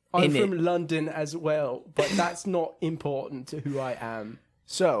 I'm from London as well, but that's not important to who I am.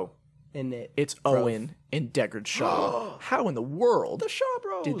 So, it's Bruv. Owen and Deckard Shaw. How in the world the Shaw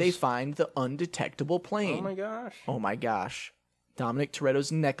Bros did they find the undetectable plane? Oh my gosh. Dominic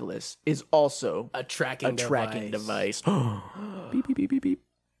Toretto's necklace is also a tracking device. Beep, beep, beep, beep, beep.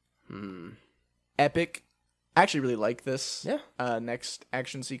 Epic. I actually really like this next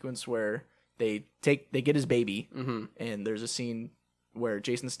action sequence where they get his baby, and there's a scene where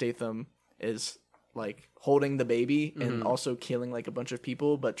Jason Statham is like holding the baby and also killing like a bunch of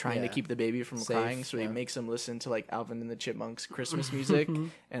people, but trying to keep the baby from crying. So he makes him listen to like Alvin and the Chipmunks Christmas music,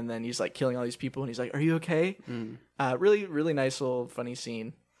 and then he's like killing all these people, and he's like, "Are you okay?" Really, really nice little funny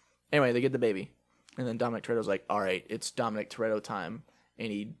scene. Anyway, they get the baby, and then Dominic Toretto's like, "All right, it's Dominic Toretto time,"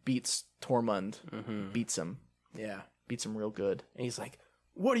 and he beats Tormund, beats him, beats him real good, and he's like,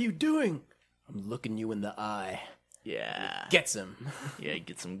 "What are you doing?" "I'm looking you in the eye." Yeah, gets him. Yeah, he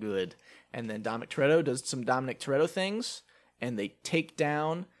gets him good. And then Dominic Toretto does some Dominic Toretto things, and they take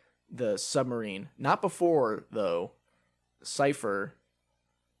down the submarine. Not before, though, Cypher...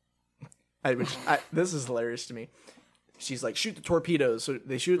 this is hilarious to me. She's like, shoot the torpedoes. So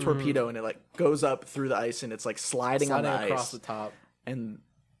they shoot a torpedo, and it like goes up through the ice, and it's like sliding on the ice. Across the top. And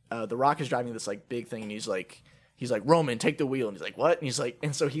The Rock is driving this like big thing, and he's like, Roman, take the wheel. And he's like, what? And he's like,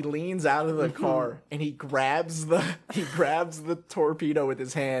 and so he leans out of the car and he grabs the torpedo with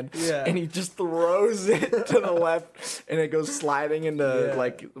his hand, and he just throws it to the left, and it goes sliding into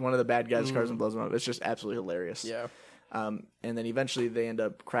like one of the bad guys' cars and blows him up. It's just absolutely hilarious. Yeah. And then eventually they end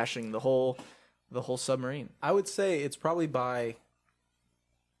up crashing the whole submarine. I would say it's probably by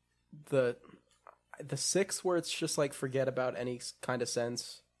the 6th where it's just like forget about any kind of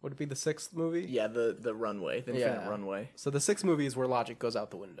sense. Would it be the 6th movie? Yeah, the runway, the infinite runway. So the 6th movie is where logic goes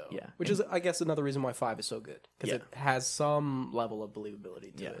out the window. Yeah. Which is, I guess, another reason why 5 is so good. Because it has some level of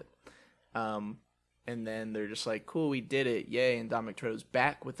believability to it. And then they're just like, cool, we did it, yay. And Dominic Toretto's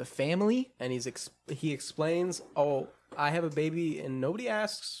back with the family. And he explains, oh, I have a baby, and nobody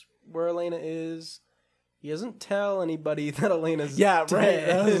asks where Elena is. He doesn't tell anybody that Elena's dead. Right.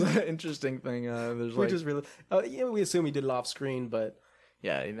 That was an interesting thing. Which is really... we assume he did it off screen, but...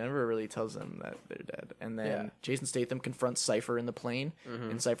 Yeah, he never really tells them that they're dead. And then Jason Statham confronts Cypher in the plane,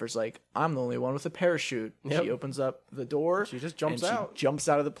 and Cypher's like, I'm the only one with a parachute. Yep. She opens up the door. She just jumps out. She jumps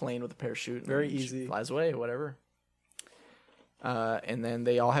out of the plane with a parachute. Very easy. Flies away, whatever. And then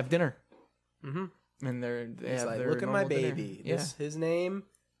they all have dinner. And He's like, look at my baby. His name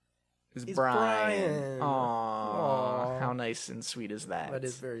is Brian. Aww. How nice and sweet is that? That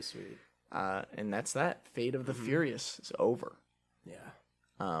is very sweet. And that's that. Fate of the Furious is over. Yeah.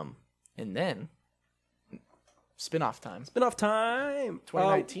 And then spin-off time. Spin-off time.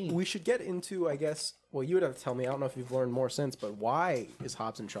 2019. We should get into, I guess. Well, you would have to tell me. I don't know if you've learned more since, but why is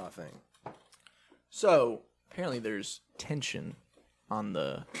Hobbs and Shaw a thing? So apparently, there's tension on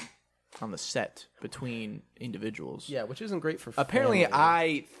the set between individuals. Yeah, which isn't great for. Apparently, family.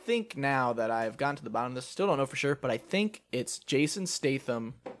 I think now that I've gotten to the bottom of this, still don't know for sure, but I think it's Jason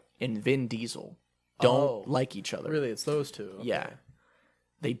Statham and Vin Diesel don't like each other. Really, it's those two. Okay. Yeah,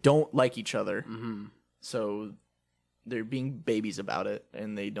 they don't like each other. Mm-hmm. So they're being babies about it,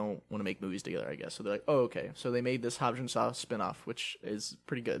 and they don't want to make movies together, I guess. So they're like, oh, okay. So they made this Hobbs and Shaw spinoff, which is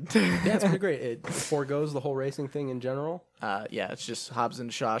pretty good. Yeah, it's pretty great. It forgoes the whole racing thing in general. Yeah, it's just Hobbs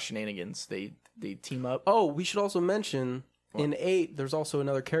and Shaw shenanigans. They team up. Oh, we should also mention in 8, there's also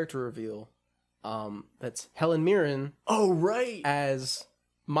another character reveal. That's Helen Mirren. Oh, right. As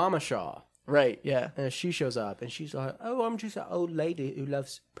Mama Shaw. Right, yeah. And she shows up, and she's like, oh, I'm just an old lady who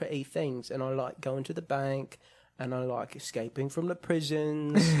loves pretty things, and I like going to the bank, and I like escaping from the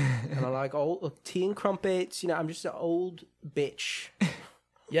prisons, and I like tea and crumpets. You know, I'm just an old bitch.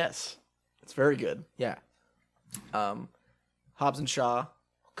 Yes. It's very good. Yeah. Hobbs and Shaw.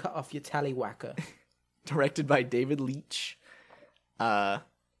 Cut off your tallywhacker. Directed by David Leitch.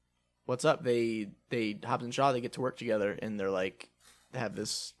 What's up? They Hobbs and Shaw, they get to work together, and they're like, have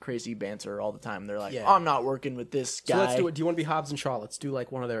this crazy banter all the time. They're like, I'm not working with this guy. So let's do it. Do you want to be Hobbs and Shaw? Let's do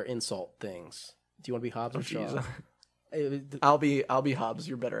like one of their insult things. Do you want to be Hobbs or Shaw? I'll be Hobbs.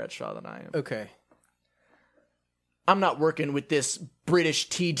 You're better at Shaw than I am. Okay. I'm not working with this British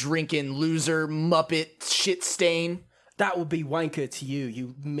tea drinking loser Muppet shit stain. That would be wanker to you,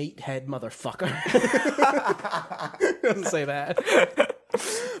 you meathead motherfucker. Doesn't say that.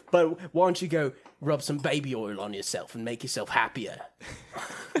 But why don't you go rub some baby oil on yourself and make yourself happier?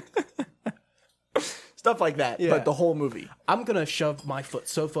 Stuff like that, but the whole movie. I'm going to shove my foot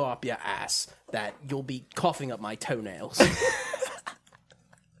so far up your ass that you'll be coughing up my toenails.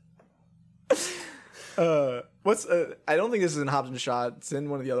 I don't think this is in Hobbs and Shaw. It's in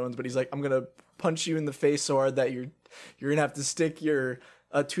one of the other ones, but he's like, I'm going to punch you in the face so hard that you're going to have to stick your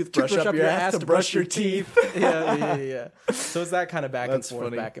toothbrush up your ass to brush your teeth. Yeah. So it's that kind of back and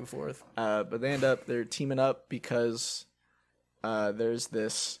forth. But they're teaming up because there's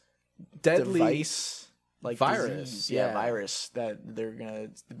this deadly device, like virus. Disease, virus that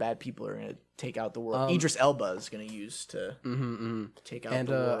the bad people are gonna take out the world. Idris Elba is gonna use to take out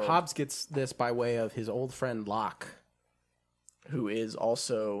the world. And Hobbs gets this by way of his old friend Locke, who is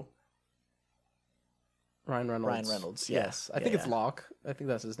also Ryan Reynolds. Ryan Reynolds, yes. I think it's Locke. I think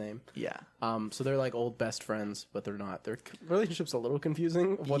that's his name. Yeah. So they're like old best friends, but they're not. Their relationship's a little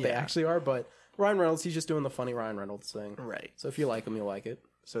confusing of what they actually are, but Ryan Reynolds, he's just doing the funny Ryan Reynolds thing. Right. So if you like him, you'll like it.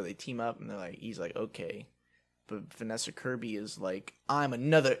 So they team up, and he's like, okay. But Vanessa Kirby is like, I'm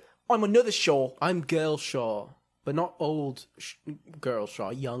another Shaw. I'm Girl Shaw, but not old Girl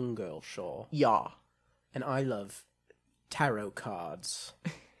Shaw, young Girl Shaw. Yeah. And I love tarot cards.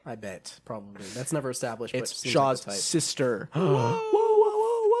 I bet, probably. That's never established, but it's Shaw's sister. Whoa.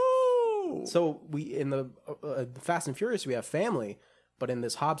 So we in the Fast and Furious, we have family, but in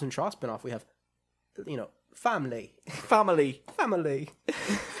this Hobbs and Shaw spinoff, we have, family.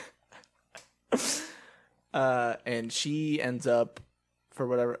 And she ends up, for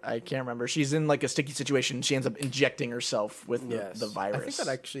whatever, I can't remember. She's in like a sticky situation. She ends up injecting herself with the virus. I think that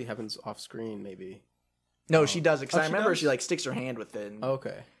actually happens off screen, maybe. No, she does it. Because I remember she like sticks her hand with it. And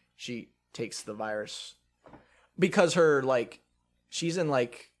okay. She takes the virus because her she's in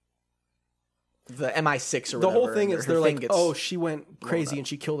like the MI6 or whatever. The whole thing is they're like, oh, she went crazy and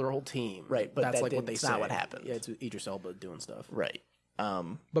she killed her whole team. Right, but that's like what they say. Not what happened. Yeah, it's Idris Elba doing stuff. Right.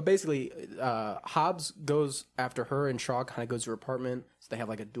 But basically, Hobbs goes after her, and Shaw kind of goes to her apartment. So they have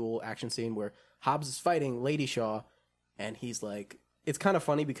like a dual action scene where Hobbs is fighting Lady Shaw, and he's like, it's kind of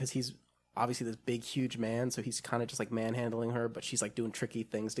funny because he's obviously this big, huge man, so he's kind of just like manhandling her, but she's like doing tricky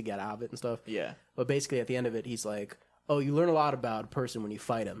things to get out of it and stuff. Yeah. But basically, at the end of it, he's like, oh, you learn a lot about a person when you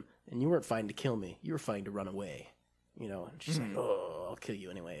fight him, and you weren't fighting to kill me, you were fighting to run away. And she's like, oh, I'll kill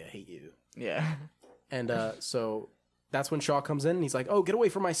you anyway, I hate you. Yeah. And so that's when Shaw comes in, and he's like, oh, get away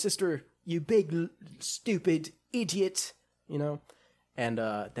from my sister, you big, stupid idiot, And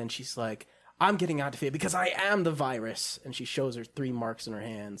then she's like, I'm getting out of here because I am the virus. And she shows her 3 marks in her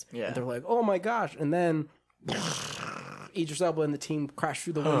hands. Yeah. And they're like, oh my gosh. And then Idris Elba and the team crash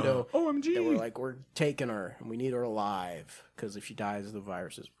through the window. OMG. And we're like, we're taking her, and we need her alive because if she dies, the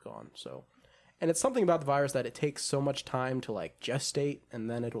virus is gone. So, and it's something about the virus that it takes so much time to like gestate,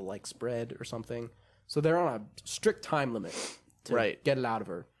 and then it'll like spread or something. So they're on a strict time limit to get it out of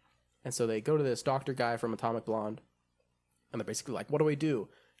her. And so they go to this doctor guy from Atomic Blonde, and they're basically like, what do we do?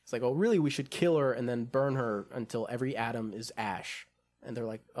 It's like, oh, really, we should kill her and then burn her until every atom is ash. And they're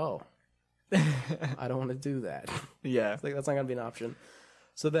like, oh, I don't want to do that. Yeah. It's like, that's not going to be an option.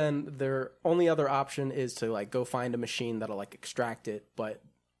 So then their only other option is to like go find a machine that'll like extract it. But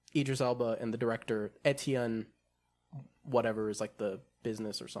Idris Elba and the director, Etienne, whatever is like the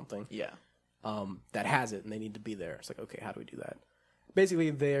business or something. Yeah. That has it, and they need to be there. It's like, okay, how do we do that? Basically,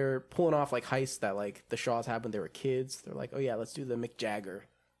 they're pulling off like heists that like the Shaws had when they were kids. They're like, oh yeah, let's do the Mick Jagger.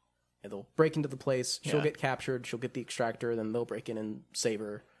 And they'll break into the place. She'll get captured. She'll get the extractor. Then they'll break in and save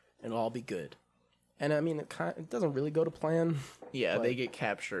her, and it'll all be good. And I mean, it doesn't really go to plan. Yeah, they get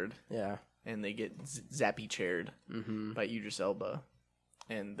captured. Yeah, and they get zappy chaired by Idris Elba.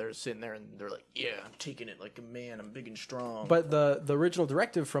 And they're sitting there and they're like, yeah, I'm taking it like a man. I'm big and strong. But the original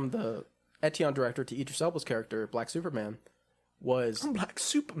directive from the Etienne director to Idris Elba's character, Black Superman, was... I'm Black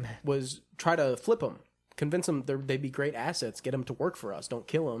Superman. Was try to flip him. Convince him they'd be great assets. Get him to work for us. Don't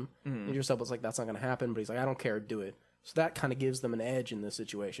kill him. Idris Elba's like, that's not going to happen. But he's like, I don't care. Do it. So that kind of gives them an edge in this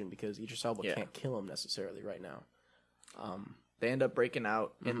situation because Idris Elba can't kill him necessarily right now. They end up breaking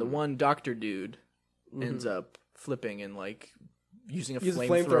out. And the one doctor dude ends up flipping and like... using a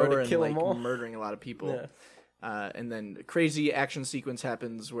flamethrower and like murdering a lot of people. Yeah. And then a crazy action sequence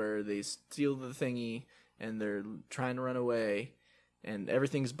happens where they steal the thingy and they're trying to run away and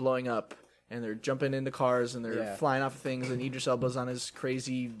everything's blowing up and they're jumping into cars and they're flying off of things and Idris Elba's on his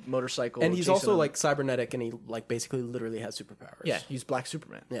crazy motorcycle. And he's also like cybernetic and he like basically literally has superpowers. Yeah, he's Black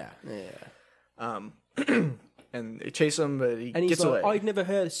Superman. Yeah. And they chase him, but he and gets away. I've never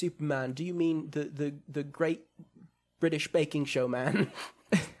heard of Superman. Do you mean the great British baking show man?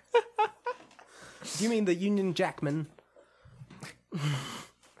 Do you mean the Union Jackman?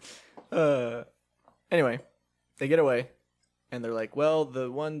 Anyway, they get away, and they're like, well, the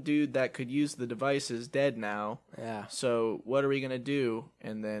one dude that could use the device is dead now. Yeah. So what are we going to do?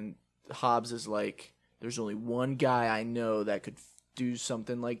 And then Hobbs is like, there's only one guy I know that could do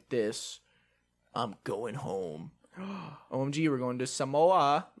something like this. I'm going home. OMG, we're going to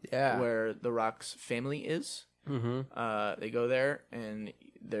Samoa, where The Rock's family is. They go there, and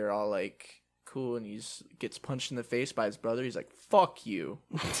they're all like, cool, and he gets punched in the face by his brother. He's like, fuck you.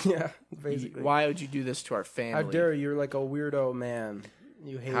 Yeah, basically. Why would you do this to our family? How dare you? You're like a weirdo man.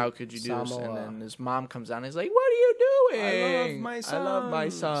 You hate How could you do Samoa. this? And then his mom comes out and he's like, what are you doing? I love my son. I love my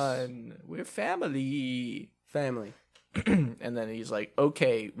son. We're family. Family. And then he's like,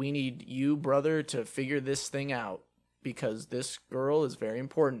 okay, we need you, brother, to figure this thing out because this girl is very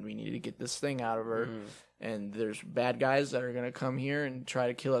important. We need to get this thing out of her. And there's bad guys that are going to come here and try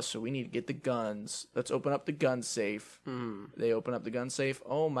to kill us, so we need to get the guns. Let's open up the gun safe. They open up the gun safe.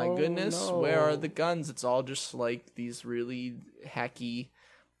 Oh, my goodness. No. Where are the guns? It's all just, like, these really hacky,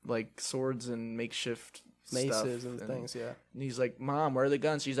 like, swords and makeshift maces and things, yeah. And he's like, Mom, where are the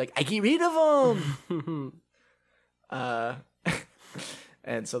guns? She's like, I get rid of them!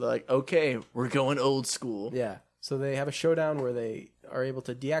 And so they're like, okay, we're going old school. Yeah. So they have a showdown where they are able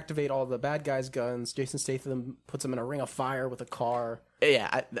to deactivate all the bad guys' guns. Jason Statham puts them in a ring of fire with a car.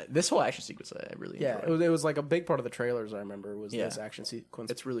 Yeah, this whole action sequence I really enjoyed. It was like a big part of the trailers, I remember, was this action sequence.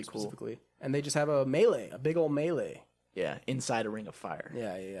 It's really specifically. cool. And they just have a melee, a big old melee. Yeah, inside a ring of fire.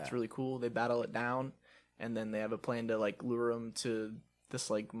 Yeah. It's really cool. They battle it down, and then they have a plan to like lure him to this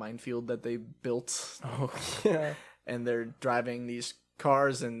like minefield that they built. Oh, yeah. And they're driving these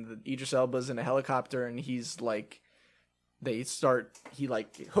cars, and Idris Elba's in a helicopter, and he's like, he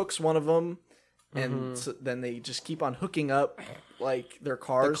like hooks one of them, and so then they just keep on hooking up like their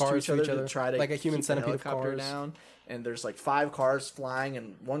cars to each other to try to like a human centipede of helicopter cars down. And there's like 5 cars flying,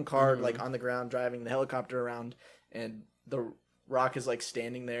 and one car like on the ground driving the helicopter around, and the Rock is like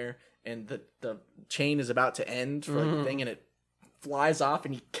standing there, and the chain is about to end for like the thing, and it flies off,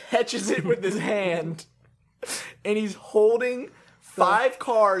 and he catches it with his hand, and he's holding 5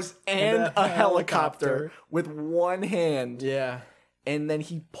 cars and a helicopter with one hand. Yeah. And then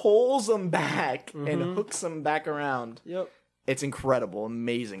he pulls them back and hooks them back around. Yep. It's incredible.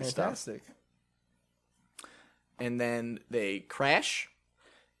 Amazing Fantastic. stuff. And then they crash.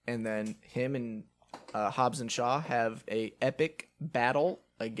 And then him and Hobbs and Shaw have a epic battle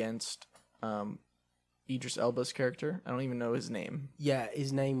against Idris Elba's character. I don't even know his name. Yeah,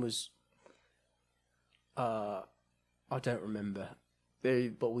 his name was... I don't remember.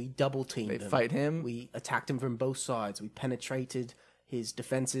 But we double teamed him. They fight him. We attacked him from both sides. We penetrated his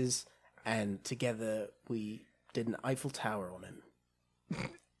defenses, and together we did an Eiffel Tower on him.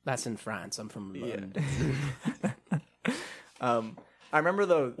 That's in France. I'm from London. I remember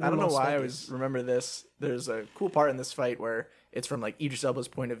though. I don't know why I always remember this. There's a cool part in this fight where it's from like Idris Elba's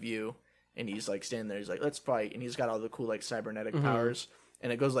point of view, and he's like standing there. He's like, "Let's fight," and he's got all the cool like cybernetic powers.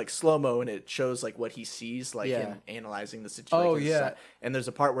 And it goes like slow mo, and it shows like what he sees, like him analyzing the situation. Oh yeah. And there's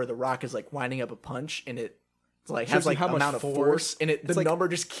a part where The Rock is like winding up a punch, and it like Shows has you like how much amount of force, and the like, number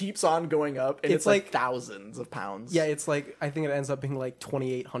just keeps on going up, and it's like like thousands of pounds. Yeah, it's like I think it ends up being like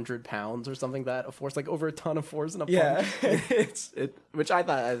 2,800 pounds or something like that of force, like over a ton of force in a punch. it's which I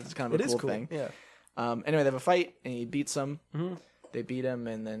thought was kind of a cool thing. Yeah. Anyway, they have a fight, and he beats them. They beat him,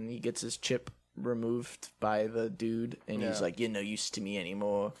 and then he gets his chip removed by the dude, and he's like, "You're no use to me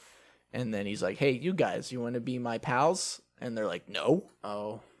anymore." And then he's like, "Hey, you guys, you want to be my pals?" And they're like, "No."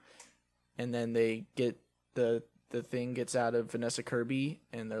 Oh. And then they get the thing gets out of Vanessa Kirby,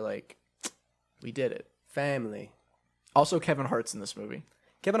 and they're like, "We did it." Family. Also, Kevin Hart's in this movie.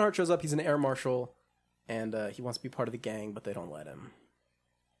 Kevin Hart shows up. He's an air marshal, and he wants to be part of the gang, but they don't let him.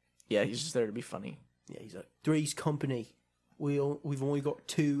 Yeah, he's just there to be funny. Yeah, he's like, Three's company. We've only got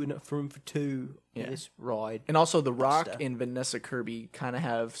two, enough room for two in this ride. And also, The Rock and Vanessa Kirby kind of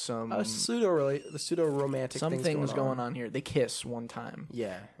have some pseudo romantic some things going on here. They kiss one time.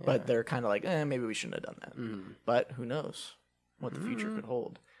 Yeah. But they're kind of like, maybe we shouldn't have done that. But who knows what the future could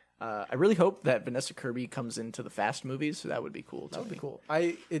hold. I really hope that Vanessa Kirby comes into the Fast movies. So that would be cool. That would be cool.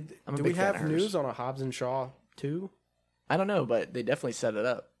 Do we have news on a Hobbs and Shaw 2? I don't know, but they definitely set it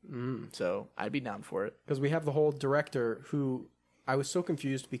up. So I'd be down for it. Because we have the whole director who I was so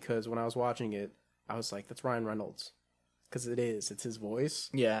confused because when I was watching it, I was like, that's Ryan Reynolds. Because it's his voice.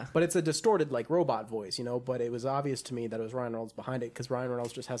 Yeah. But it's a distorted, like, robot voice, you know? But it was obvious to me that it was Ryan Reynolds behind it because Ryan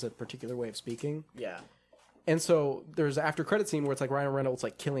Reynolds just has a particular way of speaking. Yeah. And so there's an after credit scene where it's like Ryan Reynolds,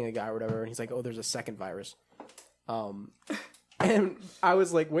 like, killing a guy or whatever. And he's like, oh, there's a second virus. And I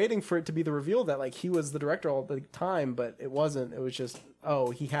was like waiting for it to be the reveal that like he was the director all the time, but it wasn't. It was just,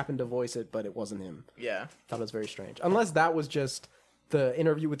 oh, he happened to voice it, but it wasn't him. Yeah. Thought it was very strange. Unless that was just the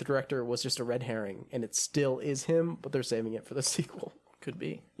interview with the director was just a red herring and it still is him, but they're saving it for the sequel. Could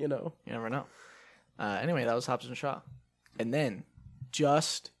be. You know? You never know. Anyway, that was Hobbs and Shaw. And then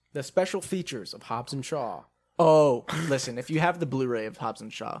just the special features of Hobbs and Shaw. Oh, listen, if you have the Blu-ray of Hobbs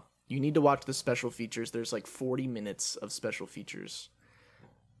and Shaw, you need to watch the special features. There's like 40 minutes of special features.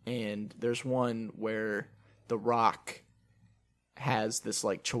 And there's one where The Rock has this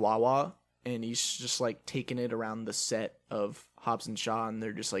like chihuahua and he's just like taking it around the set of Hobbs and Shaw and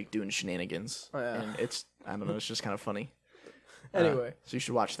they're just like doing shenanigans. Oh, yeah. And it's, I don't know, it's just kind of funny. Anyway. So you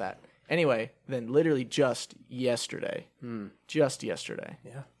should watch that. Anyway, then literally just yesterday.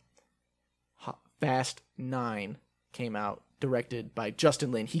 Yeah. Fast 9 came out. Directed by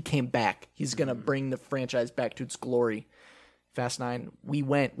Justin Lin. He came back. He's going to bring the franchise back to its glory. Fast 9.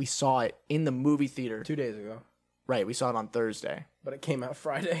 We saw it in the movie theater. 2 days ago. Right. We saw it on Thursday. But it came out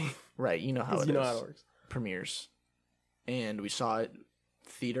Friday. Right. You know how it is. You know how it works. Premieres. And we saw it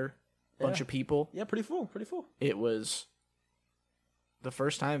theater. Bunch of people. Yeah, pretty full. It was the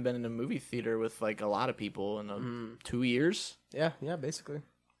first time I've been in a movie theater with like a lot of people in 2 years. Yeah, basically.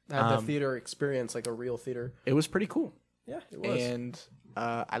 I had the theater experience, like a real theater. It was pretty cool. Yeah, it was. And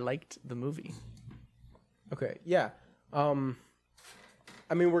I liked the movie. Okay, yeah. I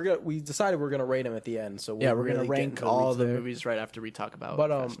mean, we decided we're gonna rate them at the end, so we're gonna rank all the movies right after we talk about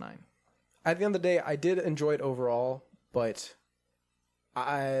Fast 9. At the end of the day, I did enjoy it overall, but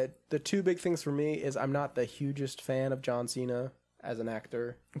the two big things for me is I'm not the hugest fan of John Cena as an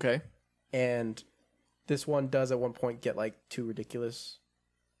actor. Okay. And this one does at one point get like too ridiculous.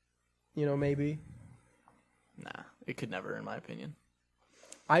 You know, maybe. Nah, it could never, in my opinion.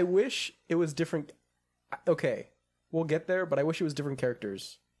 I wish it was different. Okay, we'll get there, but I wish it was different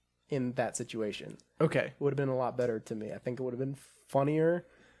characters in that situation. Okay. It would have been a lot better to me. I think it would have been funnier.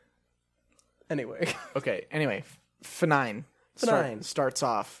 Anyway. Okay, anyway. F9. Starts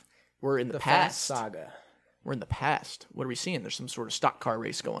off. We're in the past. Fast Saga. We're in the past. What are we seeing? There's some sort of stock car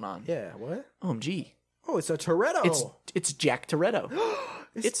race going on. Yeah, what? OMG. Oh, it's a Toretto. It's Jack Toretto.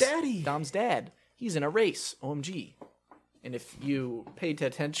 it's Daddy. Dom's dad. He's in a race. OMG. And if you paid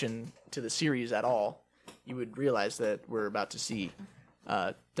attention to the series at all, you would realize that we're about to see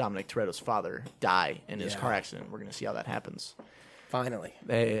Dominic Toretto's father die in his car accident. We're going to see how that happens. Finally.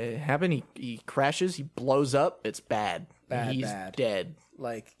 He crashes. He blows up. It's bad. He's dead.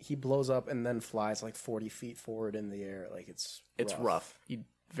 Like, he blows up and then flies like 40 feet forward in the air. Like, it's rough.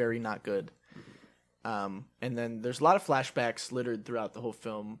 Very not good. And then there's a lot of flashbacks littered throughout the whole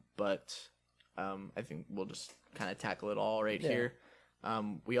film, but I think we'll just kind of tackle it all here.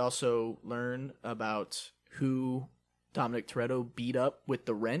 We also learn about who Dominic Toretto beat up with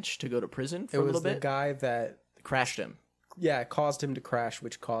the wrench to go to prison for a little bit. It was the guy that crashed him. Yeah, caused him to crash,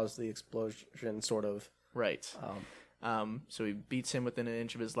 which caused the explosion, sort of. Right. So he beats him within an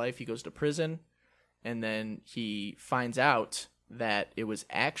inch of his life. He goes to prison, and then he finds out that it was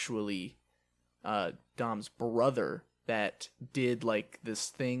actually Dom's brother that did like this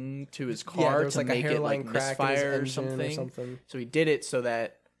thing to his car to make it like misfire or something. So he did it so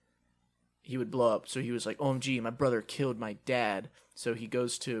that he would blow up. So he was like, OMG, my brother killed my dad. So he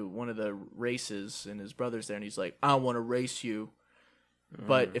goes to one of the races and his brother's there and he's like, I want to race you.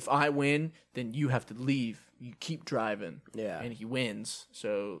 But if I win, then you have to leave. You keep driving. Yeah. And he wins.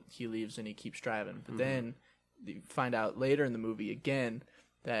 So he leaves and he keeps driving. But then you find out later in the movie again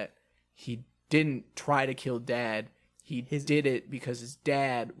that he didn't try to kill Dad. He did it because his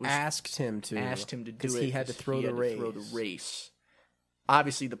dad asked him to do it. He had to throw the race.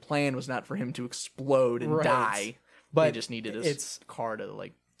 Obviously, the plan was not for him to explode and die. But he just needed his car to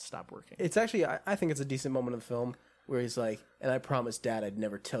like stop working. It's actually, I think it's a decent moment in the film where he's like, and I promised Dad I'd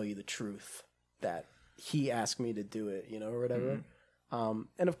never tell you the truth, that he asked me to do it, or whatever.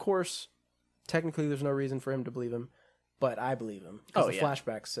 And of course, technically there's no reason for him to believe him, but I believe him. Because the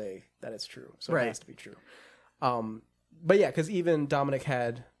flashbacks say that it's true. So it has to be true. But yeah, because even Dominic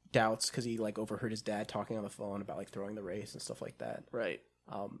had doubts because he like overheard his dad talking on the phone about like throwing the race and stuff like that. Right.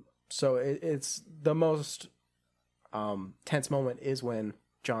 So it's the most tense moment is when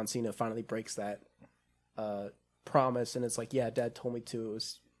John Cena finally breaks that promise, and it's like, yeah, Dad told me to. It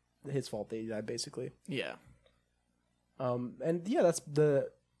was his fault that he died, basically. Yeah. And yeah, that's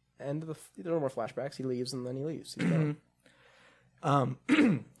the end of the. There are no more flashbacks. He leaves, and then he leaves. He's gone.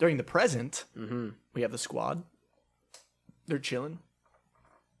 During the present, we have the squad. They're chilling.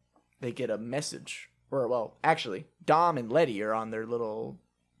 They get a message. Or, well, actually, Dom and Letty are on their little,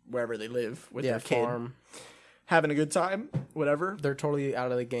 wherever they live with their farm. Kid. Having a good time, whatever. They're totally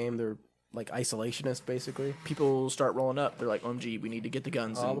out of the game. They're like isolationist, basically. People start rolling up. They're like, OMG, we need to get the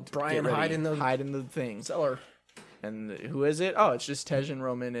guns. And Brian, hide in the thing. Cellar. And who is it? Oh, it's just Tej and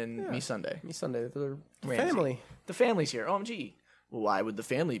Roman and Me Sunday. Me Sunday. They're family. The family's here. OMG. Well, why would the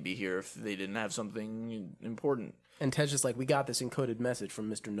family be here if they didn't have something important? And Tej is like, we got this encoded message from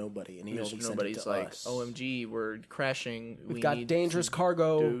Mr. Nobody. And Mr. Nobody's like, us. OMG, we're crashing. We got dangerous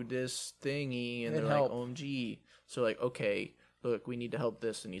cargo. Do this thingy. And they're like, OMG. So like, okay, look, we need to help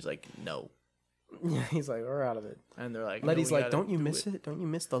this. And he's like, no. Yeah, he's like, we're out of it. And they're like, Letty's like, don't you miss it? Don't you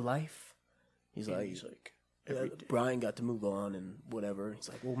miss the life? He's like, Brian got to move on and whatever. He's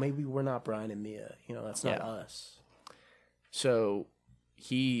like, well, maybe we're not Brian and Mia. That's not us. So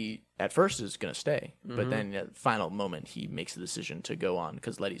he, at first, is going to stay. But then at the final moment, he makes the decision to go on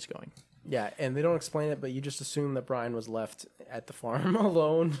because Letty's going. Yeah, and they don't explain it, but you just assume that Brian was left at the farm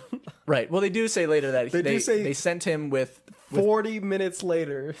alone. Right. Well, they do say later that they sent him with 40 minutes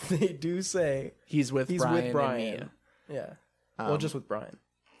later, they do say he's with Brian and Mia. Yeah. Well, just with Brian.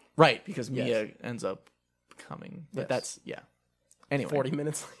 Right, because Mia ends up coming. But that's, Anyway. 40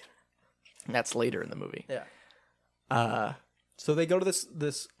 minutes later. That's later in the movie. Yeah. So they go to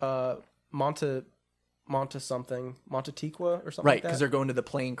this Montetigua or something right, like that? because they're going to the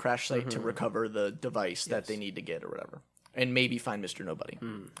plane crash site to recover the device that they need to get or whatever. And maybe find Mr. Nobody.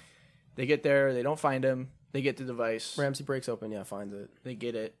 They get there. They don't find him. They get the device. Ramsey breaks open. Yeah, finds it. They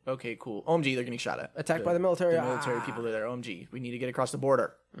get it. Okay, cool. OMG, they're getting shot at. Attacked by the military. The military people are there. OMG, we need to get across the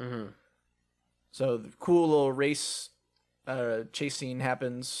border. So the cool little race chase scene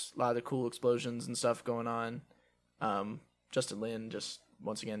happens. A lot of the cool explosions and stuff going on. Justin Lin just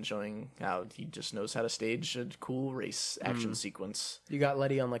once again showing how he just knows how to stage a cool race action sequence. You got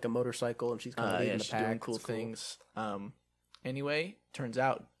Letty on like a motorcycle and she's kind of leading the pack. Doing cool things. Anyway, turns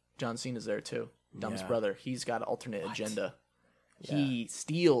out John Cena's there too. Dom's brother. He's got an alternate agenda. Yeah. He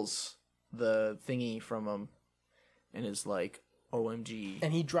steals the thingy from him and is like, OMG.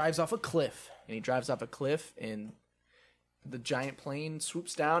 And he drives off a cliff. And the giant plane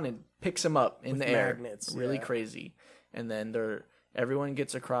swoops down and picks him up in the air. Magnets. Really crazy. And then everyone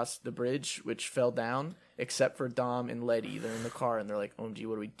gets across the bridge, which fell down, except for Dom and Letty. They're in the car, and they're like, OMG,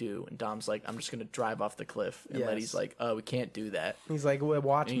 what do we do? And Dom's like, I'm just going to drive off the cliff. And Letty's like, oh, we can't do that. He's like, well,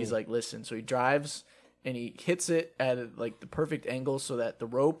 watch me. And he's like, listen. So he drives, and he hits it at like the perfect angle so that the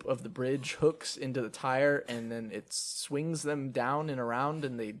rope of the bridge hooks into the tire, and then it swings them down and around,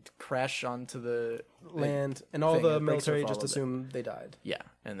 and they crash onto the land. And all the military just assume they died. Yeah.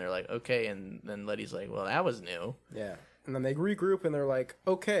 And they're like, okay. And then Letty's like, well, that was new. Yeah. And then they regroup, and they're like,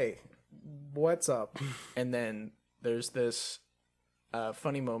 okay, what's up? And then there's this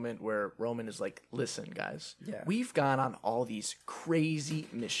funny moment where Roman is like, listen, guys, we've gone on all these crazy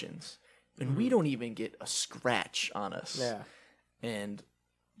missions, and we don't even get a scratch on us. Yeah. And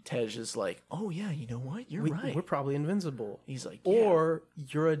Tej is like, oh, yeah, you know what? You're right. We're probably invincible. He's like, or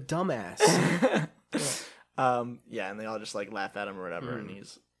you're a dumbass. Yeah, and they all just like laugh at him or whatever, and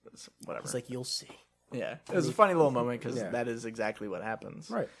he's whatever. It's like, you'll see. Yeah, it was a funny little moment because Yeah. that is exactly what happens.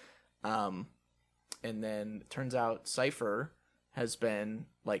 Right. And then it turns out Cypher has been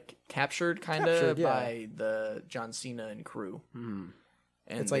like captured kind of Captured, yeah. by the John Cena and crew. And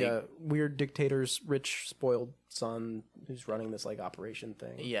It's like a weird dictator's rich, spoiled son who's running this like operation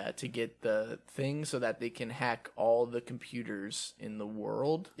thing. yeah, to get the thing so that they can hack all the computers in the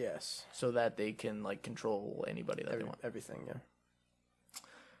world Yes. so that they can like control anybody that they want. Everything, yeah.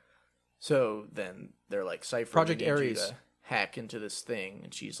 So then they're like, Cypher, Project we need you Ares. to hack into this thing,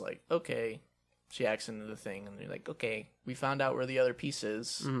 and she's like, okay. She hacks into the thing, and they're like, okay, we found out where the other piece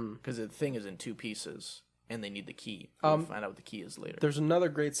is because the thing is in 2 pieces, and they need the key. We'll find out what the key is later. There's another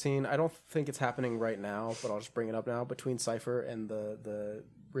great scene. I don't think it's happening right now, but I'll just bring it up now, between Cypher and the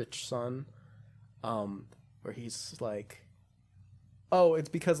rich son, where he's like, oh, it's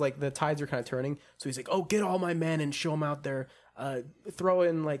because like the tides are kind of turning, so he's like, oh, get all my men and show them out there. Throw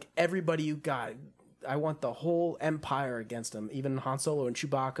in like everybody you got. I want the whole empire against him, even Han Solo and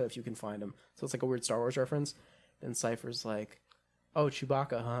Chewbacca if you can find him. So it's like a weird Star Wars reference. Then Cypher's like, oh,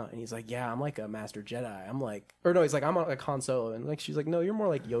 Chewbacca, huh? And he's like, yeah, I'm like a Master Jedi. I'm like, or no, he's like, I'm like Han Solo. And like, she's like, no, you're more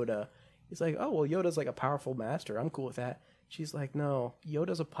like Yoda. He's like, oh, well, Yoda's like a powerful master. I'm cool with that. She's like, no,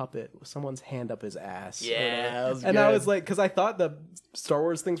 Yoda's a puppet with someone's hand up his ass. Yeah, that was and good. I was like, because I thought the Star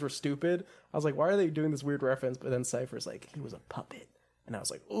Wars things were stupid. I was like, why are they doing this weird reference? But then Cypher's like, he was a puppet. And I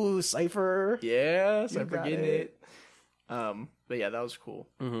was like, ooh, Cypher. Yeah, Cypher got getting it. it. But yeah, that was cool.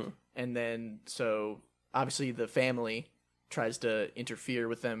 And then, so obviously the family tries to interfere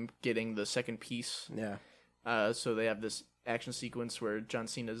with them getting the second piece. Yeah. So they have this action sequence where John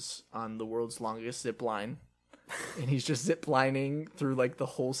Cena's on the world's longest zip line. And he's just zip lining through like the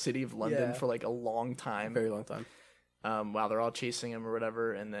whole city of London Yeah. for like a long time. Very long time. While they're all chasing him or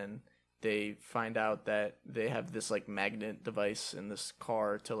whatever. And then they find out that they have this like magnet device in this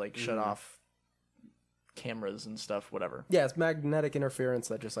car to like shut off cameras and stuff, whatever. Yeah, it's magnetic interference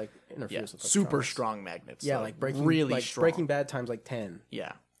that just like interferes Yeah, with super electronics. strong magnets. Yeah, though. like breaking really like strong. Breaking Bad times like 10.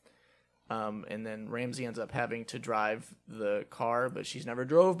 Yeah. And then Ramsey ends up having to drive the car, but she's never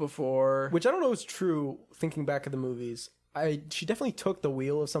drove before. Which I don't know is true. Thinking back of the movies, she definitely took the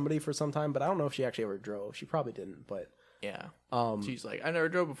wheel of somebody for some time, but I don't know if she actually ever drove. She probably didn't, but Yeah. She's like, I never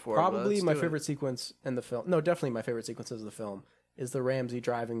drove before. probably but my let's do favorite sequence in the film. No, definitely my favorite sequences of the film is the Ramsey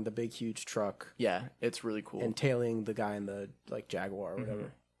driving the big huge truck it. Yeah, it's really cool. and tailing the guy in the like Jaguar or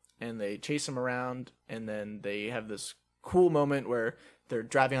whatever. And they chase him around, and then they have this cool moment where they're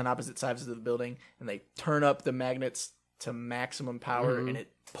driving on opposite sides of the building, and they turn up the magnets to maximum power, and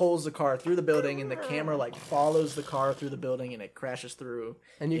it pulls the car through the building, and the camera like follows the car through the building, and it crashes through.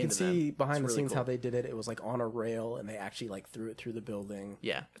 And you can into see them. behind It's the really scenes cool. how they did it. It was like on a rail, and they actually like threw it through the building.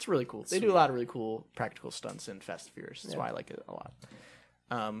 Yeah, it's really cool. They do a lot of really cool practical stunts in Fast and Furious. That's why I like it a lot.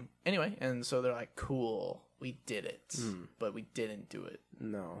 Anyway, and so they're like, cool, we did it, but we didn't do it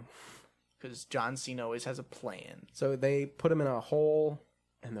No. because John Cena always has a plan. So they put him in a hole,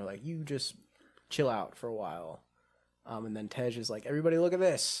 and they're like, you just chill out for a while. And then Tej is like, everybody look at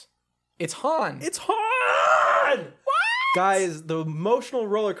this. It's Han. It's Han! What? Guys, the emotional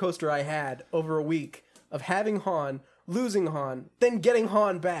roller coaster I had over a week of having Han, losing Han, then getting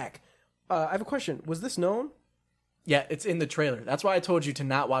Han back. I have a question. Was this known? Yeah, it's in the trailer. That's why I told you to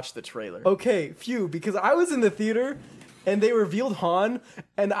not watch the trailer. Okay, phew, because I was in the theater, and they revealed Han,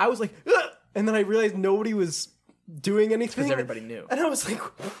 and I was like, ugh! And then I realized nobody was doing anything. Because everybody knew. And I was like,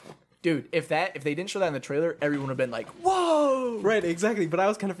 Dude, if they didn't show that in the trailer, everyone would have been like, whoa! Right, exactly. But I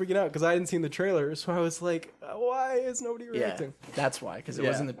was kind of freaking out because I hadn't seen the trailer, so I was like, why is nobody yeah, reacting? that's why. Because it Yeah.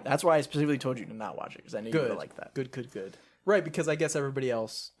 wasn't. That's why I specifically told you to not watch it because I knew you would have liked that. Good. Right, because I guess everybody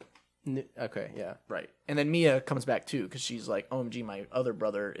else... Okay, yeah. Right. And then Mia comes back too because she's like, OMG, my other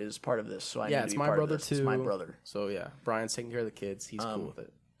brother is part of this, so I need to it's be my part brother of this. too. It's my brother. So yeah, Brian's taking care of the kids. He's cool with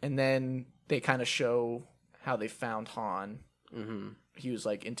it. And then they kind of show how they found Han. Mm-hmm. He was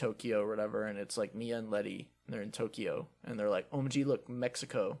like in Tokyo or whatever, and it's like Mia and Letty. And they're in Tokyo, and they're like, OMG, look,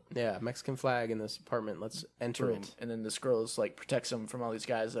 Mexico. Yeah, Mexican flag in this apartment. Let's enter Boom. it. And then this girl is like protects him from all these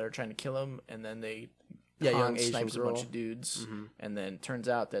guys that are trying to kill him, and then they Yeah, Han young Asian snipes a girl. bunch of dudes, and then turns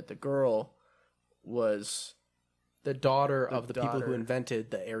out that the girl was The daughter of the people who daughter.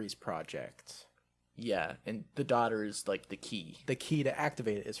 invented the Ares project. and the daughter is like the key. The key to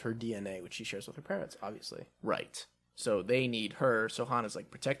activate it is her DNA, which she shares with her parents, obviously. Right. So they need her. So Han is like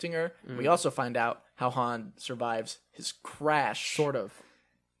protecting her. We also find out how Han survives his crash. Sort of.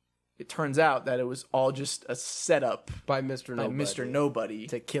 It turns out that it was all just a setup By Mr. by Nobody. Mr. Nobody.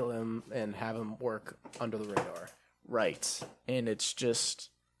 To kill him and have him work under the radar. Right. And it's just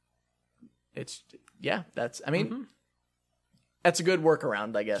yeah, that's that's a good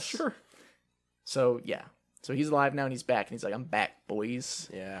workaround, I guess. Sure. So yeah, so he's alive now and he's back, and he's like, I'm back, boys.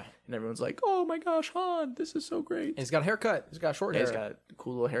 Yeah. And everyone's like, oh my gosh, Han, this is so great. And he's got a haircut. He's got a short hair. He's got a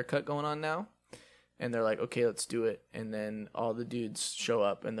cool little haircut going on now. And they're like, okay, let's do it. And then all the dudes show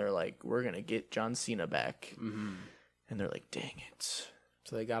up and they're like, we're going to get John Cena back. Mm-hmm. And they're like, dang it.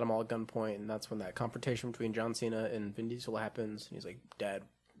 So they got him all at gunpoint, and that's when that confrontation between John Cena and Vin Diesel happens. And he's like, Dad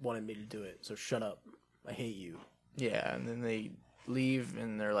wanted me to do it, so shut up. I hate you. Yeah, and then they leave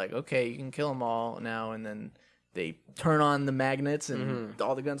and they're like, okay, you can kill them all now. And then they turn on the magnets and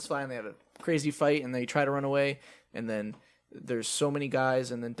all the guns fly and they have a crazy fight and they try to run away. And then there's so many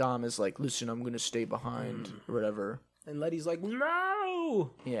guys, and then Dom is like, listen, I'm going to stay behind or whatever. And Letty's like,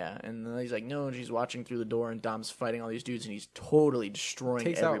 no! Yeah, and then he's like, no, and she's watching through the door, and Dom's fighting all these dudes, and he's totally destroying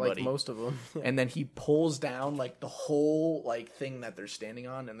Takes everybody. out, like, most of them. And then he pulls down, like, the whole, like, thing that they're standing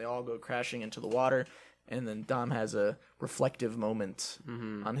on, and they all go crashing into the water. And then Dom has a reflective moment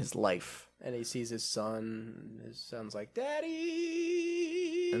on his life. And he sees his son. His son's like,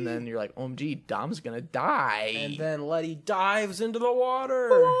 Daddy! And then you're like, OMG, Dom's gonna die. And then Letty dives into the water.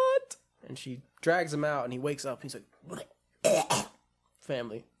 What? And she drags him out, and he wakes up. And he's like,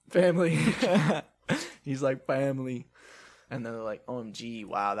 family. He's like, family. And then they're like, OMG,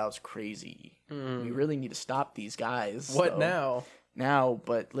 wow, that was crazy. We really need to stop these guys. What now? Now,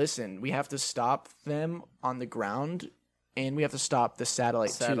 but listen, we have to stop them on the ground, and we have to stop the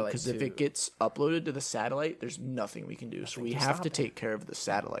satellite too. Because if it gets uploaded to the satellite, there's nothing we can do. So we have to take care of the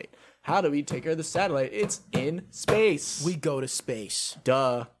satellite. How do we take care of the satellite? It's in space. We go to space.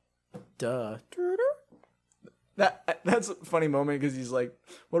 Duh. That's a funny moment because he's like,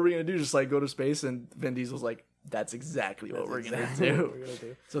 what are we going to do? Just like go to space? And Vin Diesel's like, that's exactly what we're going to do.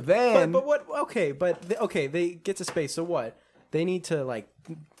 So then. But what? Okay, they get to space. So what? They need to like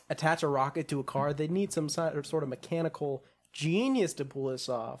attach a rocket to a car. They need some sort of mechanical genius to pull this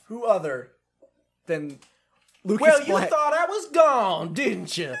off. Who other than Lucas Well, you Black? thought I was gone,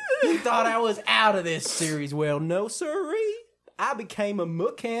 didn't you? You thought I was out of this series. Well, no, sirree. I became a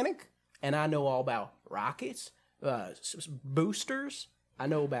mechanic, and I know all about rockets, boosters. I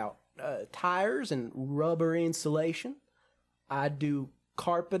know about tires and rubber insulation. I do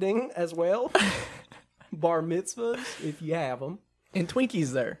carpeting as well. Bar mitzvahs, if you have them. And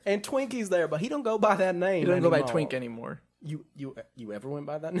Twinkie's there. But he don't go by that name. He doesn't anymore. go by Twink anymore. You ever went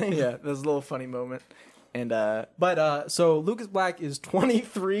by that name? Yeah, there's a little funny moment. And so Lucas Black is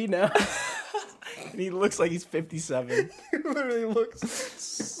 23 now. and he looks like he's 57. He literally looks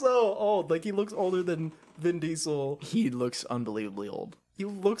so old. Like he looks older than Vin Diesel. He looks unbelievably old. He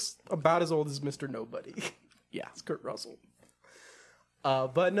looks about as old as Mr. Nobody. Yeah, it's Kurt Russell.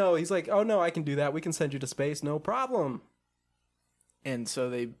 But no, he's like, oh no, I can do that. We can send you to space, no problem. And so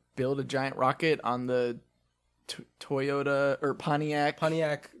they build a giant rocket on the Toyota or Pontiac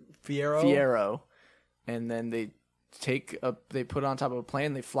Fiero, and then they they put it on top of a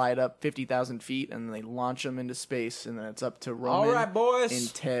plane, they fly it up 50,000 feet, and then they launch them into space, and then it's up to Roman all right, boys,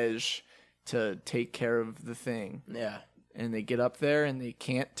 and Tej to take care of the thing. Yeah. And they get up there and they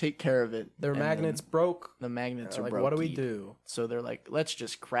can't take care of it. Their magnets broke. The magnets are like, broke. What do we do? So they're like, let's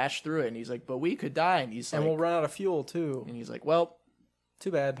just crash through it. And he's like, but we could die. And he's like, we'll run out of fuel too. And he's like, well,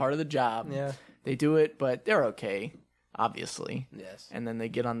 too bad. Part of the job. Yeah. They do it, but they're okay, obviously. Yes. And then they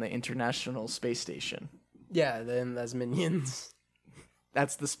get on the International Space Station. Yeah, then as minions.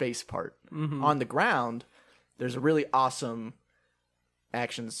 That's the space part. Mm-hmm. On the ground, there's a really awesome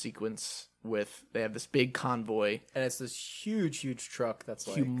action sequence with they have this big convoy, and it's this huge truck that's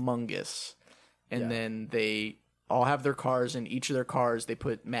like humongous, and then they all have their cars, and each of their cars they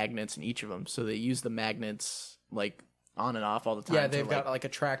put magnets in each of them, so they use the magnets like on and off all the time. Yeah, they've got like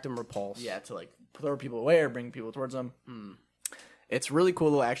attract and repulse. Yeah, to like throw people away or bring people towards them. It's really cool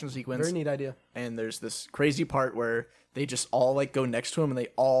little action sequence. Very neat idea. And there's this crazy part where they just all like go next to him and they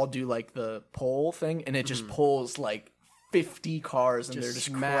all do like the pole thing, and it just pulls like 50 cars, and they're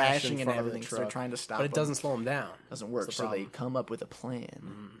just crashing and everything. So they're trying to stop but it doesn't slow them down. Doesn't work. So they come up with a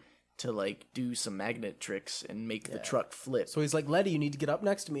plan to like do some magnet tricks and make the truck flip. So he's like, Letty, you need to get up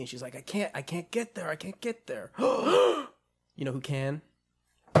next to me. And she's like, I can't get there. You know who can?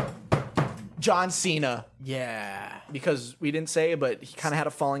 John Cena. Yeah. Because we didn't say it, but he kind of had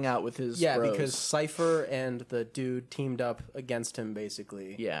a falling out with his bros. Because Cypher and the dude teamed up against him,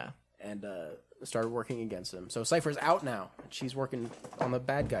 basically. Yeah. And started working against him. So Cypher's out now. She's working on the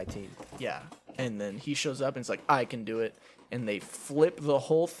bad guy team. Yeah. And then he shows up and it's like, I can do it. And they flip the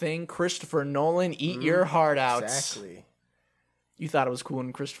whole thing. Christopher Nolan, eat your heart out. Exactly. You thought it was cool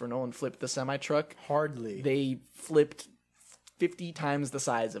when Christopher Nolan flipped the semi-truck? Hardly. They flipped 50 times the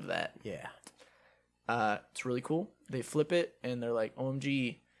size of that. Yeah. It's really cool. They flip it, and they're like,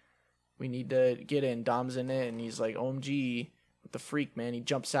 OMG, we need to get in. Dom's in it, and he's like, OMG, what the freak, man? He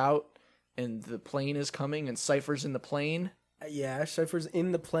jumps out, and the plane is coming, and Cypher's in the plane. Yeah, Cypher's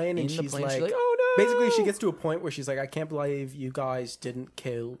in the plane, and she's like, oh no! Basically, she gets to a point where she's like, I can't believe you guys didn't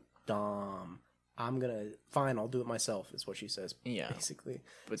kill Dom. Fine, I'll do it myself, is what she says. Yeah. Basically.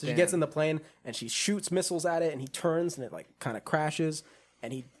 But so she gets in the plane, and she shoots missiles at it, and he turns, and it like kind of crashes,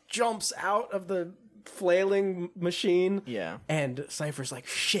 and he jumps out of the flailing machine. Yeah. And Cypher's like,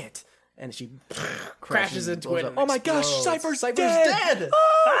 shit. And she crashes into it. Oh my gosh, Cypher's dead!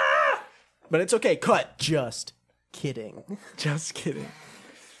 Ah! But it's okay, cut. Just kidding. Just kidding.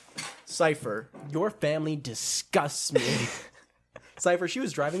 Cypher. Your family disgusts me. Cypher, she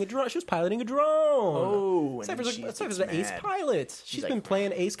was driving a drone. She was piloting a drone. Oh, Cypher's an ace pilot. She's been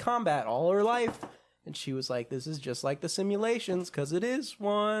playing Ace Combat all her life. And she was like, this is just like the simulations, because it is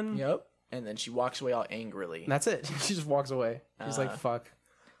one. Yep. And then she walks away all angrily. And that's it. She just walks away. She's like, fuck.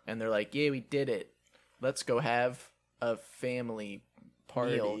 And they're like, yeah, we did it. Let's go have a family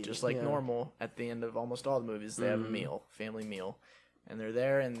meal, just like normal. At the end of almost all the movies, they have a meal, family meal. And they're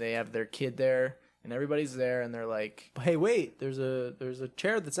there, and they have their kid there, and everybody's there, and they're like, hey, wait, there's a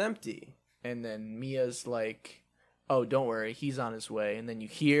chair that's empty. And then Mia's like, oh, don't worry, he's on his way. And then you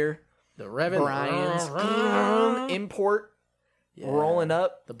hear the Reverend Brian's import rolling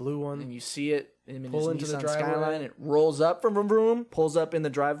up. The blue one. And you see it in his into the Nissan driveway. Skyline. It rolls up from room, pulls up in the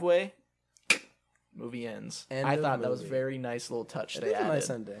driveway. Movie ends. I thought that was a very nice little touch they added. A nice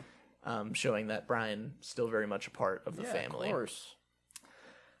ending. Showing that Brian still very much a part of the family. Of course.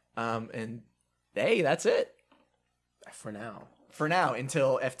 And hey, that's it. For now. For now,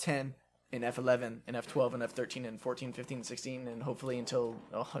 until F10 and F11 and F12 and F13 and 14, 15, 16, and hopefully until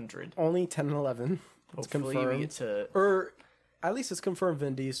 100. Only 10 and 11. It's hopefully confirmed. We get to... Or at least it's confirmed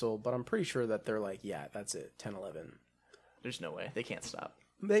Vin Diesel, but I'm pretty sure that they're like, yeah, that's it. 10, 11. There's no way. They can't stop.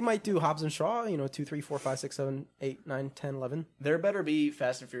 They might do Hobbs and Shaw, 2, 3, 4, 5, 6, 7, 8, 9, 10, 11. There better be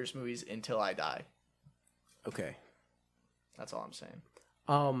Fast and Furious movies until I die. Okay. That's all I'm saying.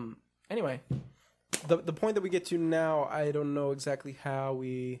 Anyway. The point that we get to now, I don't know exactly how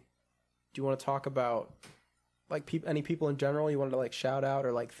we... Do you want to talk about like any people in general you wanted to like shout out,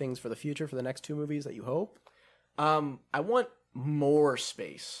 or like things for the future for the next two movies that you hope? I want more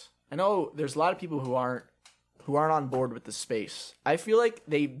space. I know there's a lot of people who aren't on board with the space. I feel like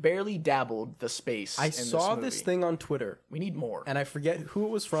they barely dabbled the space. I saw this thing on Twitter. We need more. And I forget who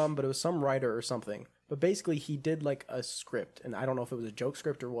it was from, but it was some writer or something. But basically he did like a script, and I don't know if it was a joke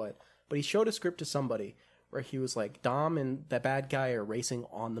script or what, but he showed a script to somebody where he was like, Dom and the bad guy are racing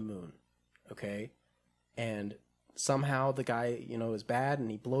on the moon. Okay? And somehow the guy, is bad, and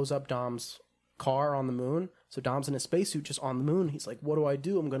he blows up Dom's car on the moon. So Dom's in a spacesuit just on the moon. He's like, what do I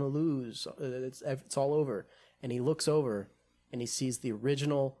do? I'm going to lose. It's all over. And he looks over, and he sees the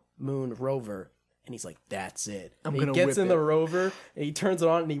original moon rover, and he's like, that's it. And he gets in the rover, and he turns it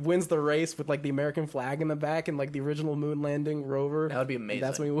on, and he wins the race with like the American flag in the back and like the original moon landing rover. That would be amazing. And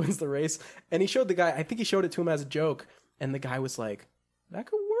that's when he wins the race. And he showed the guy, I think he showed it to him as a joke, and the guy was like, that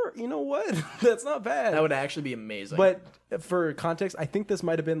could work. You know what? That's not bad. That would actually be amazing. But for context, I think this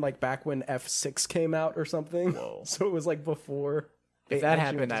might have been like back when F6 came out or something. Whoa. So it was like before. If that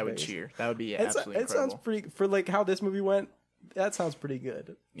happened, I would cheer. That would be absolutely incredible. It sounds pretty, for like how this movie went, that sounds pretty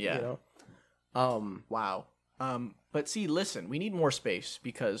good. Yeah. Wow. But see, listen, we need more space,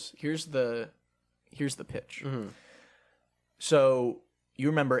 because here's the pitch. Mm-hmm. So you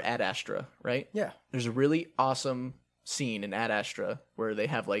remember Ad Astra, right? Yeah. There's a really awesome scene in Ad Astra where they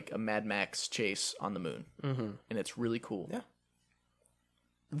have like a Mad Max chase on the moon, and it's really cool. Yeah.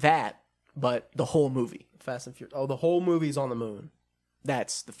 That, but the whole movie. Fast and Furious. Oh, the whole movie's on the moon.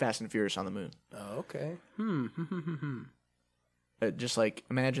 That's the Fast and Furious on the moon. Oh, okay. Just like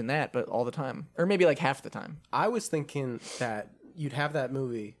imagine that, but all the time, or maybe like half the time. I was thinking that you'd have that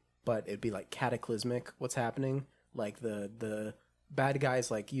movie, but it'd be like cataclysmic. What's happening? Like the bad guys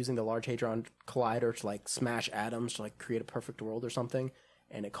like using the Large Hadron Collider to like smash atoms to like create a perfect world or something,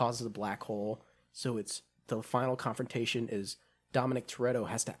 and it causes a black hole. So it's the final confrontation is Dominic Toretto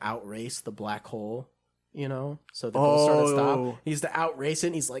has to outrace the black hole. So the both start and stop. He has to outrace it.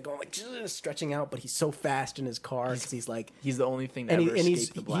 And he's like going like stretching out, but he's so fast in his car because he's like he's the only thing that ever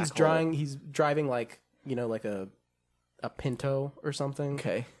escaped the black hole. He's driving like like a Pinto or something.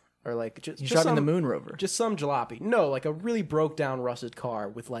 Okay, or like he's driving the moon rover. Just some jalopy. No, like a really broke down rusted car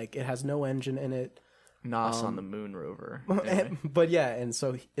with like it has no engine in it. Nos on the moon rover. Anyway. But yeah, and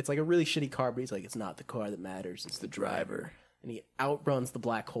so it's like a really shitty car, but he's like, it's not the car that matters, it's the driver. And he outruns the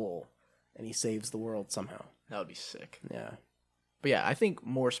black hole. And he saves the world somehow. That would be sick. Yeah. But yeah, I think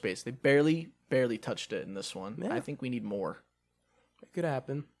more space. They barely touched it in this one. Yeah. I think we need more. It could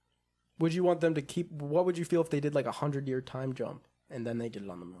happen. Would you want them to keep? What would you feel if they did like 100-year time jump and then they did it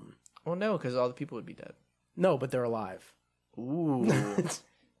on the moon? Well, no, because all the people would be dead. No, but they're alive. Ooh.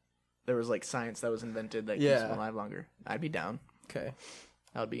 There was like science that was invented that keeps them alive longer. I'd be down. Okay.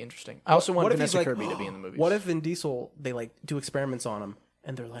 That would be interesting. I also want What if Vanessa he's Kirby to be in the movies. What if Vin Diesel, they like do experiments on him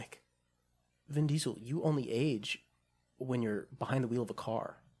and they're like, Vin Diesel, you only age when you're behind the wheel of a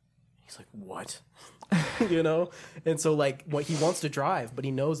car. He's like, what? You know? And so like what he wants to drive, but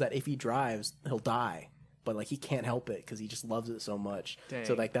he knows that if he drives, he'll die. But like he can't help it because he just loves it so much. Dang.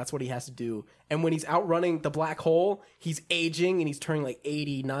 So like that's what he has to do. And when he's outrunning the black hole, he's aging and he's turning like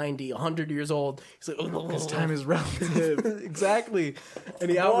 80, 90, 100 years old. He's like, Because time is relative. exactly.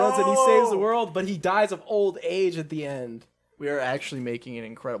 And he outruns and he saves the world, but he dies of old age at the end. We are actually making an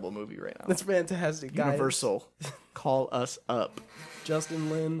incredible movie right now. That's fantastic, guys. Universal, call us up.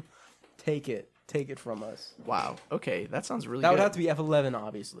 Justin Lin, take it. Take it from us. Wow. Okay, that sounds really That good. would have to be F11,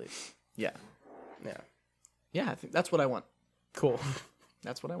 obviously. Yeah. Yeah. Yeah, I think that's what I want. Cool.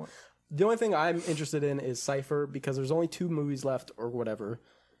 That's what I want. The only thing I'm interested in is Cypher, because there's only 2 movies left or whatever.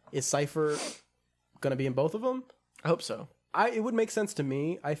 Is Cypher going to be in both of them? I hope so. It would make sense to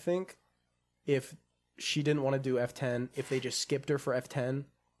me, I think, if she didn't want to do F10, if they just skipped her for F10,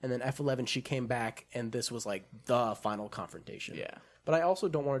 and then F11 she came back, and this was like the final confrontation. Yeah. But I also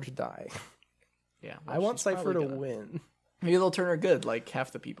don't want her to die. Yeah. I want Cypher to win. Maybe they'll turn her good, like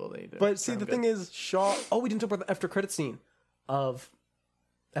half the people they do. But see, the thing is, Shaw... Oh, we didn't talk about the after credit scene of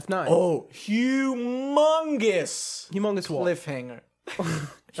F9. Oh, humongous Humongous what? cliffhanger.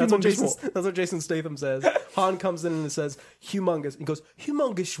 That's what Jason Statham says. Han comes in and it says, humongous. He goes,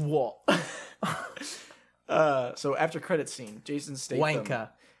 humongous what? So after credit scene, Jason Statham, Wanker.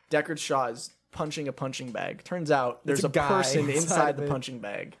 Deckard Shaw is punching a punching bag. Turns out there's a a guy person inside inside of the it. punching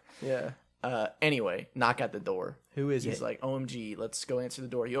bag. Yeah. Anyway, knock at the door. Who is He's it? like, OMG, let's go answer the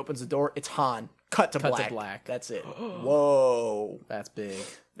door. He opens the door. It's Han. Cut to Cut to black. black. That's it. Whoa. That's big.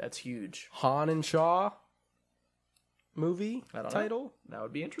 That's huge. Han and Shaw movie I don't title? know. That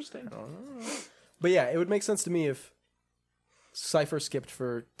would be interesting. But yeah, it would make sense to me if Cypher skipped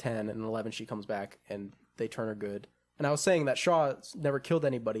for 10 and 11 she comes back and they turn her good. And I was saying that Shaw never killed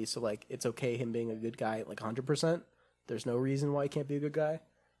anybody, so like it's okay him being a good guy like 100%. There's no reason why he can't be a good guy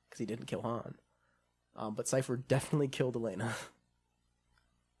because he didn't kill Han. But Cypher definitely killed Elena.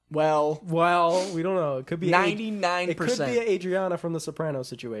 Well, We don't know. It could be 99%. It could be Adriana from the Sopranos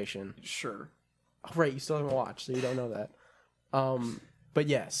situation. Sure. Oh, right, you still haven't watched, so you don't know that. But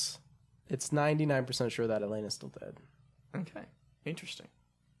yes, it's 99% sure that Elena's still dead. Okay. Interesting.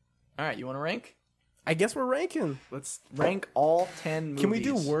 All right, you want to rank? I guess we're ranking. Let's rank all 10 movies. Can we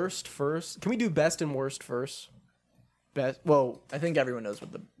do worst first? Can we do best and worst first? best? Well, I think everyone knows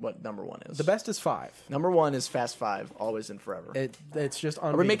what number 1 is. The best is 5. Number 1 is Fast 5, Always and Forever. It's just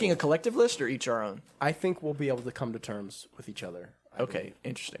Are we making a collective list or each our own? I think we'll be able to come to terms with each other. Okay,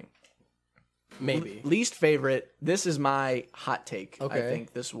 interesting. Maybe. Least favorite. This is my hot take. Okay. I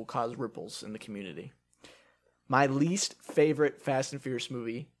think this will cause ripples in the community. My least favorite Fast and Furious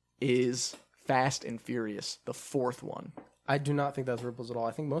movie is Fast and Furious, the 4th one. I do not think that's ripples at all.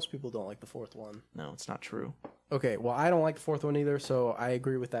 I think most people don't like the 4th one. No, it's not true. Okay, well, I don't like the 4th one either, so I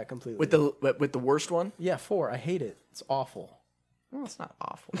agree with that completely. With the worst one? Yeah, 4. I hate it. It's awful. Well, it's not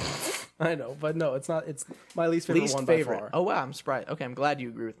awful. I know, but no, it's not. It's my least favorite one by far. Oh wow, I'm surprised. Okay, I'm glad you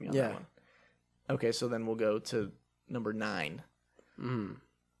agree with me on Yeah. that one. Okay, so then we'll go to number 9.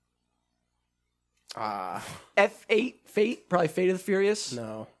 F8, Fate, probably Fate of the Furious.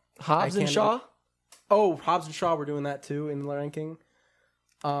 No. Hobbs I and can't- Shaw. Oh, Hobbs and Shaw, we're doing that too in the ranking.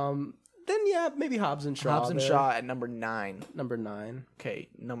 Then yeah, maybe Hobbs and Shaw. Hobbs and there. Shaw at number 9. Number 9. Okay,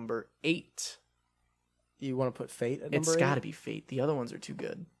 number 8. You want to put Fate at number 8? It's got to be Fate. The other ones are too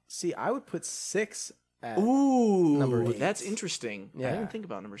good. See, I would put 6 at... Ooh, Number 8. that's interesting. I Yeah. didn't think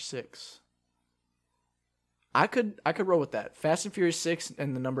about number 6. I could roll with that. Fast and Furious 6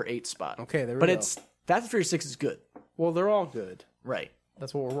 and the number 8 spot. Okay, there we but go. it's Fast and Furious 6 is good. Well, they're all good. Right.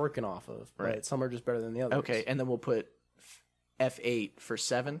 That's what we're working off of. Right. Some are just better than the others. Okay, and then we'll put F8 for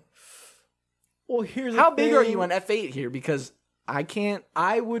 7. Well, here's How the big are thing. you on F8 here? Because I can't.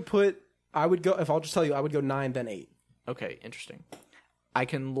 I would go, if I'll just tell you, I would go 9, then 8. Okay, interesting. I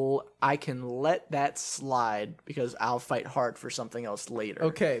can let that slide because I'll fight hard for something else later.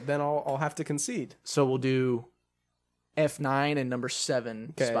 Okay, then I'll have to concede. So we'll do F9 and number 7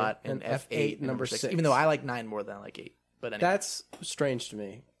 Okay, spot and and F8 and number 6. Even though I like 9 more than I like 8. But anyway. That's strange to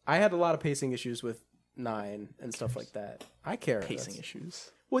me. I had a lot of pacing issues with 9 and stuff like that. I care. Pacing issues.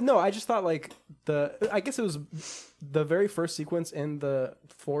 Well, no, I just thought like I guess it was the very first sequence in the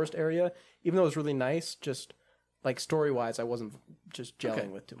forest area, even though it was really nice, just like story-wise, I wasn't just gelling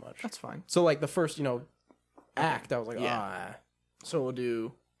with too much. That's fine. So like the first, act, I was like, Yeah. So we'll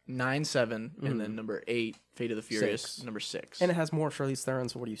do 9, 7, and then number 8, Fate of the Furious, 6. number 6. And it has more Charlize Theron,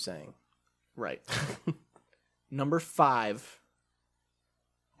 so what are you saying? Right. Number 5.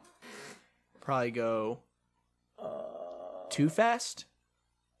 Probably go Too Fast?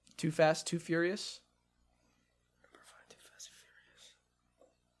 Too Fast, Too Furious? Number 5, Too Fast, Too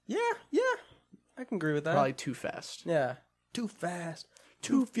Furious. Yeah, I can agree with that. Probably Too Fast. Yeah. Too Fast,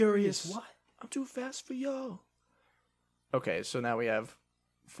 Too Furious. What? I'm too fast for y'all. Okay, so now we have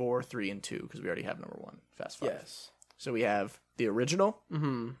 4, 3, and 2, because we already have number 1, Fast 5. Yes. So we have the original,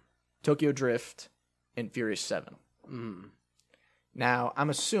 Tokyo Drift, and Furious 7. Now, I'm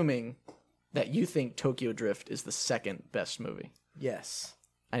assuming that you think Tokyo Drift is the second best movie. Yes.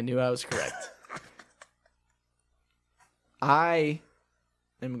 I knew I was correct. I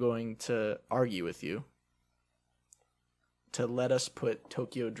am going to argue with you to let us put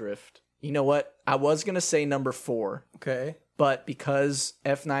Tokyo Drift. You know what? I was going to say number 4. Okay. But because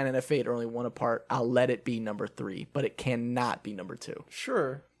F9 and F8 are only 1 apart, I'll let it be number 3. But it cannot be number 2.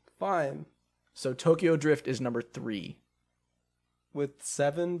 Sure. Fine. So Tokyo Drift is number 3. With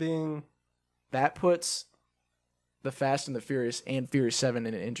 7 being... That puts the Fast and the Furious and Furious 7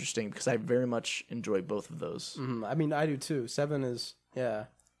 in it interesting because I very much enjoy both of those. I mean, I do too. 7 is... Yeah.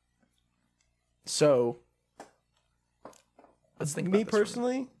 So... Let's think about Me this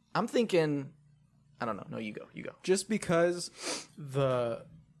personally... I'm thinking, I don't know. No, you go. Just because the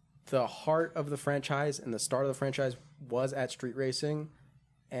heart of the franchise and the start of the franchise was at street racing,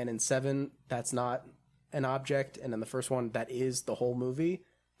 and in 7 that's not an object, and in the first one that is the whole movie,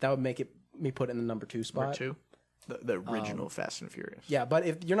 that would make me put it in the number 2 spot. Number 2, the original Fast and Furious. Yeah, but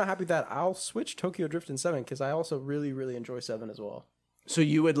if you're not happy with that, I'll switch Tokyo Drift in 7 because I also really, really enjoy 7 as well. So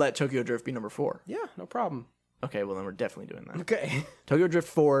you would let Tokyo Drift be number 4? Yeah, no problem. Okay, well then we're definitely doing that. Okay. Tokyo Drift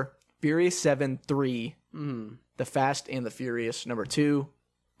 4, Furious 7 3, The Fast and the Furious number 2,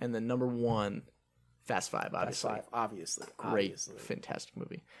 and then number 1, Fast 5. Obviously, Fast 5, obviously. Great, fantastic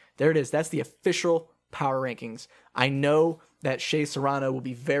movie. There it is. That's the official power rankings. I know that Shea Serrano will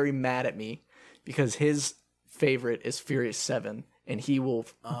be very mad at me because his favorite is Furious 7, and he will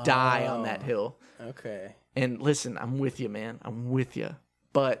die on that hill. Okay. And listen, I'm with you, man. I'm with you.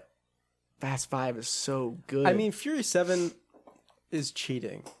 But Fast 5 is so good. I mean, Fury 7 is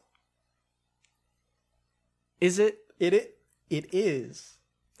cheating. Is it? It is.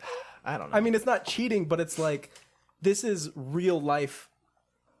 I don't know. I mean, it's not cheating, but it's like this is real life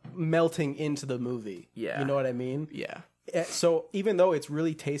melting into the movie. Yeah. You know what I mean? Yeah. So even though it's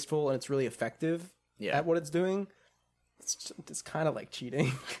really tasteful and it's really effective Yeah. at what it's doing, it's kind of like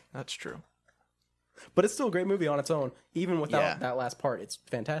cheating. That's true. But it's still a great movie on its own, even without that last part. It's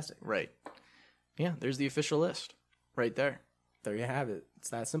fantastic. Right. Yeah, there's the official list right there. There you have it. It's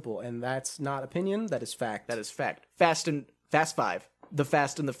that simple. And that's not opinion, that is fact. That is fact. Fast 5, The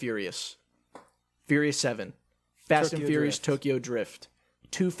Fast and the Furious, Furious 7, Fast and Tokyo Furious Drift. Tokyo Drift,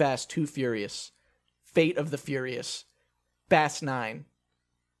 Too Fast, Too Furious, Fate of the Furious, Fast 9,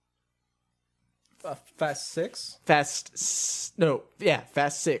 Fast 6? Fast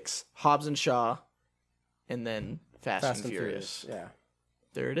 6, Hobbs and Shaw, and then Fast and Furious. Yeah.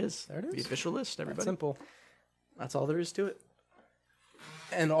 There it is. There it is. The official list, everybody. That's simple. That's all there is to it.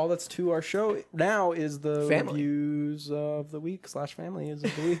 And all that's to our show now is the Family. reviews of the week / families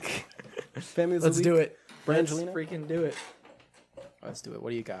of the week. Families Let's of the do week. it. Brangelina? Let's freaking do it. Let's do it. What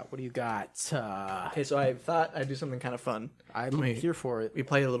do you got? What do you got? Okay, so I thought I'd do something kind of fun. I'm here for it. We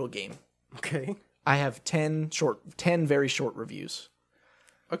play a little game. Okay. I have 10 very short reviews.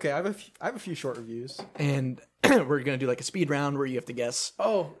 Okay, I have a few short reviews. And we're going to do like a speed round where you have to guess.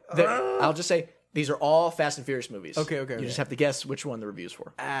 Oh. I'll just say these are all Fast and Furious movies. Okay. You just have to guess which one the review's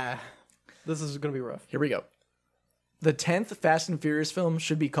for. This is going to be rough. Here we go. The 10th Fast and Furious film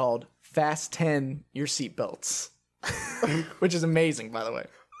should be called Fast 10 Your Seatbelts. Which is amazing, by the way.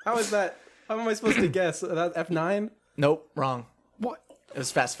 How is that? How am I supposed to guess? That F9? Nope, wrong. What? It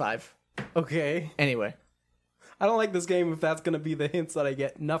was Fast 5. Okay. Anyway, I don't like this game if that's going to be the hints that I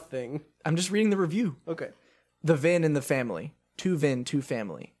get. Nothing. I'm just reading the review. Okay. The Vin and the Family. Two Vin, two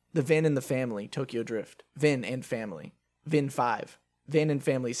Family. The Vin and the Family, Tokyo Drift. Vin and Family. Vin 5. Vin and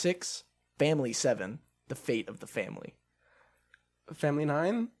Family 6. Family 7. The Fate of the Family. Family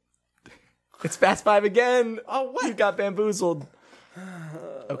 9? It's Fast 5 again! Oh, what? You got bamboozled.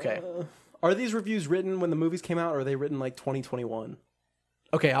 Okay. Are these reviews written when the movies came out, or are they written like 2021?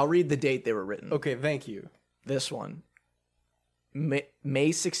 Okay, I'll read the date they were written. Okay, thank you. This one. May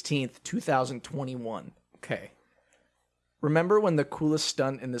 16th, 2021. Okay. Remember when the coolest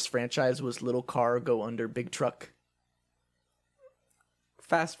stunt in this franchise was little car go under big truck?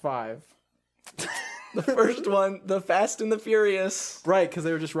 Fast 5. The first one, The Fast and the Furious. Right, because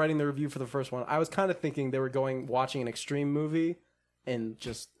they were just writing the review for the first one. I was kind of thinking they were watching an extreme movie and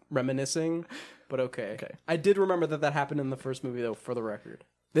just reminiscing, but okay. I did remember that happened in the first movie, though, for the record.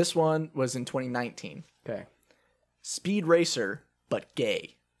 This one was in 2019. Okay. Speed Racer, but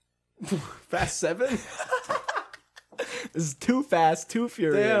gay. Fast 7? This is Too Fast, Too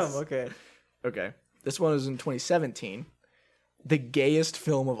Furious. Damn, okay. Okay. This one was in 2017. The gayest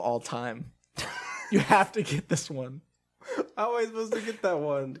film of all time. You have to get this one. How am I supposed to get that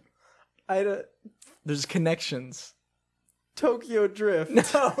one? There's connections. Tokyo Drift.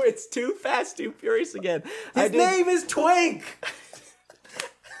 No, it's Too Fast, Too Furious again. His name is Twink!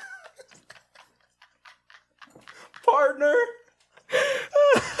 Partner!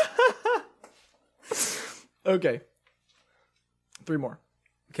 Okay. 3 more.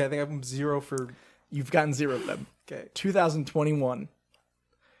 Okay, I think I'm 0 for... You've gotten 0 of them. Okay. 2021.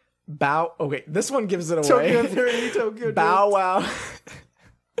 Okay, this one gives it away. Tokyo Drift. Bow Wow.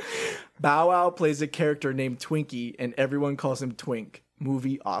 Bow Wow plays a character named Twinkie, and everyone calls him Twink.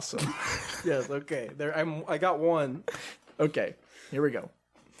 Movie awesome. Yes, okay. I got 1. Okay, here we go.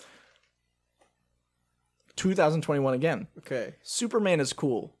 2021 again. Okay. Superman is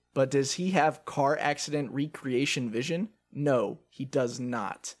cool, but does he have car accident recreation vision? No, he does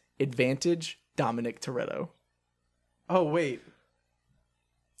not. Advantage, Dominic Toretto. Oh, wait.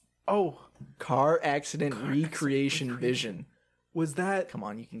 Oh. Car accident recreation vision. Was that... Come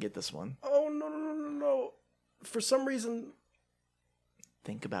on, you can get this one. Oh, no. For some reason...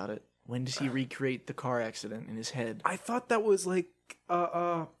 Think about it. When does he recreate the car accident in his head? I thought that was like...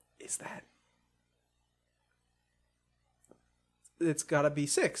 Is that... It's gotta be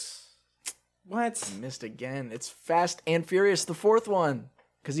 6. What? You missed again. It's Fast and Furious, the 4th one.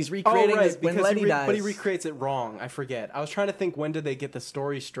 Because he's recreating this when Letty dies. But he recreates it wrong. I forget. I was trying to think when did they get the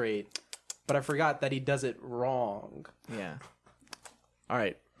story straight, but I forgot that he does it wrong. Yeah. All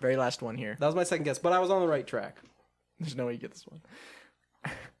right. Very last one here. That was my second guess, but I was on the right track. There's no way you get this one.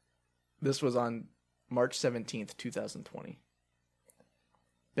 This was on March 17th, 2020.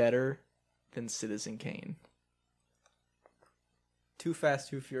 Better than Citizen Kane. Too Fast,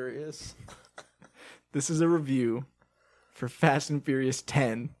 Too Furious. This is a review for Fast and Furious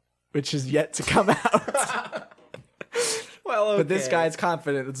 10, which is yet to come out. Well, okay. But this guy's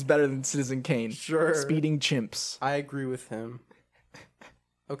confident it's better than Citizen Kane. Sure. Speeding chimps. I agree with him.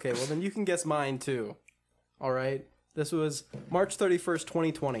 Okay, well then you can guess mine too. All right. This was March 31st,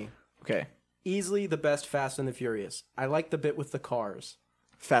 2020. Okay. Easily the best Fast and the Furious. I like the bit with the cars.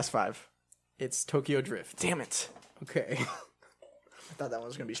 Fast 5. It's Tokyo Drift. Damn it. Okay. I thought that one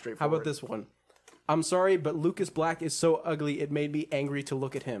was going to be How straightforward. about this one? I'm sorry, but Lucas Black is so ugly it made me angry to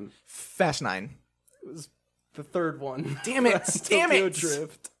look at him. Fast 9. It was the third one. Damn it. Damn Tokyo it.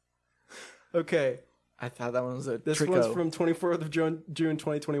 Drift. Okay. I thought that one was a This Trico. one's from 24th of June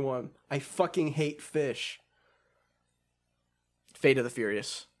 2021. I fucking hate fish. Fate of the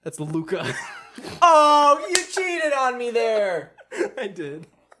Furious. That's Luca. Oh, you cheated on me there. I did.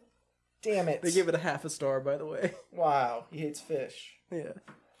 Damn it. They gave it a half a star, by the way. Wow. He hates fish. Yeah.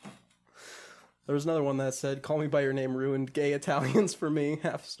 There was another one that said, "Call me by your name ruined gay Italians for me."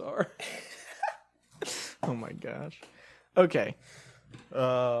 Half star. Oh my gosh. Okay.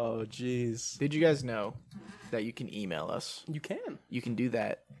 Oh, jeez. Did you guys know that you can email us? You can. You can do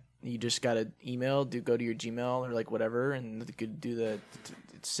that. You just gotta go to your Gmail or like whatever, and you could do the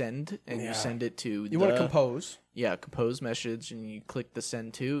send, and you send it to. You want to compose? Yeah, compose message, and you click the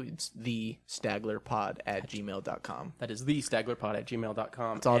send to. It's thestaglerpod@gmail.com. That is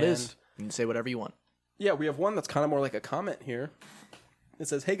thestaglerpod@gmail.com. That's all it is. You can say whatever you want. Yeah, we have one that's kind of more like a comment here. It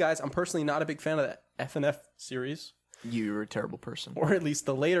says, "Hey guys, I'm personally not a big fan of the F&F series, You're a terrible person. or at least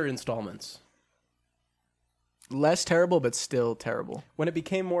the later installments. Less terrible, but still terrible. When it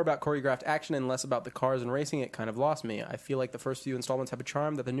became more about choreographed action and less about the cars and racing, it kind of lost me. I feel like the first few installments have a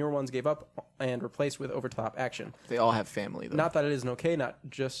charm that the newer ones gave up and replaced with over-the-top action. They all have family, though. Not that it isn't okay, not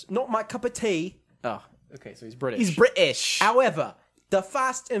my cup of tea." Oh, okay, so he's British. He's British. However, the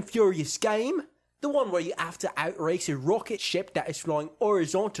Fast and Furious game, the one where you have to outrace a rocket ship that is flying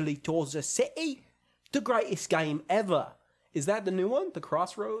horizontally towards a city, the greatest game ever. Is that the new one? The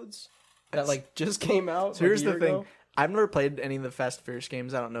Crossroads? That like just came out. So here's like a the year thing. ago? I've never played any of the Fast and Furious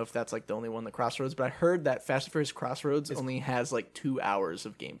games. I don't know if that's like the only one, the Crossroads, but I heard that Fast and Furious Crossroads only has like 2 hours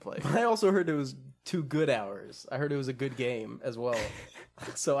of gameplay. I also heard it was 2 good hours. I heard it was a good game as well.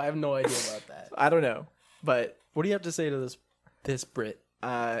 So I have no idea about that. I don't know, but What do you have to say to this This Brit.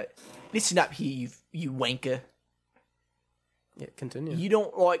 Listen up here, you wanker. Yeah, continue. You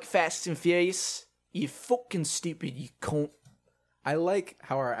don't like Fast and Furious? You fucking stupid, you cunt. I like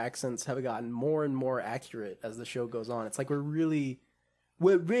how our accents have gotten more and more accurate as the show goes on. It's like we're really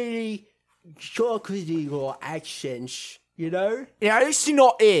chocolatey or accents, you know? Yeah, listen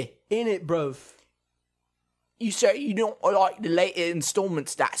up here. In it, bro. You say you don't like the later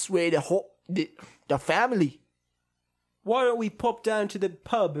installments. That's where the family. Why don't we pop down to the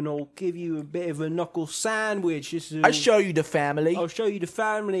pub and I'll give you a bit of a knuckle sandwich? I'll show you the family. I'll show you the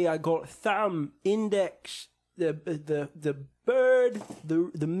family. I got thumb, index, the bird,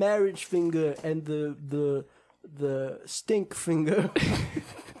 the marriage finger, and the stink finger.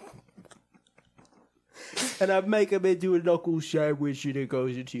 And I make them into a knuckle sandwich and it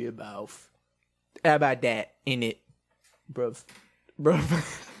goes into your mouth. How about that? In it, Bruv.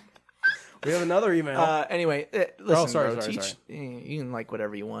 Bruv. We have another email. Anyway, listen, sorry. You can like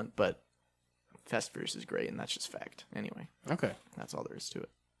whatever you want, but Fast and Furious is great, and that's just fact. Anyway, Okay. that's all there is to it.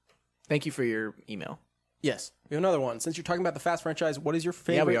 Thank you for your email. Yes. We have another one. Since you're talking about the Fast franchise, what is your we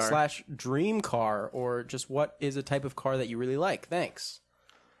favorite are. / dream car, or just what is a type of car that you really like? Thanks.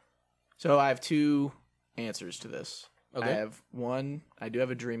 So I have two answers to this. Okay. I have one. I do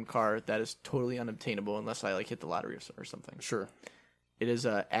have a dream car that is totally unobtainable unless I like hit the lottery or something. Sure. It is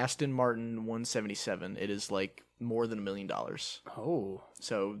a Aston Martin 177. It is like more than $1 million. Oh.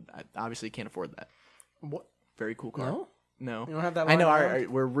 So I obviously can't afford that. What? Very cool car. No? No. You don't have that I know. lying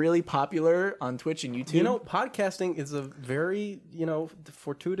around? We're really popular on Twitch and YouTube. You know, podcasting is a very,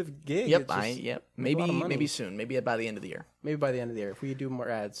 fortuitous gig. Yep. It's just- Yep. there's a lot of money. Maybe soon. Maybe by the end of the year. Maybe by the end of the year, if we do more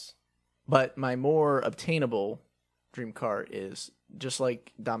ads. But my more obtainable dream car is just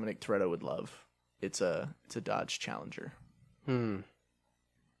like Dominic Toretto would love. It's a Dodge Challenger.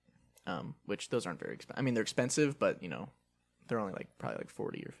 Which those aren't very expensive. I mean, they're expensive, but they're only probably like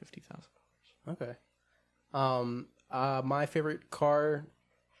 $40,000 or $50,000. Okay. My favorite car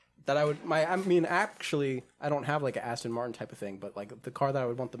that actually, I don't have like an Aston Martin type of thing, but like the car that I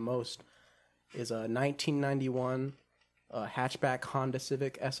would want the most is a 1991 hatchback Honda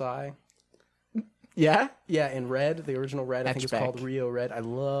Civic Si. Yeah? Yeah, in red, the original red. I think it's Hatchback. called Rio Red. I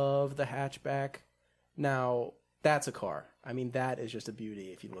love the hatchback. Now, that's a car. I mean, that is just a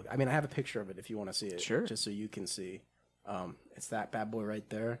beauty if you look. I mean, I have a picture of it if you want to see it. Sure. Just so you can see. It's that bad boy right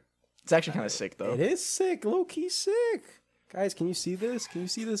there. It's actually kind of sick, though. It is sick. Low-key sick. Guys, can you see this? Can you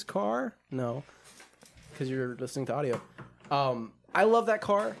see this car? No. Because you're listening to audio. I love that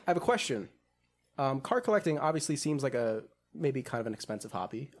car. I have a question. Car collecting obviously seems like maybe kind of an expensive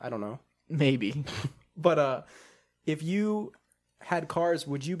hobby. I don't know. Maybe. But if you had cars,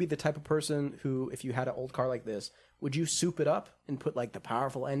 would you be the type of person who, if you had an old car like this, would you soup it up and put like the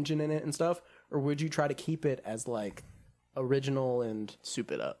powerful engine in it and stuff? Or would you try to keep it as like original and...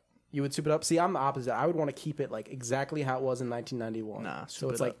 Soup it up. You would soup it up? See, I'm the opposite. I would want to keep it like exactly how it was in 1991. Nah, so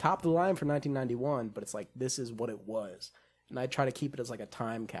soup it's it like up. top of the line for 1991, but it's like this is what it was. And I try to keep it as like a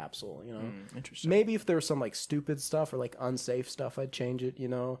time capsule, Interesting. Maybe if there was some like stupid stuff or like unsafe stuff, I'd change it,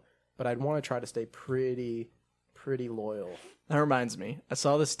 But I'd want to try to stay pretty loyal. That reminds me. I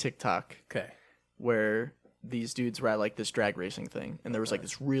saw this TikTok Okay. where these dudes were at like this drag racing thing, and there was like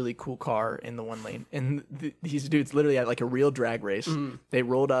this really cool car in the one lane, and these dudes literally had like a real drag race. They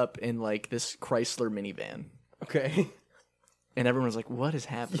rolled up in like this Chrysler minivan, Okay. and everyone was like, "What is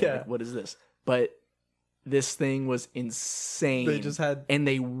happening? Yeah. Like, what is this?" But this thing was insane. They just had- and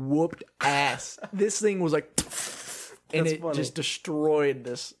they whooped ass. This thing was like, and That's it funny. just destroyed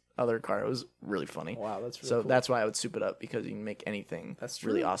this other car. It was really funny. Wow, that's really so cool. that's why I would soup it up, because you can make anything That's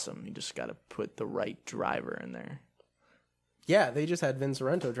really true. awesome. You just got to put the right driver in there. Yeah, they just had Vin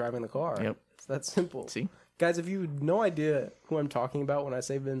Sorrento driving the car. Yep. It's that simple. See? Guys, if you have no idea who I'm talking about when I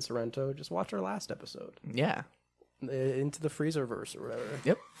say Vin Sorrento, just watch our last episode. Yeah. Into the Freezerverse or whatever.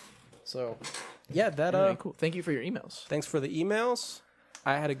 Yep. So, yeah, that Anyway, cool. Thank you for your emails. thanks for the emails.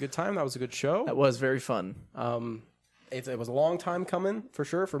 I had a good time. That was a good show. That was very fun. It was a long time coming, for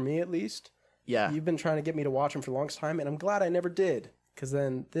sure, for me at least. Yeah. You've been trying to get me to watch them for the longest time, and I'm glad I never did, because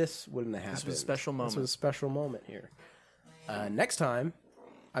then this wouldn't have happened. This was a special moment. This was a special moment here. Next time,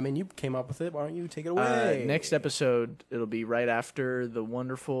 I mean, you came up with it. Why don't you take it away? Next episode, it'll be right after the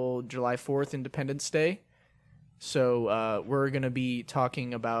wonderful July 4th Independence Day. So we're going to be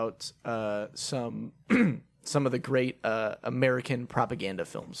talking about some of the great American propaganda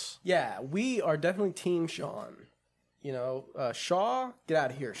films. Yeah, we are definitely Team Sean. Shaw, get out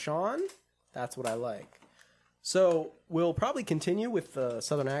of here, Sean. That's what I like. So we'll probably continue with the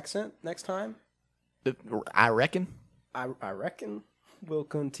Southern accent next time. I reckon. I reckon we'll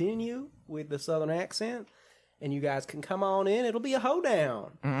continue with the Southern accent. and you guys can come on in. It'll be a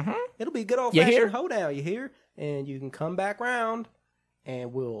hoedown. Mm-hmm. It'll be a good old You hear? fashioned hoedown. You hear? And you can come back round,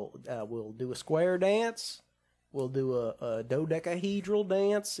 and we'll do a square dance. We'll do a dodecahedral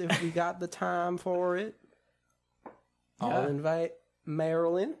dance if we got the time for it. I'll invite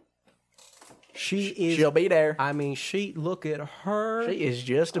Marilyn. She'll be there. I mean, look at her. She is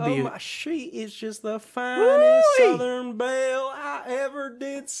just a beauty. She is just the finest Southern belle I ever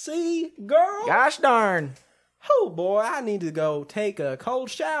did see, girl. Gosh darn. Oh, boy, I need to go take a cold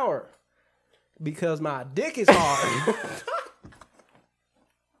shower because my dick is hard.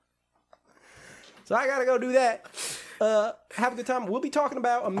 So I got to go do that. Have a good time. We'll be talking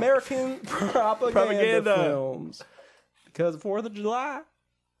about American propaganda films because of 4th of July.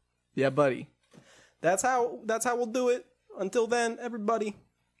 Yeah, buddy. That's how we'll do it. Until then, everybody.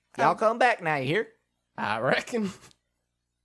 Y'all come back now, you hear? I reckon.